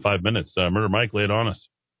within 5 minutes. Murder Mike, lay it on us.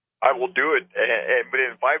 I will do it, but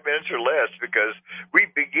in 5 minutes or less, because we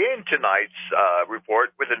begin tonight's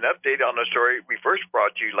report with an update on a story we first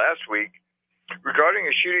brought to you last week regarding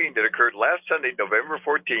a shooting that occurred last Sunday, November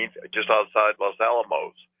 14th, just outside Los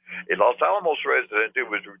Alamos. A Los Alamos resident who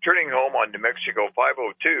was returning home on New Mexico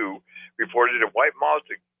 502 reported a white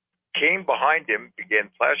Mazda came behind him,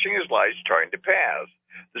 began flashing his lights, trying to pass.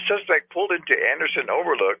 The suspect pulled into Anderson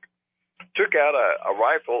Overlook, took out a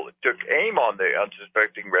rifle, took aim on the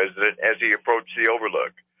unsuspecting resident as he approached the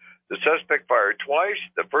overlook. The suspect fired twice,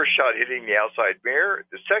 the first shot hitting the outside mirror,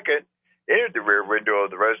 the second entered the rear window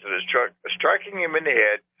of the resident's truck, striking him in the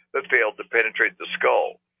head, but failed to penetrate the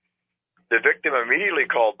skull. The victim immediately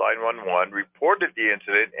called 911, reported the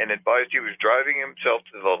incident, and advised he was driving himself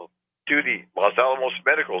to the Los Alamos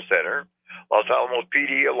Medical Center. Los Alamos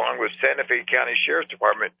PD, along with Santa Fe County Sheriff's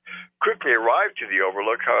Department, quickly arrived to the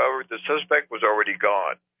overlook. However, the suspect was already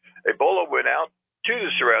gone. Ebola went out to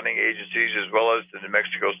the surrounding agencies as well as the New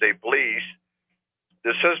Mexico State Police.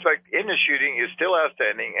 The suspect in the shooting is still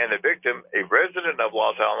outstanding, and the victim, a resident of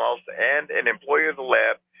Los Alamos and an employee of the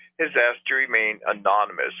lab, is asked to remain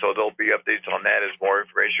anonymous. So there'll be updates on that as more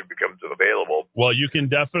information becomes available. Well, you can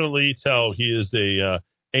definitely tell he is a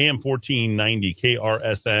AM 1490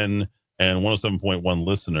 KRSN and 107.1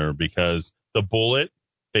 listener, because the bullet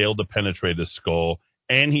failed to penetrate his skull,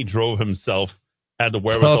 and he drove himself had the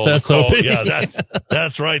wherewithal to call. Yeah,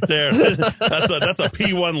 that's right there. That's a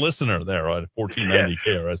P1 listener there at 1490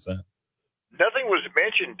 KRSN. Nothing was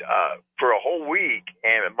mentioned for a whole week,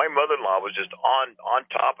 and my mother-in-law was just on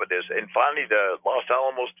top of this. And finally, the Los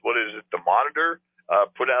Alamos, the Monitor,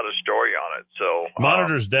 put out a story on it. So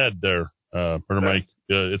Monitor's dead there, Mike.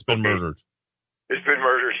 It's been murdered. It's been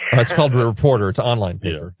murdered. It's called The Reporter. It's an online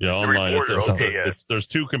paper. Yeah, online. Reporter, there's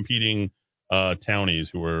two competing townies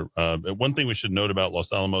who are. One thing we should note about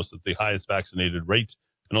Los Alamos is the highest vaccinated rate,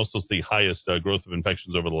 and also it's the highest growth of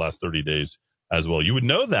infections over the last 30 days as well. You would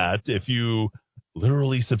know that if you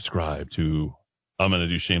literally subscribe to. I'm going to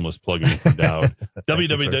do shameless plugging for Dowd.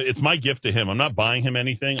 It's my gift to him. I'm not buying him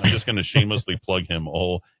anything. I'm just going to shamelessly plug him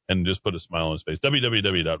all and just put a smile on his face.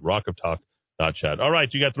 www.rockoftalk.chat. All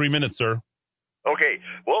right, you got 3 minutes, sir. Okay.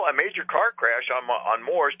 Well, a major car crash on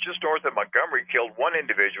Morse just north of Montgomery killed one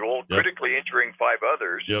individual, critically injuring 5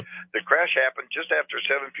 others. The crash happened just after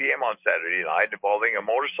 7 p.m. on Saturday night, involving a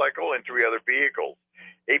motorcycle and 3 other vehicles.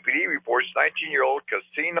 APD reports 19-year-old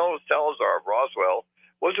Casino Salazar of Roswell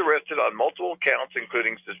was arrested on multiple counts,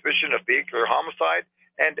 including suspicion of vehicular homicide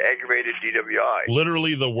and aggravated DWI.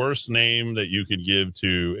 Literally the worst name that you could give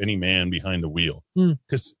to any man behind the wheel.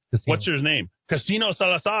 What's your name? Casino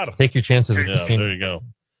Salazar. Take your chances with Casino. There you go.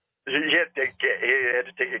 He had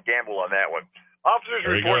to take a gamble on that one. Officers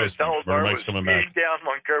reported Salazar was speeding down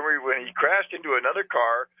Montgomery when he crashed into another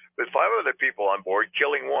car with 5 other people on board,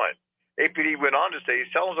 killing one. APD went on to say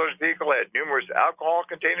Salazar's vehicle had numerous alcohol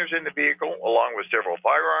containers in the vehicle, along with several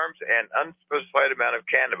firearms and unspecified amount of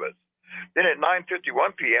cannabis. Then at 9:51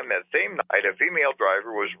 p.m. that same night, a female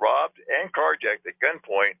driver was robbed and carjacked at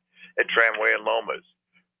gunpoint at Tramway and Lomas.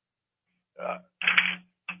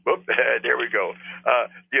 There we go.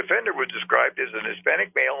 The offender was described as an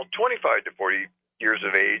Hispanic male, 25 to 40 years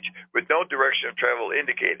of age, with no direction of travel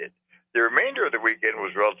indicated. The remainder of the weekend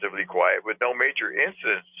was relatively quiet, with no major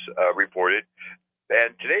incidents reported.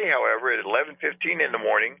 And today, however, at 11:15 in the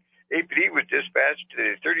morning, APD was dispatched to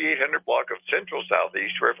the 3800 block of Central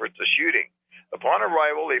Southeast to reference a shooting. Upon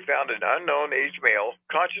arrival, they found an unknown aged male,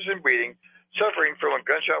 conscious and breathing, suffering from a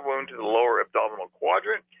gunshot wound to the lower abdominal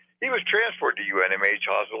quadrant. He was transferred to UNMH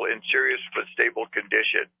Hospital in serious but stable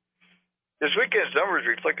condition. This weekend's numbers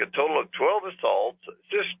reflect a total of 12 assaults,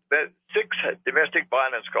 6 domestic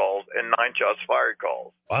violence calls, and 9 shots fired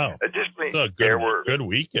calls. Wow. Additionally, there were good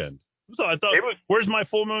weekend. So I thought, where's my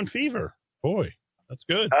full moon fever? Boy, that's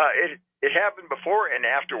good. It happened before and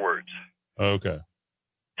afterwards. Okay.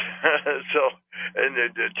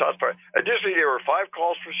 The shots fired. Additionally, there were 5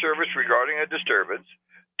 calls for service regarding a disturbance,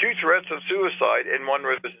 2 threats of suicide, and 1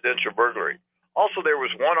 residential burglary. Also, there was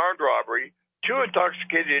 1 armed robbery, 2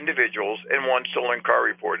 intoxicated individuals, and 1 stolen car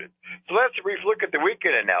reported. So that's a brief look at the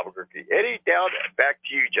weekend in Albuquerque. Eddie, Dowd, back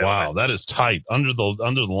to you, gentlemen. Wow, that is tight. Under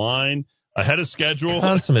the line, ahead of schedule.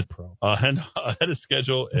 Consummate pro. Ahead of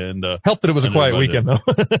schedule. And helped that it was a quiet weekend, though.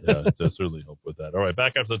 Yeah, it does certainly help with that. All right,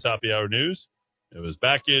 back after the top of the hour news. It was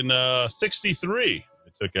back in 63.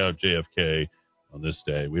 They took out JFK on this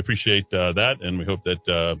day. We appreciate that, and we hope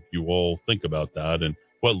that you all think about that and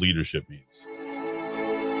what leadership means.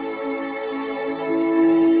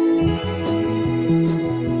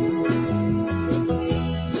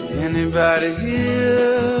 Anybody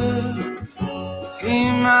here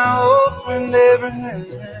seen my old friend Abraham?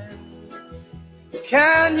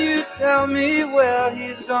 Can you tell me where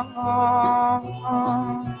he's gone?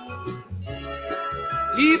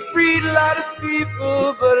 He freed a lot of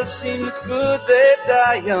people, but it seems good they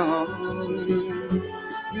die young.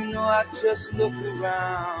 You know, I just look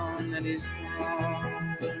around and he's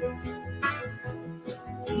gone.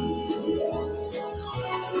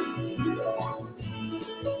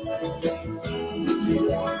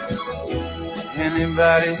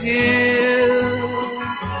 Anybody here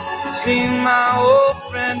seen my old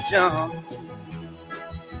friend John?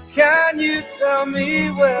 Can you tell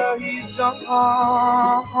me where he's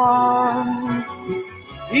gone?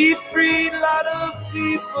 He freed a lot of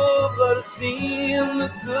people, but it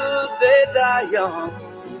seems good they die young.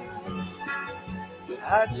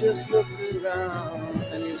 I just looked around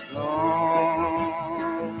and he's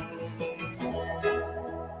gone.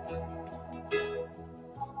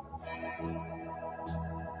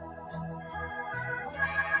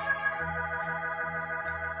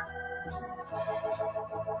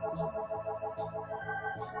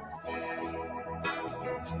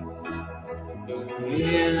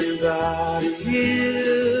 Anybody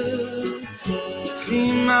here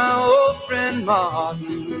seen my old friend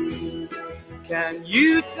Martin? Can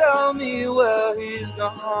you tell me where he's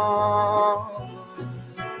gone?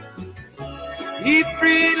 He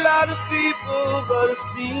freed a lot of people, but it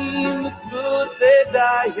seemed the good they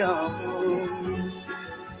die young.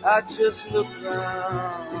 I just look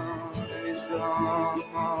round and he's gone.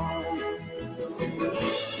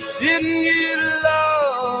 Didn't you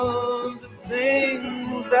love the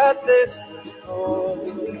things that they stood for?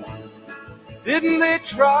 Didn't they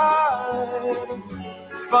try to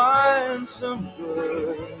find some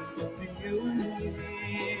good for you and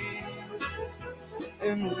me?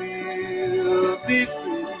 And we'll be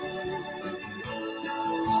free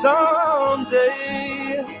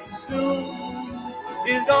someday soon.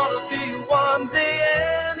 It's gonna be one day.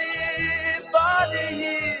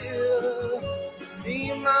 Anybody here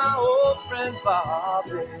see my old friend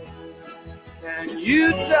Bobby? Can you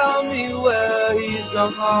tell me where he's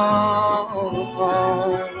gone? I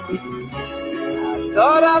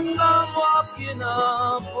thought I saw him walking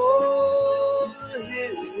up over the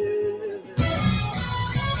hill.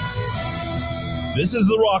 This is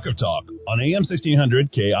the Rock of Talk on AM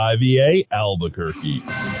 1600 KIVA Albuquerque.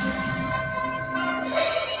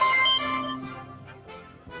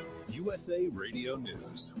 USA Radio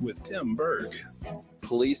News with Tim Berg.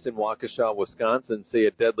 Police in Waukesha, Wisconsin say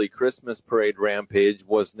a deadly Christmas parade rampage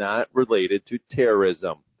was not related to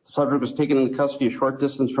terrorism. The subject was taken into custody a short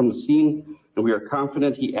distance from the scene, and we are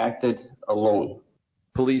confident he acted alone.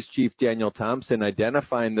 Police Chief Daniel Thompson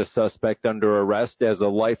identifying the suspect under arrest as a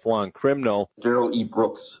lifelong criminal. Darrell E.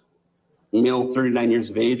 Brooks, male, 39 years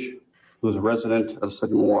of age, who is a resident of the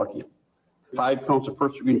city of Milwaukee. 5 counts of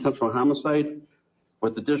first-degree intentional homicide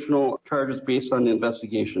with additional charges based on the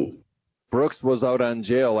investigation. Brooks was out on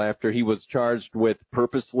jail after he was charged with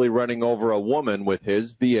purposely running over a woman with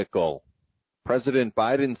his vehicle. President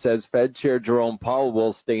Biden says Fed Chair Jerome Powell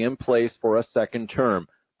will stay in place for a second term.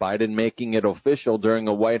 Biden making it official during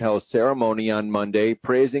a White House ceremony on Monday,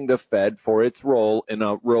 praising the Fed for its role in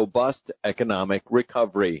a robust economic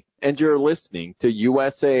recovery. And you're listening to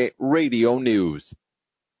USA Radio News.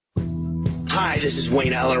 Hi, this is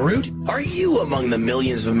Wayne Allen Root. Are you among the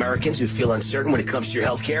millions of Americans who feel uncertain when it comes to your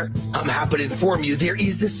health care? I'm happy to inform you there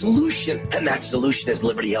is a solution, and that solution is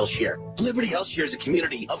Liberty HealthShare. Liberty HealthShare is a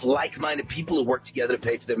community of like-minded people who work together to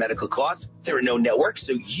pay for their medical costs. There are no networks,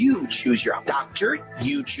 so you choose your doctor,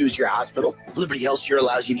 you choose your hospital. Liberty HealthShare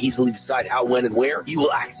allows you to easily decide how, when, and where you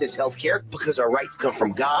will access health care because our rights come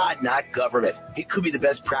from God, not government. It could be the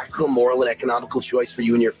best practical, moral, and economical choice for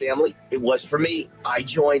you and your family. It was for me. I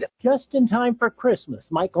joined. Just in time for Christmas,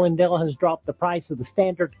 Mike Lindell has dropped the price of the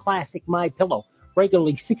standard classic MyPillow,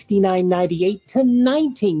 regularly $69.98 to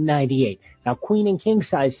 $19.98. Now, queen and king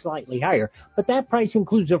size slightly higher, but that price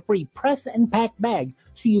includes a free press and pack bag,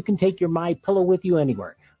 so you can take your MyPillow with you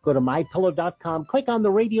anywhere. Go to MyPillow.com, click on the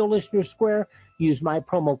radio listener square, use my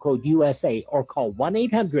promo code USA, or call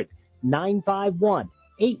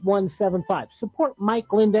 1-800-951-8175. Support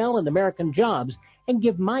Mike Lindell and American Jobs, and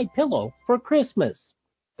give MyPillow for Christmas.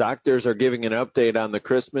 Doctors are giving an update on the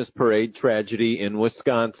Christmas parade tragedy in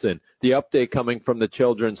Wisconsin. The update coming from the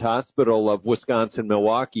Children's Hospital of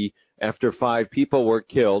Wisconsin-Milwaukee after 5 people were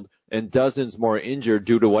killed and dozens more injured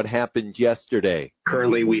due to what happened yesterday.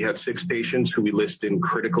 Currently, we have 6 patients who we list in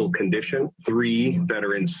critical condition, 3 that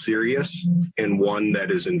are in serious, and 1 that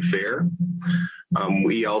is in fair.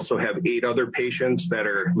 We also have 8 other patients that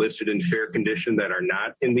are listed in fair condition that are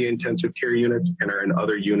not in the intensive care units and are in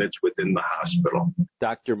other units within the hospital.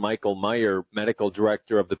 Dr. Michael Meyer, medical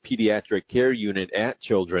director of the pediatric care unit at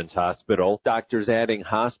Children's Hospital. Doctors adding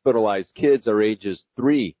hospitalized kids are ages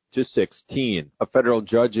 3 to 16. A federal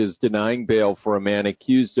judge is denying bail for a man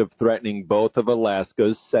accused of threatening both of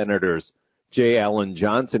Alaska's senators. J. Allen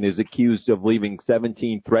Johnson is accused of leaving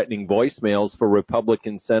 17 threatening voicemails for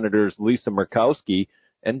Republican Senators Lisa Murkowski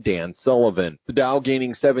and Dan Sullivan. The Dow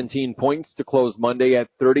gaining 17 points to close Monday at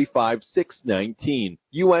 35,619.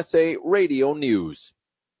 USA Radio News.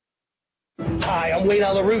 Hi, I'm Wayne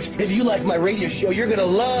Allen Root. If you like my radio show, you're going to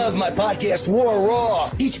love my podcast, War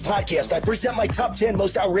Raw. Each podcast, I present my top 10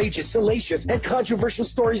 most outrageous, salacious, and controversial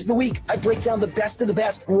stories of the week. I break down the best of the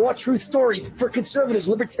best, raw truth stories for conservatives,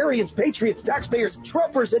 libertarians, patriots, taxpayers,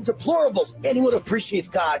 Trumpers, and deplorables. Anyone who appreciates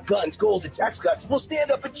God, guns, gold, and tax cuts will stand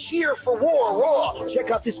up and cheer for War Raw. Check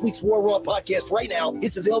out this week's War Raw podcast right now.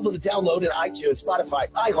 It's available to download in iTunes, Spotify,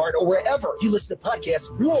 iHeart, or wherever you listen to podcasts.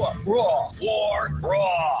 War Raw. War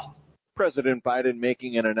Raw. President Biden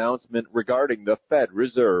making an announcement regarding the Fed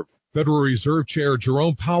Reserve. Federal Reserve Chair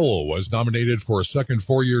Jerome Powell was nominated for a second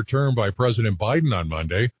 4-year term by President Biden on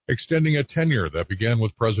Monday, extending a tenure that began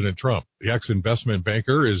with President Trump. The ex-investment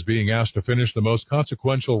banker is being asked to finish the most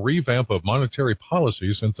consequential revamp of monetary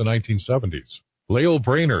policy since the 1970s. Lael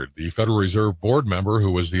Brainerd, the Federal Reserve Board member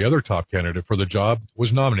who was the other top candidate for the job,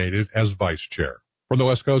 was nominated as vice chair. From the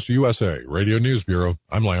West Coast USA Radio News Bureau,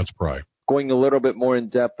 I'm Lance Pry. Going a little bit more in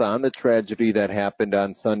depth on the tragedy that happened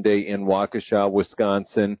on Sunday in Waukesha,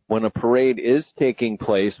 Wisconsin. When a parade is taking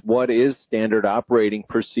place, what is standard operating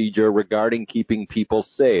procedure regarding keeping people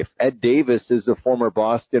safe? Ed Davis is a former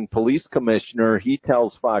Boston police commissioner. He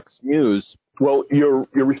tells Fox News, well, your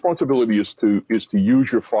responsibility is to use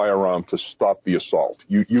your firearm to stop the assault.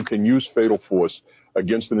 You can use fatal force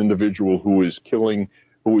against an individual who is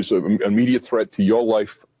an immediate threat to your life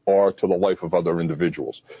or to the life of other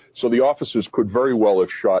individuals. So the officers could very well have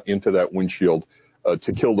shot into that windshield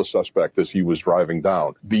to kill the suspect as he was driving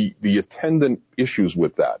down. The attendant issues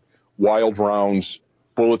with that, wild rounds,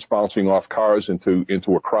 bullets bouncing off cars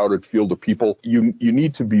into a crowded field of people, you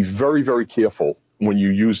need to be very, very careful when you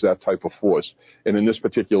use that type of force. And in this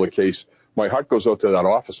particular case, my heart goes out to that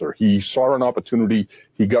officer. He saw an opportunity.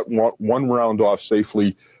 He got one round off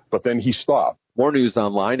safely, but then he stopped. More news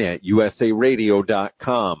online at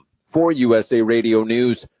usaradio.com. For USA Radio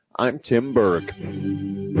News, I'm Tim Berg.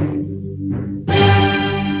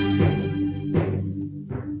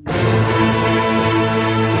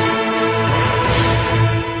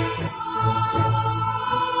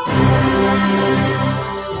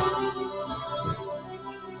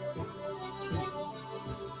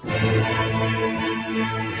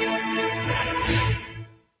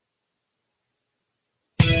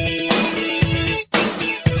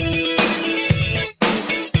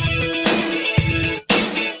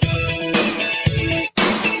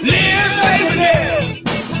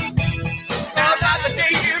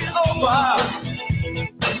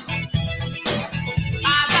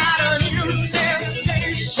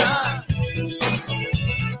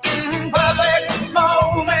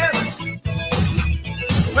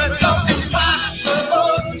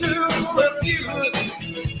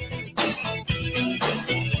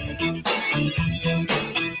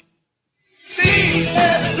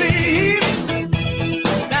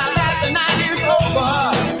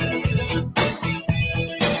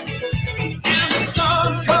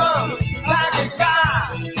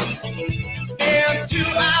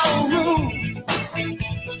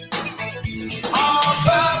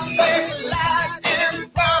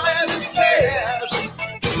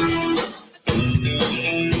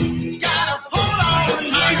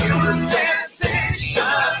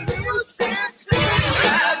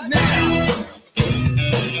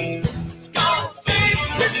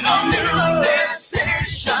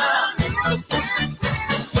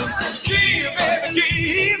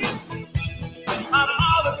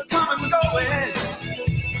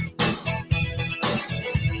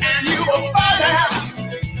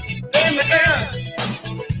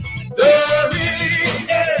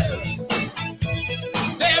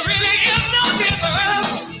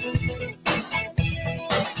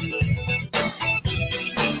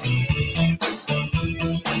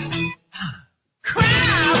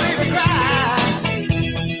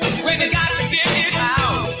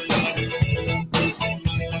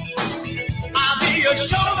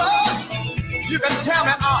 You can tell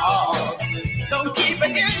me all. Don't keep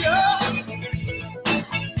it in you.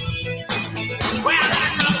 Well,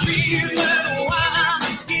 that's the reason why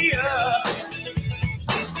I'm here.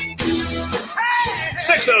 Hey!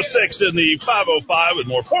 6:06 in the 5:05 with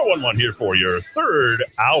more 411 here for your third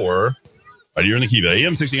hour. Right here in the Kiva,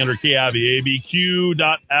 AM 1600 KIV,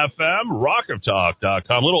 ABQ.FM,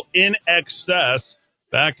 rockoftalk.com. Little In Excess.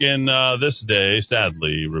 Back in this day,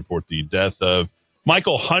 sadly, report the death of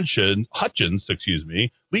Michael Hutchins,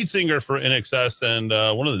 lead singer for In Excess. And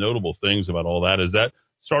one of the notable things about all that is that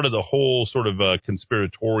started the whole sort of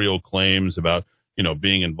conspiratorial claims about,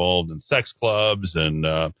 being involved in sex clubs and,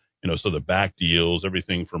 so the back deals,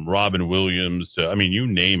 everything from Robin Williams to, you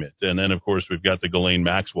name it. And then, of course, we've got the Ghislaine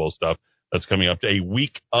Maxwell stuff that's coming up a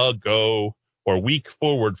week ago or a week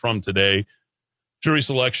forward from today. Jury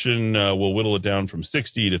selection will whittle it down from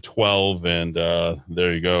 60 to 12, and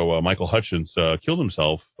there you go. Michael Hutchins killed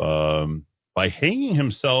himself by hanging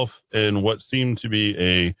himself in what seemed to be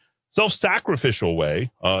a self-sacrificial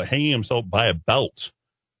way, hanging himself by a belt.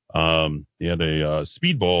 He had a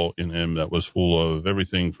speedball in him that was full of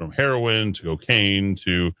everything from heroin to cocaine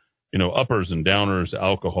to, uppers and downers,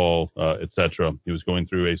 alcohol, etc. He was going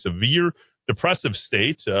through a severe depressive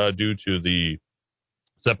state due to the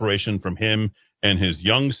separation from him and his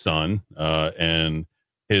young son and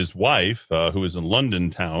his wife, who was in London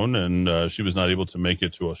town, and she was not able to make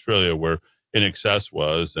it to Australia where In Excess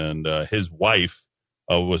was. And his wife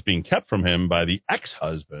was being kept from him by the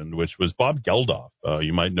ex-husband, which was Bob Geldof.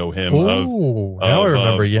 You might know him now I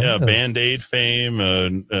remember, Band-Aid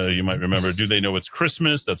fame. You might remember Do They Know It's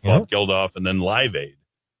Christmas? That's Bob Geldof, and then Live Aid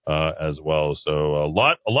as well. So a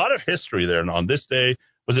lot of history there. And on this day,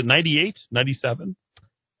 was it 98, 97?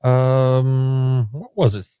 What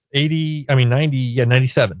was it?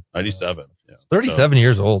 97. 97. Yeah. 37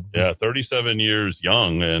 years old. Yeah, 37 years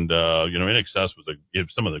young, and In Excess was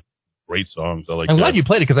some of the great songs. I'm glad you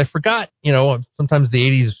played it because I forgot. Sometimes the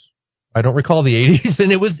 80s, I don't recall the 80s,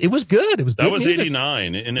 and it was good. It was that good was music.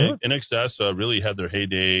 89. In Excess really had their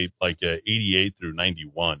heyday 88 through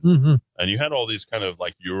 91, and you had all these kind of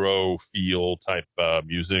Euro feel type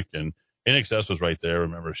music, and In Excess was right there.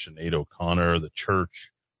 Remember Sinead O'Connor, The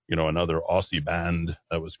Church. Another Aussie band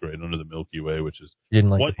that was great, Under the Milky Way, which is she didn't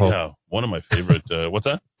like the Pope. Yeah, one of my favorite. What's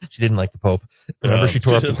that? She didn't like the Pope. Remember, she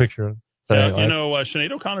tore up the picture.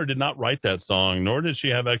 Sinead O'Connor did not write that song, nor did she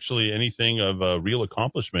have actually anything of real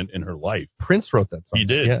accomplishment in her life. Prince wrote that song. He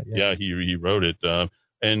did. Yeah, he wrote it.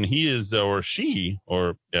 And he is, or she,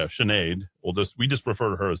 or Sinead. We just refer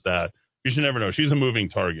to her as that. You should never know. She's a moving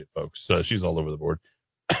target, folks. She's all over the board.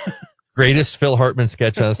 Greatest Phil Hartman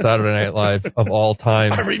sketch on Saturday Night Live of all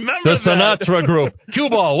time. I remember the Sinatra Group. Cue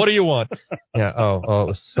ball. What do you want? Yeah. Oh, it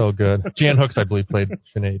was so good. Jan Hooks, I believe, played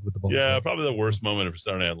Sinead with the ball. Yeah, probably the worst moment of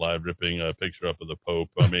Saturday Night Live, ripping a picture up of the Pope.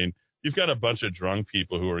 I mean, you've got a bunch of drunk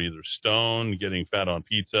people who are either stoned, getting fat on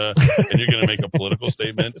pizza, and you're going to make a political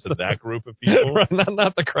statement to that group of people. Right,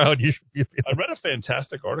 not the crowd. You should be. I read a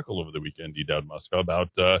fantastic article over the weekend, D. Dowd Muska, about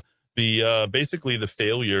basically the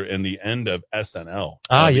failure and the end of SNL.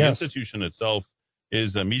 The institution itself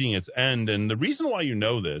is meeting its end, and the reason why you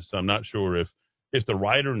know this, I'm not sure if the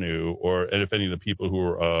writer knew and if any of the people who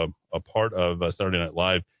were a part of Saturday Night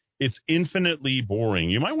Live. It's infinitely boring.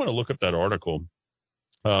 You might want to look up that article.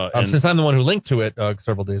 Since I'm the one who linked to it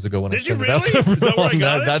several days ago when did I sent you it out. really? Is that where I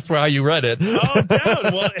got it? That's where you read it. Oh,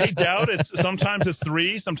 Dowd. Well, hey, Dowd, sometimes it's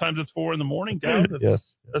 3, sometimes it's 4 in the morning, Dowd. Yes.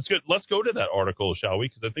 That's good. Let's go to that article, shall we?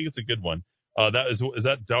 Because I think it's a good one. Is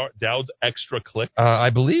that Dowd's Extra Click?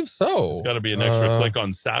 I believe so. It's got to be an extra click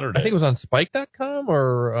on Saturday. I think it was on Spike.com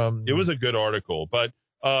or... It was a good article, but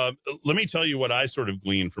let me tell you what I sort of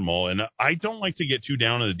gleaned from all, and I don't like to get too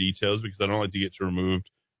down in the details because I don't like to get too removed,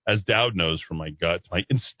 as Dowd knows from my gut, my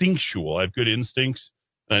instinctual. I have good instincts,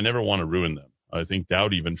 and I never want to ruin them. I think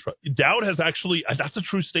Dowd Dowd has actually, that's a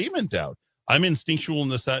true statement, Dowd. I'm instinctual in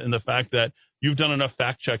the fact that you've done enough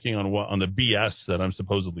fact-checking on the BS that I'm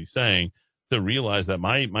supposedly saying to realize that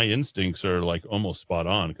my instincts are almost spot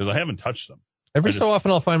on because I haven't touched them. So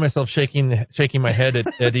often I'll find myself shaking my head at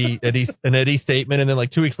Eddie's statement, and then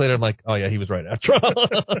 2 weeks later I'm like, oh yeah, he was right after all.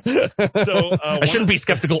 So I shouldn't be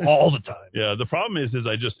skeptical all the time. Yeah, the problem is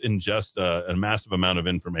I just ingest a massive amount of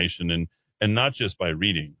information, and not just by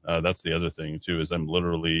reading. That's the other thing too, is I'm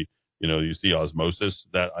literally, you see osmosis.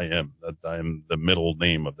 That I am the middle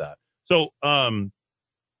name of that. So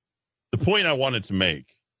the point I wanted to make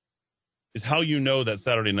is how you know that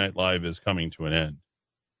Saturday Night Live is coming to an end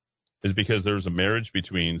is because there's a marriage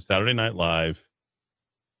between Saturday Night Live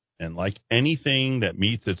and anything that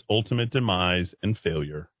meets its ultimate demise and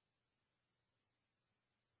failure,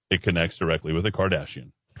 it connects directly with a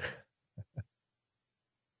Kardashian.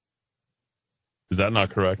 Is that not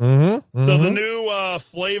correct? Mm-hmm. So the new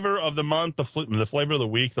flavor of the month, the flavor of the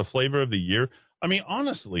week, the flavor of the year. I mean,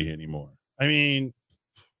 honestly, anymore. I mean,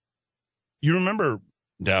 you remember,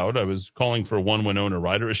 Dowd, I was calling for one Winona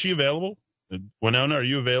Ryder. Is she available? Winona, are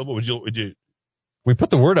you available? Would you? We put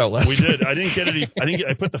the word out last. We did. I didn't get any.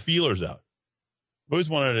 I put the feelers out. I always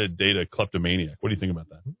wanted to date a kleptomaniac. What do you think about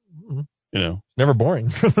that? Mm-hmm. It's never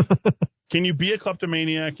boring. Can you be a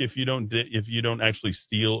kleptomaniac if you don't actually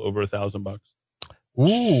steal over $1,000?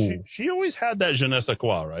 Ooh. She always had that je ne sais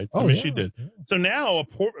quoi, right? Oh, she did. Yeah. So now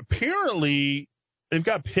apparently they've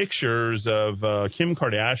got pictures of Kim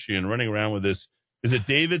Kardashian running around with this. Is it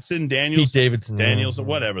Davidson? Pete Davidson. Danielson,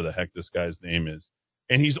 whatever the heck this guy's name is.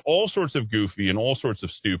 And he's all sorts of goofy and all sorts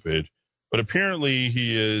of stupid. But apparently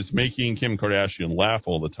he is making Kim Kardashian laugh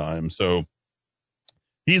all the time. So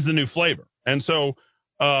he's the new flavor. And so,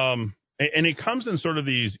 and it comes in sort of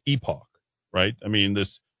these epoch, right? I mean,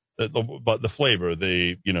 but the flavor,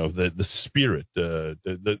 the spirit,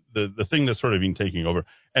 the thing that's sort of been taking over.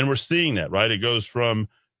 And we're seeing that, right? It goes from,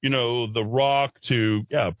 The Rock to,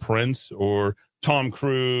 Prince, or Tom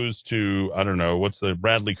Cruise to, I don't know, what's the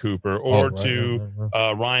Bradley Cooper, or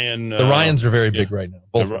Ryan. The Ryans are very big right now.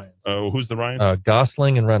 Both Ryans. Who's the Ryan?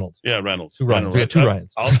 Gosling and Reynolds. Yeah, Reynolds. Two Ryans. We got two Ryans.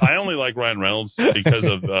 I only like Ryan Reynolds because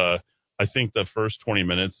of, I think the first 20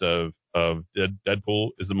 minutes of Deadpool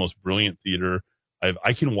is the most brilliant theater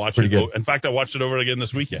I can watch pretty it. Good. In fact, I watched it over again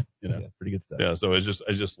this weekend. You know, yeah, pretty good stuff. Yeah, so I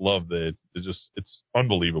just love that. It's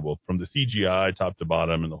unbelievable from the CGI top to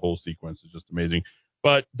bottom, and the whole sequence is just amazing.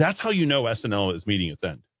 But that's how you know SNL is meeting its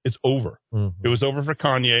end. It's over. Mm-hmm. It was over for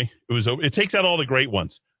Kanye. It was over. It takes out all the great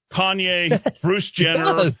ones. Kanye, Bruce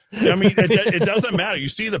Jenner. I mean, it doesn't matter. You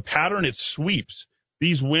see the pattern. It sweeps.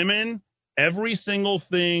 These women, every single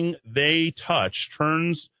thing they touch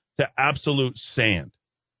turns to absolute sand.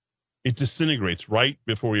 It disintegrates right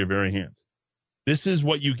before your very hands. This is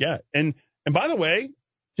what you get. And by the way,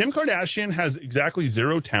 Kim Kardashian has exactly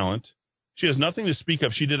zero talent. She has nothing to speak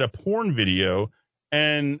of. She did a porn video,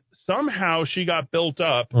 and somehow she got built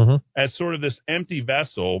up as sort of this empty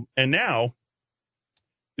vessel. And now,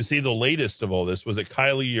 you see, the latest of all this, was it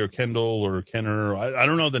Kylie or Kendall or Kenner? I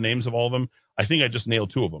don't know the names of all of them. I think I just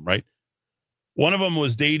nailed two of them, right? One of them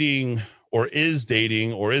was dating or is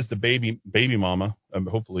the baby mama.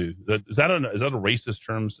 Hopefully, is that a racist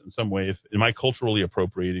term in some way? Am I culturally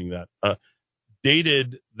appropriating that?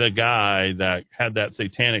 Dated the guy that had that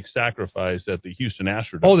satanic sacrifice at the Houston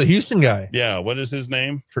Astrodome. Oh, the Houston guy. Yeah, what is his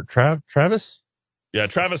name? Travis? Yeah,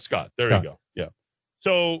 Travis Scott. There you go. Yeah.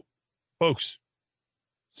 So, folks,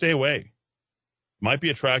 stay away. Might be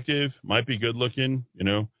attractive, might be good looking, you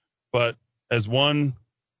know, but as one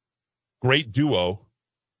great duo,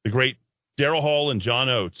 the great Daryl Hall and John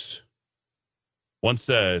Oates once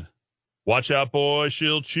said, "Watch out, boy,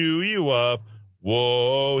 she'll chew you up.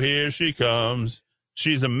 Whoa, here she comes.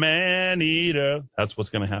 She's a man-eater." That's what's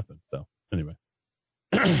going to happen. So, anyway,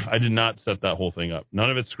 I did not set that whole thing up. None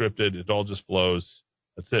of it's scripted. It all just flows.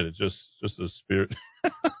 That's it. It's just a spirit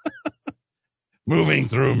moving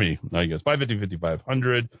through me, I guess.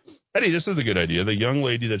 550-5500. Eddie, this is a good idea. The young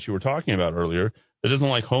lady that you were talking about earlier that doesn't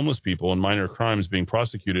like homeless people and minor crimes being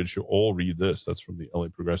prosecuted should all read this. That's from the LA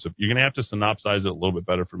Progressive. You're going to have to synopsize it a little bit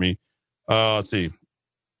better for me. Let's see.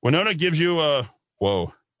 Winona gives you a...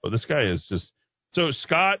 Whoa. Oh, this guy is just... So,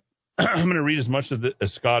 Scott, I'm going to read as much of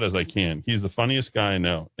as Scott as I can. He's the funniest guy I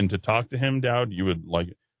know. And to talk to him, Dowd, you would like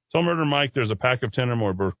it. So, Murder Mike, there's a pack of 10 or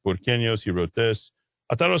more Burqueños. He wrote this.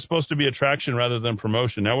 I thought it was supposed to be attraction rather than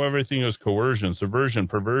promotion. Now everything is coercion, subversion,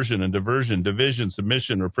 perversion, and diversion, division,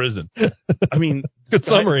 submission, or prison. I mean, good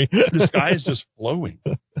summary. This guy is just flowing.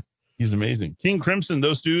 He's amazing. King Crimson,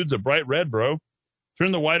 those dudes are bright red, bro.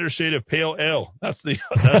 Turn the whiter shade of pale ale. That's see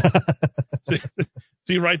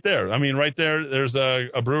right there. I mean, right there, there's a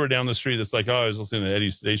brewer down the street that's like, oh, I was listening to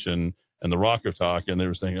Eddie's station and the Rocker Talk, and they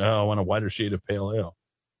were saying, oh, I want a whiter shade of pale ale.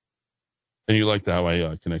 And you liked how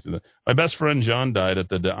I connected that. My best friend John died at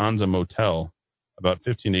the De Anza Motel about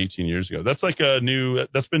 15 to 18 years ago. That's like a new,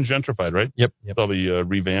 that's been gentrified, right? Yep. Probably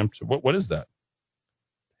revamped. What is that?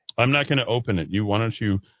 I'm not going to open it. Why don't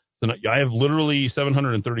you? I have literally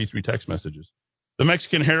 733 text messages. The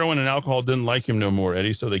Mexican heroin and alcohol didn't like him no more,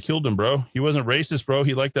 Eddie, so they killed him, bro. He wasn't racist, bro.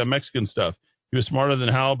 He liked that Mexican stuff. He was smarter than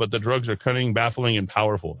hell, but the drugs are cunning, baffling, and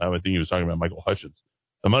powerful. I think he was talking about Michael Hutchins.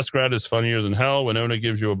 The muskrat is funnier than hell. Winona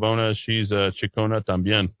gives you a bona. She's a chicona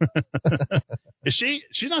también. Is she?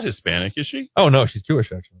 She's not Hispanic, is she? Oh, no, she's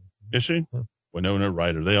Jewish, actually. Is she? Yeah. Winona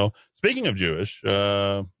Ryder. They all. Speaking of Jewish,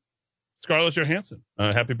 Scarlett Johansson.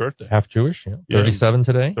 Happy birthday. Half Jewish, yeah. 37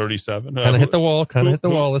 today. 37. Kind of hit the wall.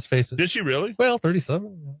 Let's face it. Did she really? Well,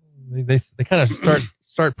 37. They kind of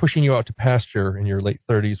start pushing you out to pasture in your late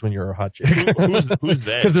 30s when you're a hot chick. Who's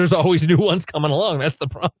they? Because there's always new ones coming along. That's the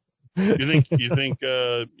problem. You think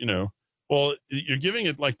well, you're giving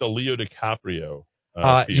it like the Leo DiCaprio.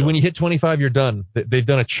 When you hit 25, you're done. They've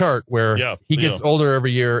done a chart where he gets older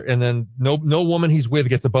every year, and then no woman he's with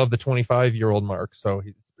gets above the 25-year-old mark. So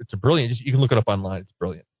it's a brilliant. You can look it up online. It's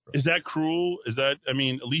brilliant. Is that cruel? Is that? I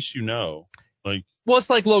mean, at least you know. Like, well, it's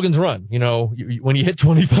like Logan's Run. You know, when you hit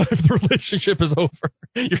 25, the relationship is over.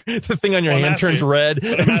 The thing on your hand turns red.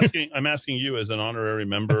 But I'm asking you as an honorary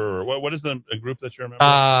member, or what is a group that you're a member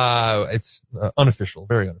of? It's unofficial,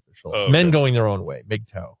 very unofficial. Oh, okay. Men going their own way.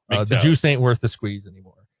 MGTOW. The juice ain't worth the squeeze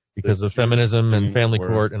anymore because of feminism and family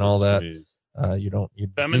court and all that.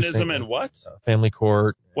 Feminism and what? Family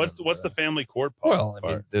court. What's the family court part? Well, I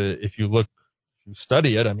mean, if you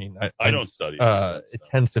study it, I mean, I don't study it. It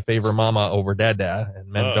tends to favor mama over dada, and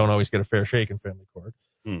men don't always get a fair shake in family court.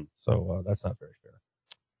 So that's not very fair.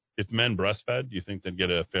 If men breastfed, do you think they'd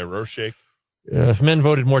get a fairer shake? If men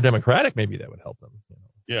voted more Democratic, maybe that would help them.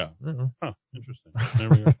 Yeah. Mm-hmm. Huh. Interesting. There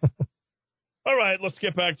we go. All right, let's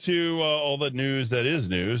get back to all the news that is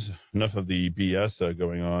news. Enough of the BS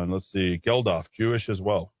going on. Let's see. Geldof, Jewish as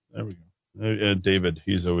well. There we go. David,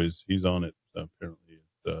 he's on it. Apparently.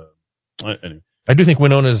 Anyway. I do think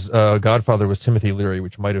Winona's godfather was Timothy Leary,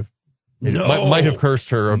 which might have Might have cursed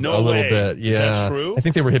her a little way. bit. Yeah. Is that true? I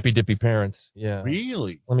think they were hippy-dippy parents. Yeah.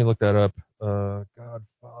 Really? Let me look that up.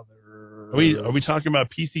 Godfather. Are we talking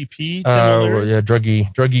about PCP? Yeah,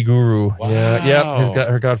 druggy guru. Wow. Yeah.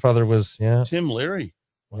 Her godfather was Tim Leary.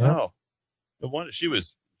 Wow. The one she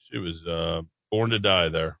was born to die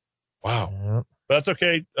there. Wow. Yeah. But that's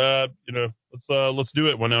okay. Let's do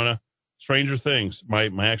it, Winona. Stranger Things. My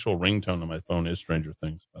actual ringtone on my phone is Stranger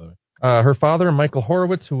Things, by the way. Her father, Michael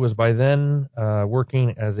Horowitz, who was by then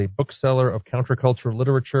working as a bookseller of counterculture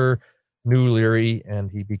literature, knew Leary, and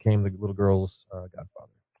he became the little girl's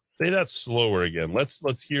godfather. Say that slower again. Let's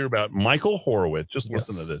hear about Michael Horowitz. Just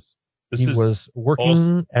listen to this. He was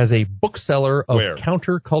working as a bookseller of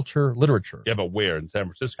counterculture literature. Yeah, but where? In San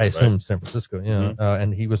Francisco, I assume right? San Francisco, yeah. Mm-hmm.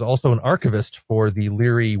 And he was also an archivist for the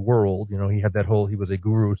Leary world. You know, he had he was a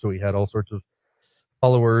guru, so he had all sorts of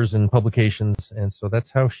followers and publications, and so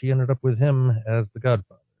that's how she ended up with him as the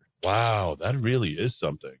godfather. Wow, that really is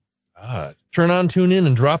something. God. Turn on, tune in,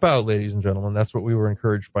 and drop out, ladies and gentlemen. That's what we were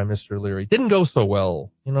encouraged by Mr. Leary. Didn't go so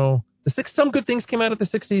well. You know, some good things came out of the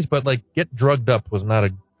 60s, but, like, get drugged up was not a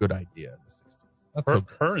good idea in the 60s.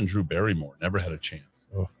 Her and Drew Barrymore never had a chance.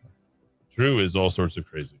 Oh. Drew is all sorts of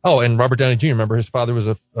crazy. Oh, and Robert Downey Jr., remember, his father was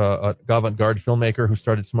a avant-garde filmmaker who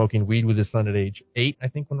started smoking weed with his son at age 8, I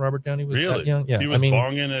think, when Robert Downey was that young. Yeah, he was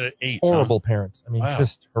bonging at 8. Horrible parents. I mean,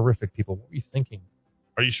 just horrific people. What were you thinking?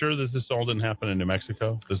 Are you sure that this all didn't happen in New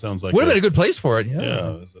Mexico? This sounds like would have been a good place for it.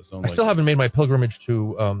 Yeah. I still haven't made my pilgrimage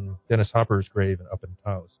to Dennis Hopper's grave up in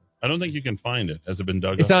Taos. I don't think you can find it. Has it been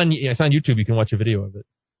dug up? It's on YouTube. You can watch a video of it.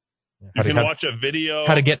 You can watch a video?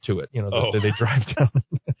 How to get to it. You know, they drive down,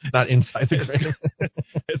 not inside the grave.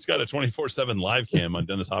 It's got a 24/7 live cam on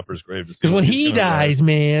Dennis Hopper's grave. Because when he dies,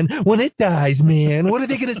 man, what are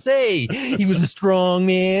they going to say? He was a strong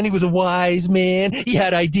man. He was a wise man. He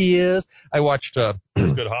had ideas. I watched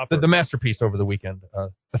good Hopper. The masterpiece over the weekend.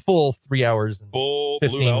 The full 3 hours and full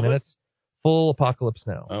 15 minutes. Full Apocalypse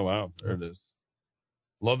Now. Oh, wow. There it is.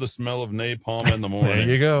 Love the smell of napalm in the morning.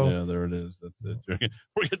 There you go. Yeah, there it is. That's it.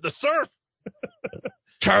 We get the surf.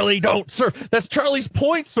 Charlie, don't surf. That's Charlie's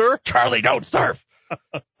point, sir. Charlie, don't surf.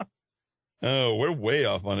 Oh, we're way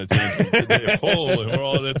off on a tangent today.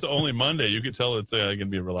 It's only Monday. You can tell it's going to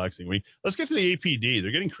be a relaxing week. Let's get to the APD.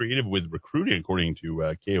 They're getting creative with recruiting, according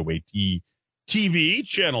to KOAT TV,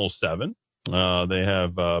 Channel 7. They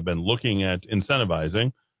have been looking at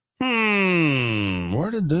incentivizing.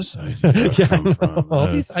 Where did this idea come from?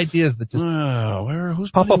 All these ideas that just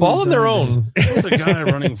who's pop up all on their own. There's a guy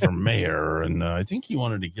running for mayor, and I think he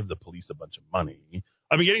wanted to give the police a bunch of money.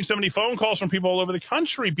 I've been getting so many phone calls from people all over the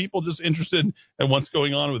country, people just interested in what's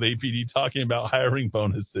going on with APD, talking about hiring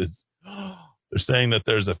bonuses. They're saying that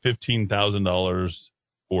there's a $15,000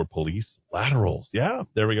 for police laterals. Yeah,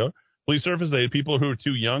 there we go. Police service, they people who are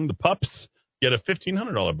too young, the pups, get a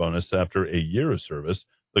 $1,500 bonus after a year of service.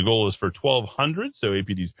 The goal is for $1,200. So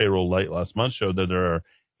APD's payroll light last month showed that there are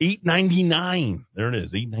 $899. There it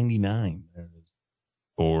is, $899. There it is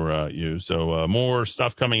for you. So more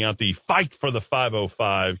stuff coming out. The Fight for the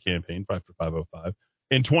 505 campaign, Fight for 505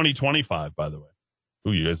 in 2025. By the way,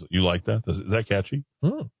 ooh, you like that? Is that catchy?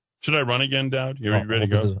 Should I run again, Dowd? You ready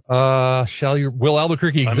to go? Will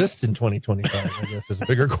Albuquerque exist in 2025? I guess is a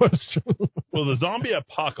bigger question. Will the zombie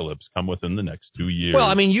apocalypse come within the next 2 years? Well,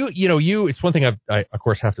 I mean, it's one thing I of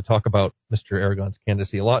course have to talk about Mr. Aragon's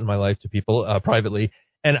candidacy a lot in my life to people privately,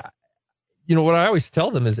 and what I always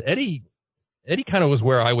tell them is Eddie kind of was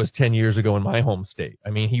where I was 10 years ago in my home state.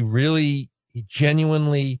 I mean, he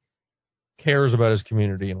genuinely cares about his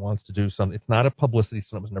community and wants to do something. It's not a publicity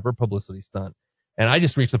stunt. It was never a publicity stunt. And I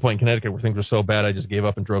just reached the point in Connecticut where things were so bad I just gave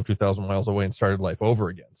up and drove 2,000 miles away and started life over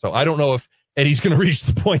again. So I don't know if Eddie's going to reach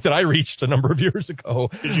the point that I reached a number of years ago.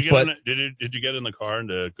 Did you get in the car and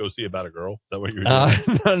to go see About a Girl? Is that what you were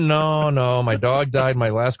doing? No. My dog died. My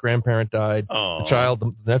last grandparent died.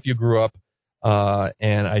 The nephew grew up.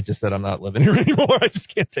 And I just said, I'm not living here anymore. I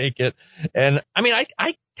just can't take it. And I mean,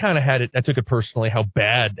 I kind of had it. I took it personally how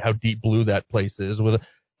deep blue that place is.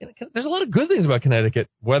 There's a lot of good things about Connecticut,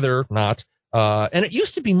 whether not. And it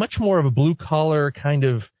used to be much more of a blue collar kind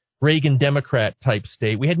of Reagan Democrat type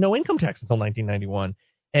state. We had no income tax until 1991.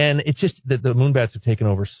 And it's just that the Moonbats have taken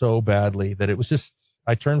over so badly that it was just,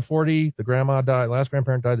 I turned 40, the grandma died, last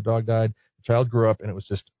grandparent died, the dog died, the child grew up, and it was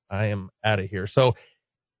just, I am out of here. So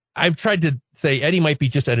I've tried to say Eddie might be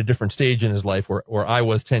just at a different stage in his life where I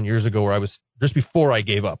was 10 years ago, where I was just before I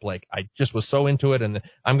gave up. Like, I just was so into it, and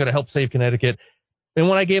I'm going to help save Connecticut. And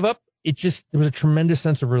when I gave up, there was a tremendous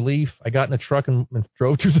sense of relief. I got in a truck and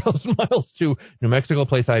drove 2,000 miles to New Mexico, a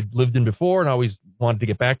place I'd lived in before and always wanted to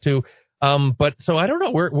get back to. But so I don't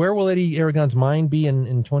know where will Eddie Aragon's mind be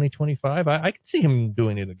in 2025. I could see him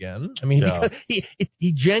doing it again. I mean, because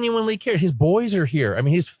he genuinely cares. His boys are here. I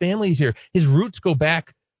mean, his family's here. His roots go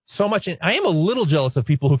back so much. And I am a little jealous of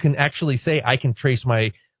people who can actually say I can trace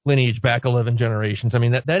my lineage back 11 generations. I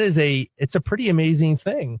mean, it's a pretty amazing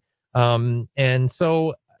thing. And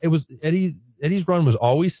so it was Eddie's run was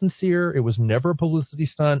always sincere. It was never a publicity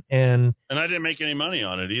stunt, and I didn't make any money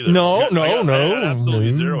on it either. No, I got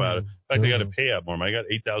absolutely zero out of it. In fact, I got to pay out more. I got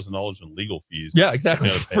 $8,000 in legal fees. Yeah, exactly.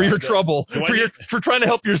 For your trouble, for trying to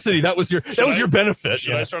help your city. That was your benefit.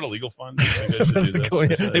 Should I start a legal fund?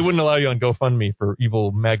 They wouldn't allow you on GoFundMe for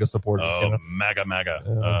evil MAGA supporters. Oh,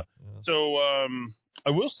 MAGA. So I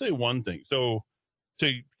will say one thing. So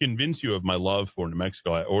to convince you of my love for New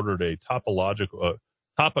Mexico, I ordered a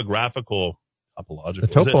topographical. The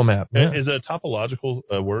topo map. Yeah. Is a topological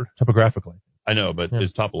word? Topographically. I know, but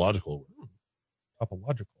is topological.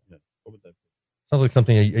 Topological. Yeah. What would that be? Sounds like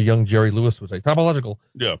something a young Jerry Lewis would say. Topological.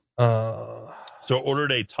 Yeah. So I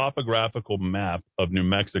ordered a topographical map of New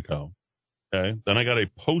Mexico. Okay. Then I got a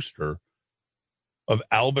poster of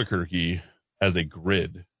Albuquerque as a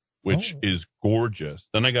grid, which is gorgeous.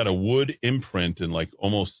 Then I got a wood imprint in like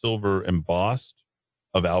almost silver embossed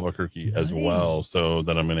of Albuquerque as well, so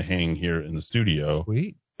that I'm going to hang here in the studio.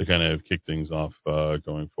 Sweet. To kind of kick things off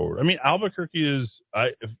going forward. I mean, Albuquerque is,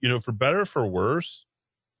 for better or for worse,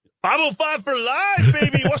 505 for life,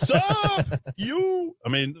 baby. What's up? I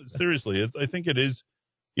mean, seriously, I think it is,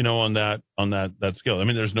 on that scale. I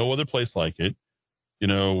mean, there's no other place like it.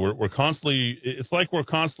 We're constantly. It's like we're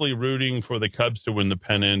constantly rooting for the Cubs to win the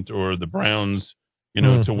pennant or the Browns,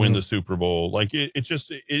 to win the Super Bowl. Like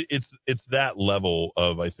it's that level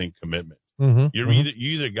of, I think, commitment. You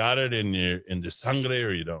either got it in the sangre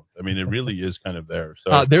or you don't. I mean, it really is kind of there.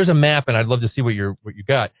 So there's a map, and I'd love to see what you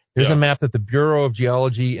got. There's a map that the Bureau of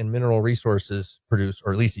Geology and Mineral Resources produced,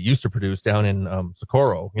 or at least it used to produce, down in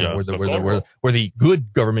Socorro, where the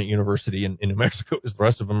good government university in New Mexico is. The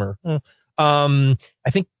rest of them are.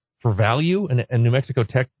 I think for value, and New Mexico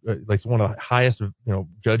Tech, like one of the highest,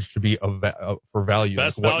 judged to be for value.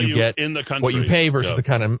 Best what value you get, in the country. What you pay versus the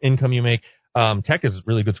kind of income you make. Tech is a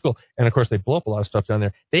really good school. And of course they blow up a lot of stuff down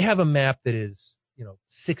there. They have a map that is,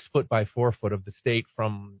 6 foot by 4 foot of the state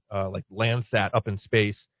from, like Landsat up in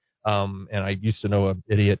space. And I used to know an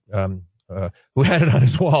idiot, who had it on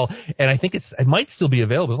his wall. And I think it might still be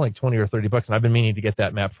available. It's like $20 or $30. And I've been meaning to get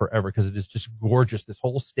that map forever because it is just gorgeous. This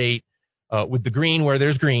whole state, with the green where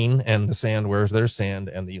there's green and the sand where there's sand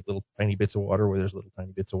and the little tiny bits of water where there's little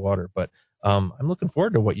tiny bits of water. But I'm looking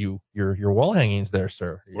forward to what your wall hangings there,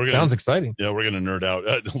 sir. Sounds exciting. Yeah, we're going to nerd out.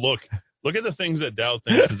 Look at the things that Dow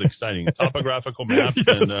thinks is exciting. Topographical maps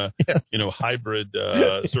and hybrid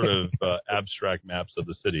sort of abstract maps of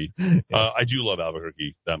the city. I do love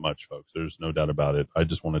Albuquerque that much, folks. There's no doubt about it. I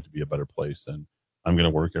just want it to be a better place, and I'm going to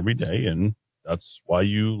work every day, and that's why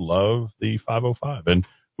you love the 505. And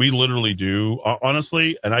we literally do,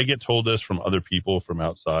 honestly, and I get told this from other people from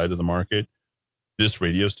outside of the market, this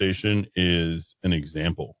radio station is an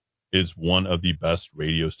example. It's one of the best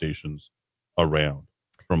radio stations around.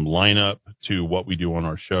 From lineup to what we do on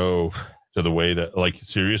our show to the way that, like,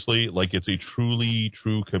 seriously, like it's a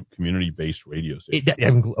true community-based radio station.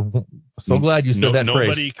 I'm so glad you said that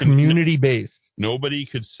phrase, community-based. Nobody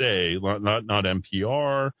could say, not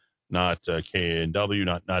NPR, not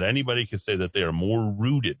KNW, not anybody could say that they are more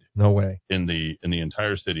rooted. No way. In the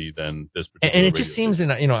entire city than this particular. And it just seems,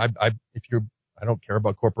 I don't care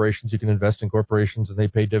about corporations. You can invest in corporations and they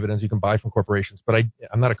pay dividends. You can buy from corporations, but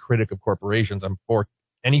I'm not a critic of corporations. I'm for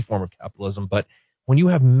any form of capitalism. But when you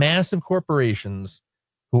have massive corporations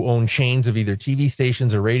who own chains of either TV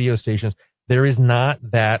stations or radio stations, there is not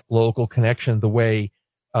that local connection the way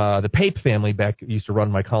the Pape family back used to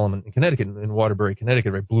run my column in Connecticut, in Waterbury,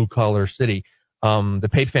 Connecticut, right, blue-collar city. The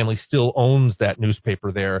Pape family still owns that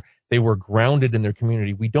newspaper there. They were grounded in their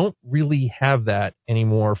community. We don't really have that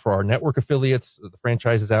anymore for our network affiliates, the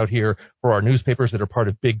franchises out here, for our newspapers that are part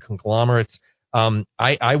of big conglomerates.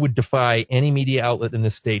 I would defy any media outlet in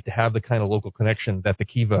this state to have the kind of local connection that the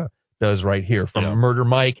Kiva does right here, from Murder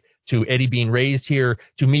Mike to Eddie being raised here,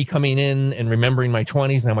 to me coming in and remembering my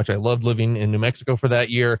 20s and how much I loved living in New Mexico for that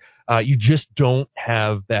year. You just don't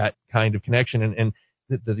have that kind of connection. And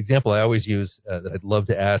the example I always use that I'd love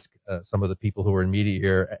to ask some of the people who are in media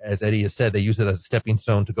here, as Eddie has said, they use it as a stepping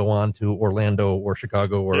stone to go on to Orlando or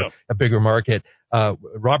Chicago or a bigger market.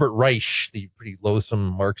 Robert Reich, the pretty loathsome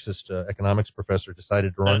Marxist economics professor,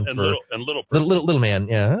 decided to run little man.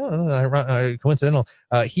 Yeah, coincidental.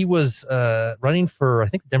 He was running for, I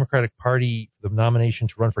think, the Democratic Party, the nomination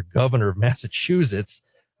to run for governor of Massachusetts.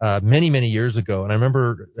 many, many years ago. And I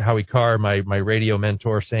remember Howie Carr, my radio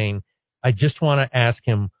mentor, saying, I just want to ask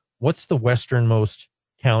him, what's the westernmost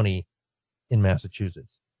county in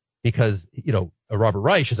Massachusetts? Because, Robert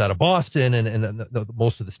Reich is out of Boston, and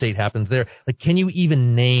most of the state happens there. Like, can you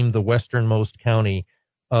even name the westernmost county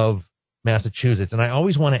of Massachusetts? And I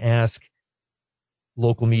always want to ask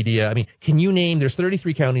local media, I mean, can you name, there's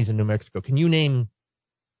 33 counties in New Mexico. Can you name,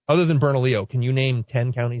 other than Bernalillo, can you name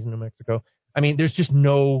 10 counties in New Mexico? I mean, there's just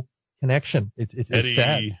no connection. It's Eddie,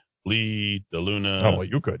 sad. Lee, DeLuna. Oh, well,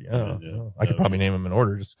 you could, yeah. I could probably name them in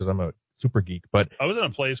order just because I'm a super geek. But I was in a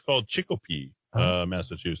place called Chicopee,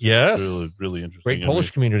 Massachusetts. Yes. Really, really interesting. Great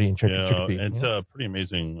Polish community in Chicopee. It's a pretty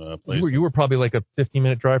amazing place. You were probably like a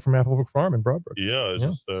 15-minute drive from Applebrook Farm in Broadbrook. Yeah, it's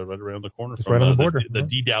just right around the corner just from right on the border. the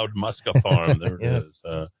D. Dowd Muska Farm. There Yes. it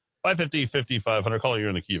is. 550-5500. Caller, you're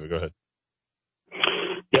in the Kiva. Go ahead.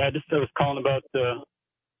 Yeah, I was calling about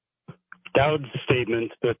Dowd's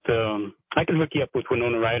statement, but I can hook you up with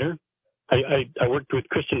Winona Ryder. I worked with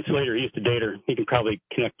Christian Slater. He used to date her. He can probably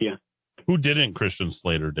connect you. Who didn't Christian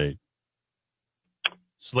Slater date?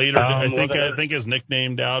 Slater, I think his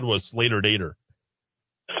nickname, Dowd, was Slater Dater.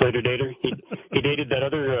 Slater Dater. He dated that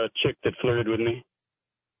other chick that flirted with me.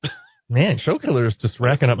 Man, Showkiller is just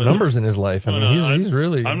racking up numbers in his life. I mean, he's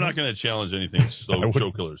really... I'm not going to challenge anything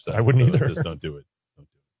Showkiller said. I wouldn't either. Just don't do it.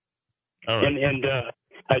 All right. And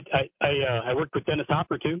I worked with Dennis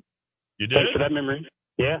Hopper, too. You did? Thanks for that memory.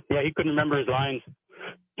 Yeah, he couldn't remember his lines.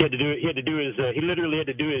 He literally had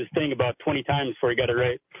to do his thing about 20 times before he got it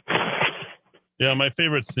right. Yeah, my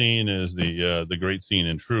favorite scene is the great scene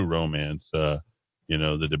in True Romance. The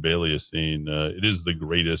Debelius scene. It is the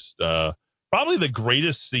greatest, probably the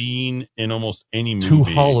greatest scene in almost any movie. Two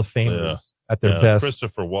Hall of Famers at their best.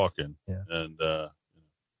 Christopher Walken. Yeah. And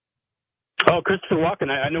Christopher Walken.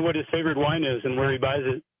 I know what his favorite wine is and where he buys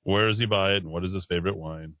it. Where does he buy it, and what is his favorite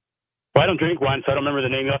wine? Well, I don't drink wine, so I don't remember the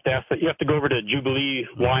name. You have to go over to Jubilee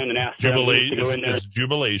Wine and ask them to go in there. It's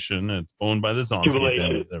Jubilation. It's owned by the Zonski.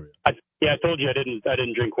 Jubilation. There we go. I told you I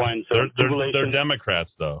didn't drink wine. So they're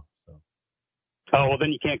Democrats, though. So. Oh, well,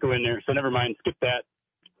 then you can't go in there. So never mind. Skip that.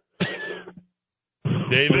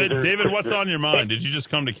 David, what's on your mind? Did you just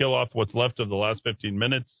come to kill off what's left of the last 15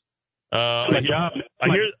 minutes? My job,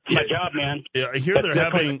 man. Yeah, I hear they're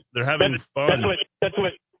having fun. That's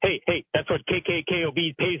what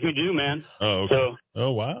KKKOB pays me to do, man. Oh, okay.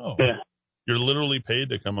 So, wow. Yeah. You're literally paid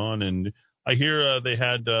to come on, and I hear they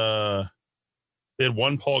had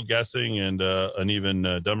one Paul Gessing and an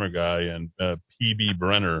even dumber guy and PB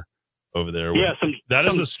Brenner over there. Yeah, that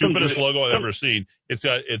is the stupidest logo I've ever seen. It's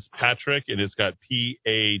Patrick, and it's got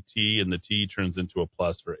PAT, and the T turns into a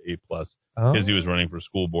plus for A plus because he was running for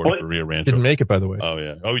school board for Rio Rancho. Didn't make it, by the way. Oh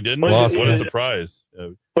yeah. Oh, he didn't. What is the prize?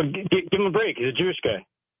 Well, give him a break. He's a Jewish guy.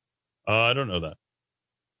 I don't know that.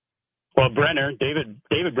 Well, Brenner, David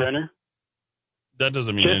Brenner. That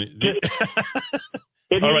doesn't mean anything.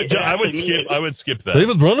 All right, I would skip that.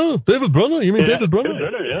 David Brenner. You mean David Brenner?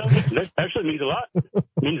 David Brenner, yeah. That actually means a lot.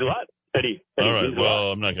 Means a lot, Eddie. All right.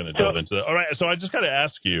 Well, I'm not going to delve into that. All right. So I just got to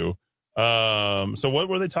ask you. So what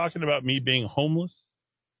were they talking about? Me being homeless?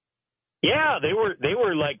 Yeah, they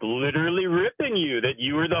were like literally ripping you that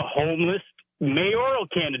you were the homeless mayoral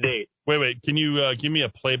candidate. Wait. Can you give me a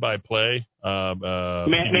play-by-play? Man,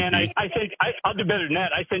 I'll do better than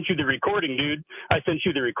that. I sent you the recording, dude. I sent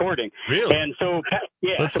you the recording. Really? And so,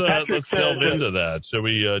 let's delve into that. Shall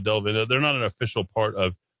we delve into? They're not an official part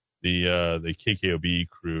of the KKOB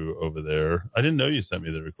crew over there. I didn't know you sent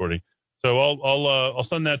me the recording. So I'll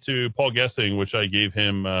send that to Paul Gessing, which I gave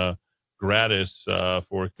him gratis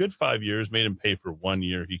for a good 5 years. Made him pay for 1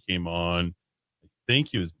 year. He came on. I think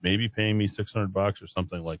he was maybe paying me $600 or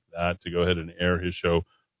something like that to go ahead and air his show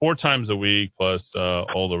 4 times a week, plus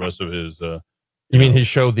all the rest of his. You mean his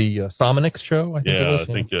show, the Somonix show? I think it was?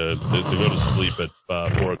 I think to go to sleep at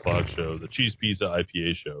 4 o'clock show, the Cheese Pizza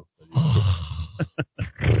IPA show.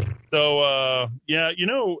 So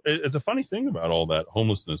it's a funny thing about all that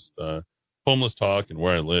homelessness, homeless talk, and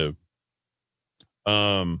where I live.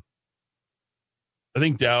 I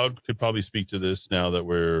think Dowd could probably speak to this now that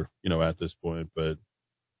we're, at this point. But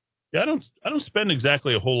yeah, I don't spend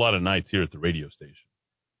exactly a whole lot of nights here at the radio station.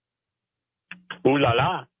 Ooh la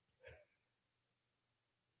la.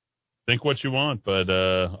 Think what you want, but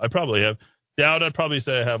I probably have. Dowd, I'd probably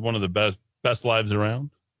say I have one of the best lives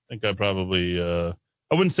around. I think I probably. I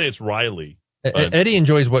wouldn't say it's Riley. Eddie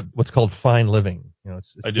enjoys what's called fine living.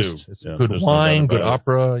 It's good wine, good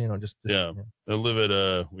opera. I live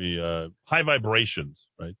at high vibrations,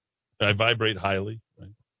 right? I vibrate highly.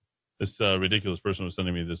 Right? This ridiculous person was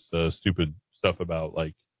sending me this stupid stuff about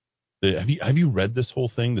have you read this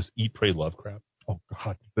whole thing? This Eat, Pray, Love crap. Oh,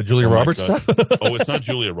 God. The Julia Roberts stuff? Oh, it's not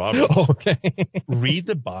Julia Roberts. Oh, okay. Read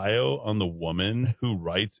the bio on the woman who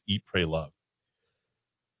writes Eat, Pray, Love.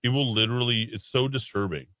 It will literally, it's so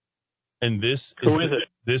disturbing. And Who is it?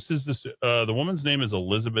 The woman's name is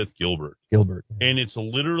Elizabeth Gilbert. Gilbert. And it's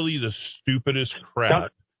literally the stupidest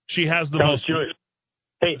crap. She has the most... Jewish.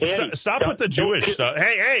 Hey, Eddie, stop with the Jewish stuff.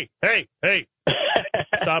 Hey.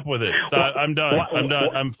 Stop with it. Stop. I'm done.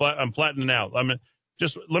 I'm flattening out.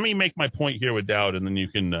 Just let me make my point here with Dowd, and then you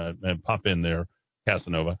can pop in there,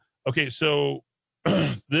 Casanova. Okay, so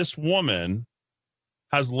this woman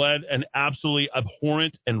has led an absolutely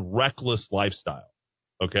abhorrent and reckless lifestyle.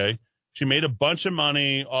 Okay, she made a bunch of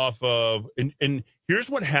money off of, and here's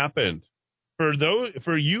what happened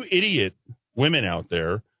for you idiot women out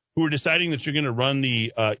there who are deciding that you're going to run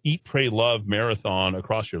the Eat, Pray, Love marathon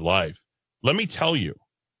across your life. Let me tell you,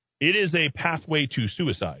 it is a pathway to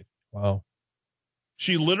suicide. Wow.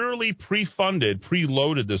 She literally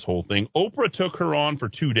preloaded this whole thing. Oprah took her on for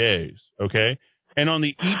 2 days, okay? And on the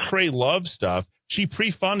Eat, Pray, Love stuff, she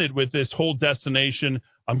pre-funded with this whole destination.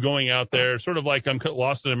 I'm going out there, sort of like I'm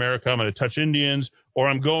lost in America, I'm going to touch Indians, or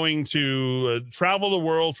I'm going to travel the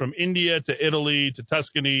world from India to Italy to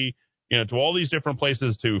Tuscany, to all these different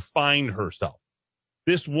places to find herself.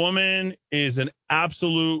 This woman is an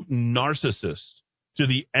absolute narcissist to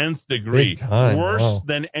the nth degree. Worse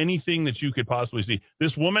than anything that you could possibly see.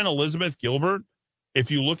 This woman, Elizabeth Gilbert,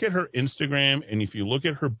 if you look at her Instagram and if you look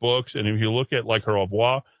at her books and if you look at like her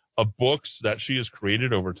oeuvre of books that she has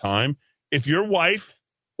created over time, if your wife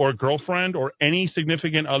or girlfriend or any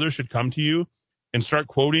significant other should come to you and start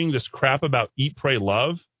quoting this crap about Eat, Pray,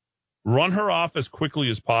 Love, run her off as quickly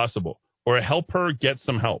as possible or help her get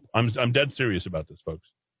some help. I'm dead serious about this, folks.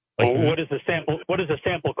 What is the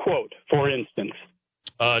sample quote, for instance?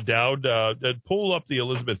 Dowd, pull up the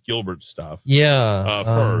Elizabeth Gilbert stuff. Yeah.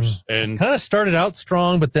 First. And kind of started out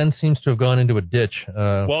strong, but then seems to have gone into a ditch.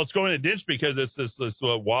 Well, it's going to ditch because it's this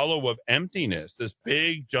wallow of emptiness, this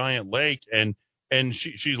big, giant lake. And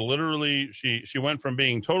she literally, she went from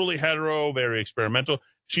being totally hetero, very experimental.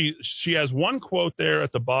 She has one quote there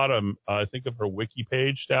at the bottom, I think of her wiki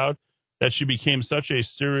page, Dowd, that she became such a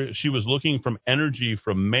serious, she was looking from energy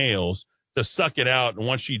from males to suck it out. And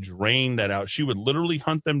once she drained that out, she would literally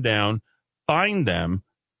hunt them down, find them,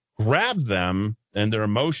 grab them and their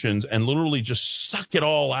emotions, and literally just suck it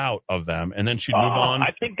all out of them. And then she'd move on.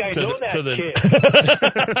 I think I know that kid.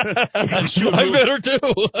 I better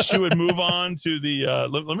too. She would move on to the,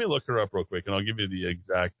 let me look her up real quick, and I'll give you the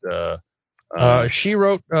exact... she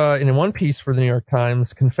wrote in one piece for the New York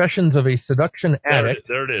Times, Confessions of a Seduction Addict.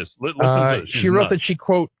 There it is. Listen to it. She wrote that she,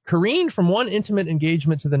 quote, careened from one intimate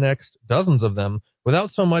engagement to the next, dozens of them,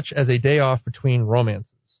 without so much as a day off between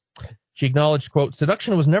romances. She acknowledged, quote,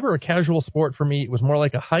 seduction was never a casual sport for me. It was more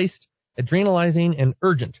like a heist, adrenalizing and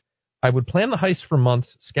urgent. I would plan the heist for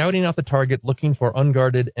months, scouting out the target, looking for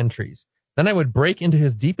unguarded entries. Then I would break into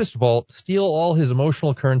his deepest vault, steal all his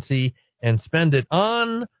emotional currency, and spend it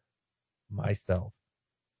on... myself.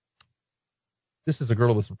 This is a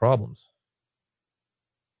girl with some problems.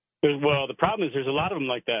 Well, the problem is there's a lot of them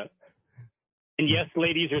like that. And yes,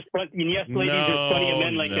 ladies, there's plenty of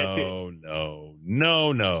men like that too.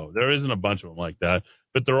 No. There isn't a bunch of them like that.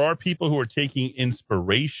 But there are people who are taking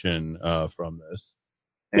inspiration from this.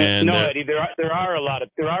 And no, Eddie, there are a lot of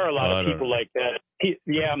people like that.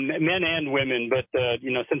 Yeah, men and women. But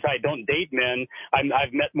since I don't date men,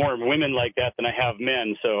 I've met more women like that than I have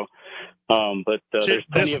men. So, there's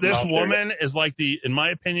plenty of them out there. This woman is like in my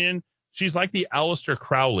opinion, she's like the Aleister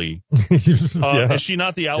Crowley. Yeah. Is she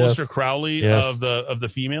not the Aleister Crowley of the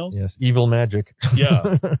females? Yes, evil magic.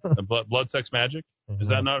 Yeah, blood, sex, magic. Mm-hmm. Is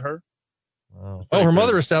that not her? Wow. Oh, her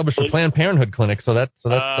mother established a Planned Parenthood clinic, so that's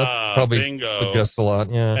probably suggests a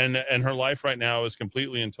lot. Yeah, and her life right now is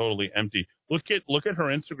completely and totally empty. Look at her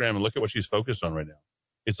Instagram and look at what she's focused on right now.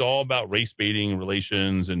 It's all about race baiting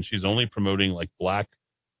relations, and she's only promoting like black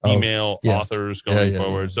female authors going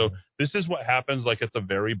forward. So this is what happens like at the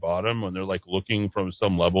very bottom when they're like looking from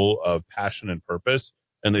some level of passion and purpose,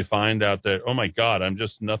 and they find out that, oh my God, I'm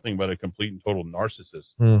just nothing but a complete and total narcissist.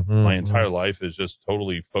 Mm-hmm, my entire life is just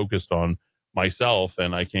totally focused on myself,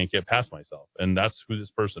 and I can't get past myself. And that's who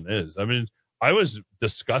this person is. I mean, I was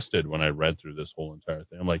disgusted when I read through this whole entire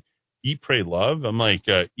thing. I'm like, Eat, Pray, Love. I'm like,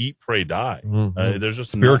 Eat, Pray, Die. Mm-hmm. There's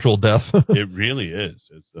just spiritual death. It really is.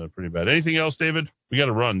 It's pretty bad. Anything else, David? We got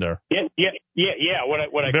to run there. Yeah.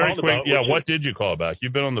 What I very called quick. about. Yeah. What did you call back?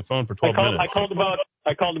 You've been on the phone for 12 minutes. I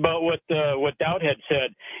called about what Dowd had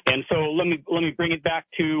said, and so let me bring it back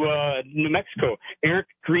to New Mexico. Eric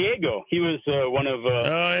Griego. He was one of.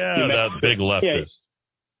 that big leftist.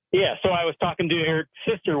 Yeah, so I was talking to Eric's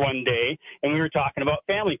sister one day, and we were talking about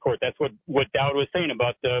family court. That's what Dowd was saying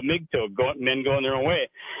about the MGTOW, men going their own way.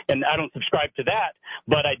 And I don't subscribe to that,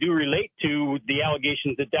 but I do relate to the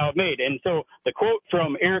allegations that Dowd made. And so the quote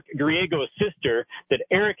from Eric Griego's sister that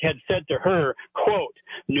Eric had said to her, quote,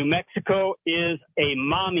 New Mexico is a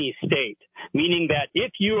mommy state, meaning that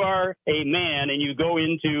if you are a man and you go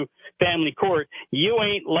into family court, you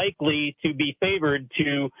ain't likely to be favored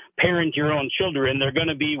to parent your own children. They're going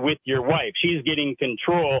to be with your wife. She's getting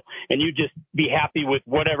control, and you just be happy with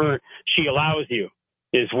whatever she allows you,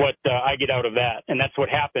 is what I get out of that. And that's what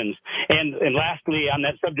happens. And lastly, on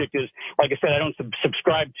that subject is, like I said, I don't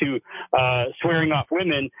subscribe to swearing off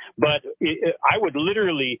women, but I would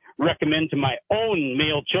literally recommend to my own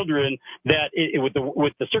male children that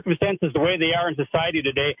with the circumstances the way they are in society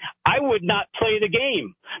today, I would not play the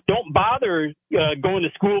game. Don't bother going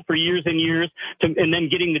to school for years and years and then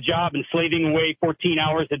getting the job and slaving away 14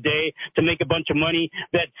 hours a day to make a bunch of money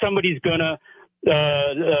that somebody's going to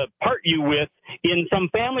part you with in some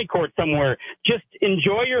family court somewhere. Just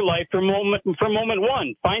enjoy your life for moment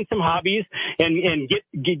one. Find some hobbies and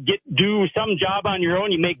do some job on your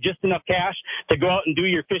own. You make just enough cash to go out and do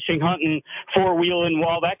your fishing, hunting, four-wheeling,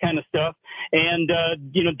 all that kind of stuff. And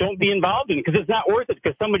don't be involved in it because it's not worth it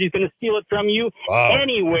because somebody's going to steal it from you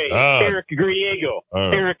anyway. Eric Griego.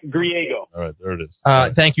 Right. Eric Griego. All right, there it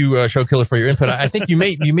is. Thank you, Show Killer, for your input. I think you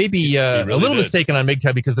may be really a little mistaken on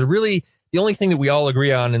MGTOW because the only thing that we all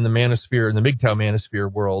agree on in the manosphere, in the MGTOW manosphere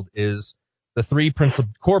world, is the three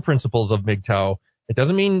core principles of MGTOW. It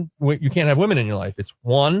doesn't mean you can't have women in your life. It's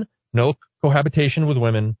 1, no cohabitation with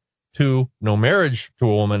women. 2, no marriage to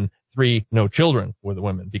a woman. 3, no children with a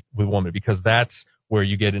woman, because that's where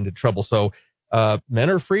you get into trouble. So men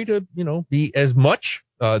are free to, be as much.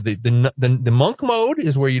 The monk mode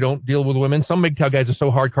is where you don't deal with women. Some MGTOW guys are so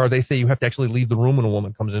hardcore they say you have to actually leave the room when a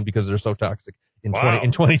woman comes in because they're so toxic. In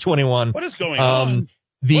 2021. What is going on?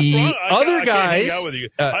 The other guys,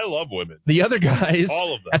 I love women. The other guys,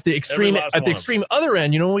 all of them, at the extreme other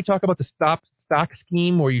end, when we talk about the stock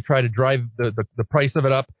scheme where you try to drive the price of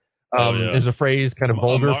it up. There's a phrase, kind of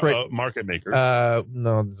vulgar phrase. Market maker.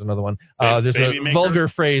 No, there's another one. There's a vulgar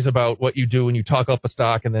phrase about what you do when you talk up a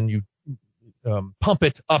stock and then you pump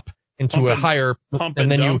it up into a higher, that's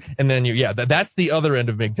the other end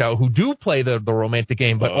of MGTOW who do play the romantic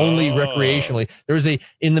game, but only recreationally.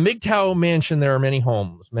 In the MGTOW mansion, there are many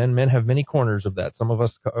homes. Men have many corners of that. Some of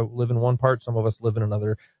us live in one part, some of us live in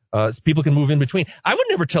another. People can move in between. I would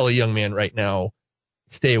never tell a young man right now,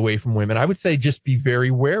 stay away from women. I would say just be very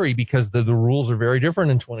wary because the rules are very different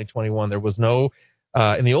in 2021. There was no,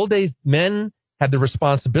 in the old days, men had the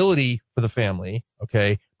responsibility for the family,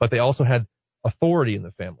 okay, but they also had authority in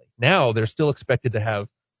the family. Now they're still expected to have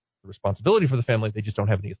the responsibility for the family. They just don't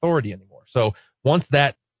have any authority anymore. So once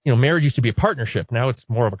that, marriage used to be a partnership. Now it's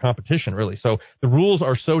more of a competition, really. So the rules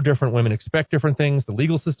are so different. Women expect different things. The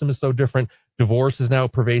legal system is so different. Divorce is now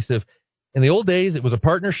pervasive. In the old days, it was a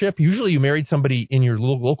partnership. Usually you married somebody in your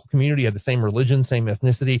local community, had the same religion, same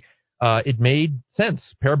ethnicity. It made sense.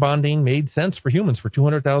 Pair bonding made sense for humans for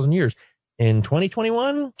 200,000 years. In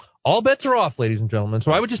 2021, all bets are off, ladies and gentlemen.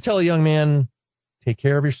 So I would just tell a young man, take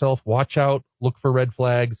care of yourself, watch out, look for red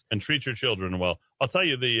flags. And treat your children well. I'll tell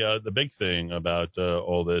you the big thing about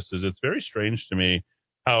all this is it's very strange to me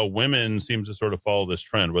how women seem to sort of follow this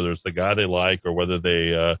trend, whether it's the guy they like or whether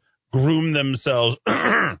they groom themselves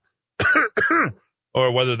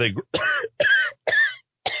or whether they...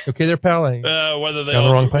 Okay, they're palling. Whether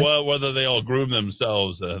they all groom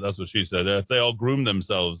themselves, that's what she said. If they all groom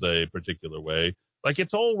themselves a particular way, like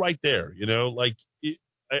it's all right there,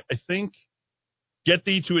 I think get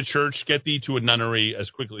thee to a church, get thee to a nunnery as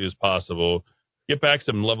quickly as possible. Get back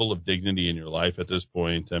some level of dignity in your life at this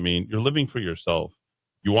point. I mean, you're living for yourself.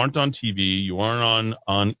 You aren't on TV. You aren't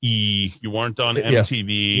on E. You aren't on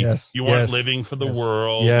MTV. Yes. You aren't living for the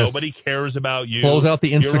world. Yes. Nobody cares about you. Close out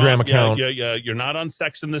the Instagram account. You're not on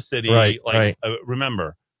Sex in the City. Right.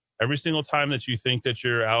 Remember, every single time that you think that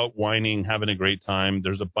you're out whining, having a great time,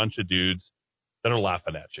 there's a bunch of dudes that are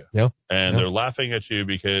laughing at you. Yeah. And they're laughing at you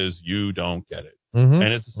because you don't get it. Mm-hmm.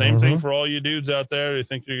 And it's the same thing for all you dudes out there who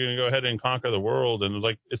think you're going to go ahead and conquer the world. And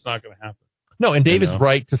it's not going to happen. No, and David's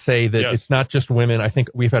right to say that it's not just women. I think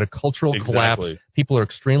we've had a cultural collapse. People are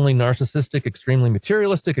extremely narcissistic, extremely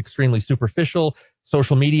materialistic, extremely superficial.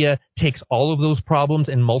 Social media takes all of those problems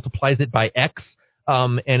and multiplies it by X.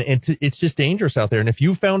 And it's just dangerous out there. And if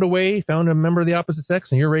you found a member of the opposite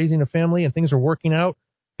sex and you're raising a family and things are working out,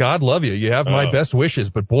 God love you. You have my best wishes.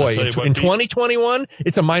 But boy, in 2021,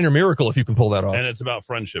 it's a minor miracle if you can pull that off. And it's about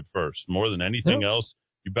friendship first. More than anything else,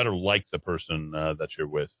 you better like the person that you're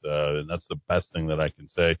with. And that's the best thing that I can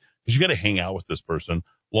say. Because you got to hang out with this person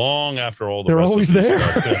long after all the They're rest always of there.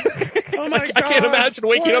 Oh my God. I can't imagine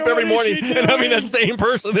waking up every morning and having that same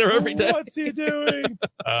person there every day. What's he doing?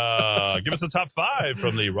 Give us a top 5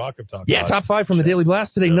 from the Rock of Talk. Yeah, top 5 from the Daily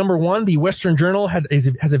Blast today. Number 1, the Western Journal has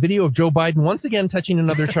a video of Joe Biden once again touching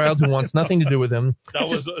another child who wants nothing to do with him. That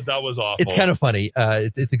was awful. It's kind of funny.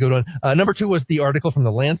 It's a good one. Number 2 was the article from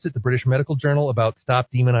the Lancet, the British Medical Journal, about stop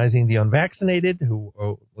demonizing the unvaccinated.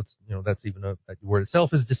 That's even that word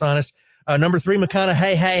itself is dishonest. Number 3,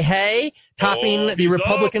 McConaughey, topping the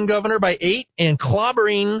Republican governor by 8 and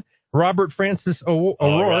clobbering Robert Francis O'Rourke.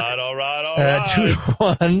 All right.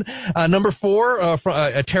 2-1. Number 4,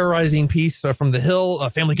 a terrorizing piece from The Hill.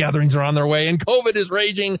 Family gatherings are on their way, and COVID is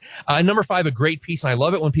raging. Number 5, a great piece, and I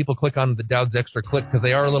love it when people click on the Dowd's Extra Click because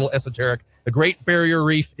they are a little esoteric. The Great Barrier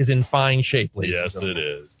Reef is in fine shape, ladies. Yes, it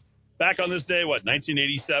is. Back on this day,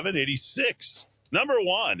 1987, 86. Number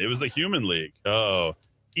 1, it was the Human League. Oh,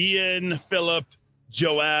 Ian, Philip,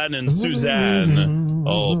 Joanne, and Suzanne,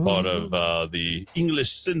 all part of the English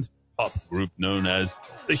synth pop group known as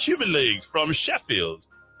the Human League from Sheffield,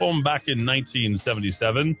 formed back in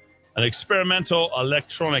 1977. An experimental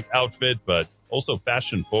electronic outfit, but also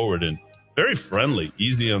fashion forward and very friendly,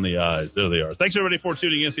 easy on the eyes. There they are. Thanks, everybody, for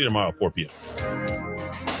tuning in. See you tomorrow, 4 p.m.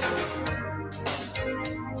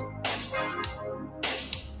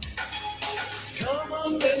 Come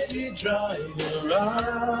on, baby, dry your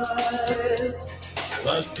eyes,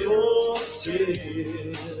 wipe your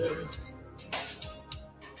tears.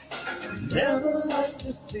 Never like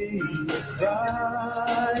to see you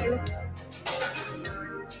cry.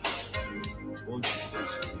 Won't you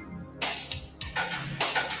please?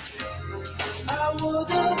 I would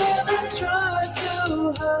have never tried to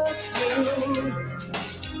hurt you.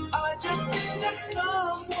 I just needed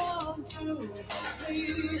someone to help me,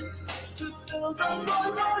 to fill the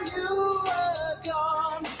void while you were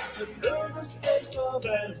gone, to fill the space of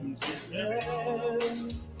emptiness.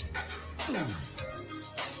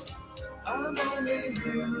 I'm only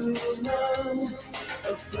human,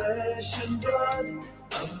 of flesh and blood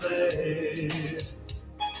I'm made.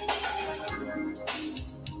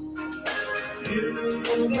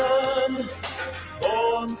 Human,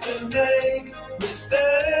 born to make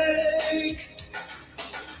mistakes.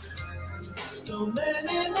 So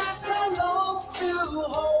many nights I long to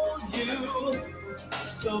hold you.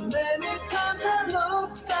 So many times I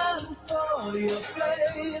looked and saw your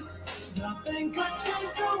face. Nothing could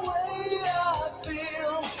change the way I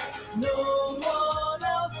feel. No one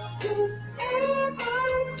else could ever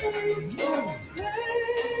take your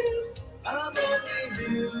place. I'm only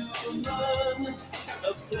human,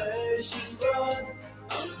 of flesh and blood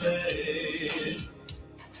I'm made.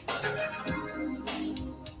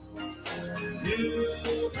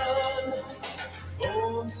 Human,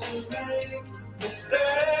 born to make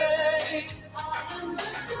mistakes. I'm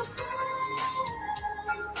just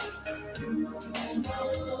a human.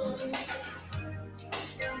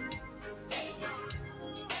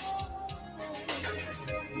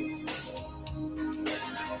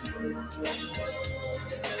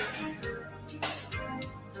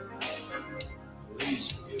 Please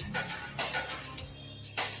forgive me.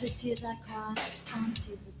 The tears I cry aren't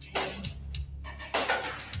tears of pain.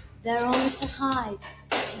 They're only to hide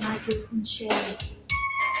my guilt and shame.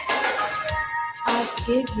 I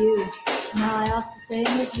forgive you, now I ask the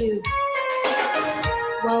same of you.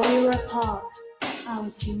 While we were apart, I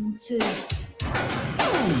was human too.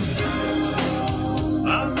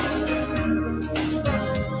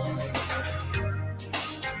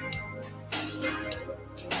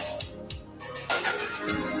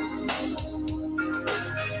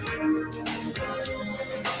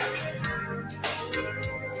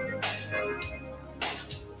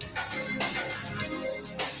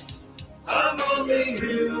 I'm only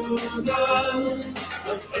human,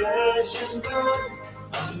 of flesh and blood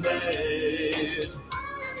I'm made.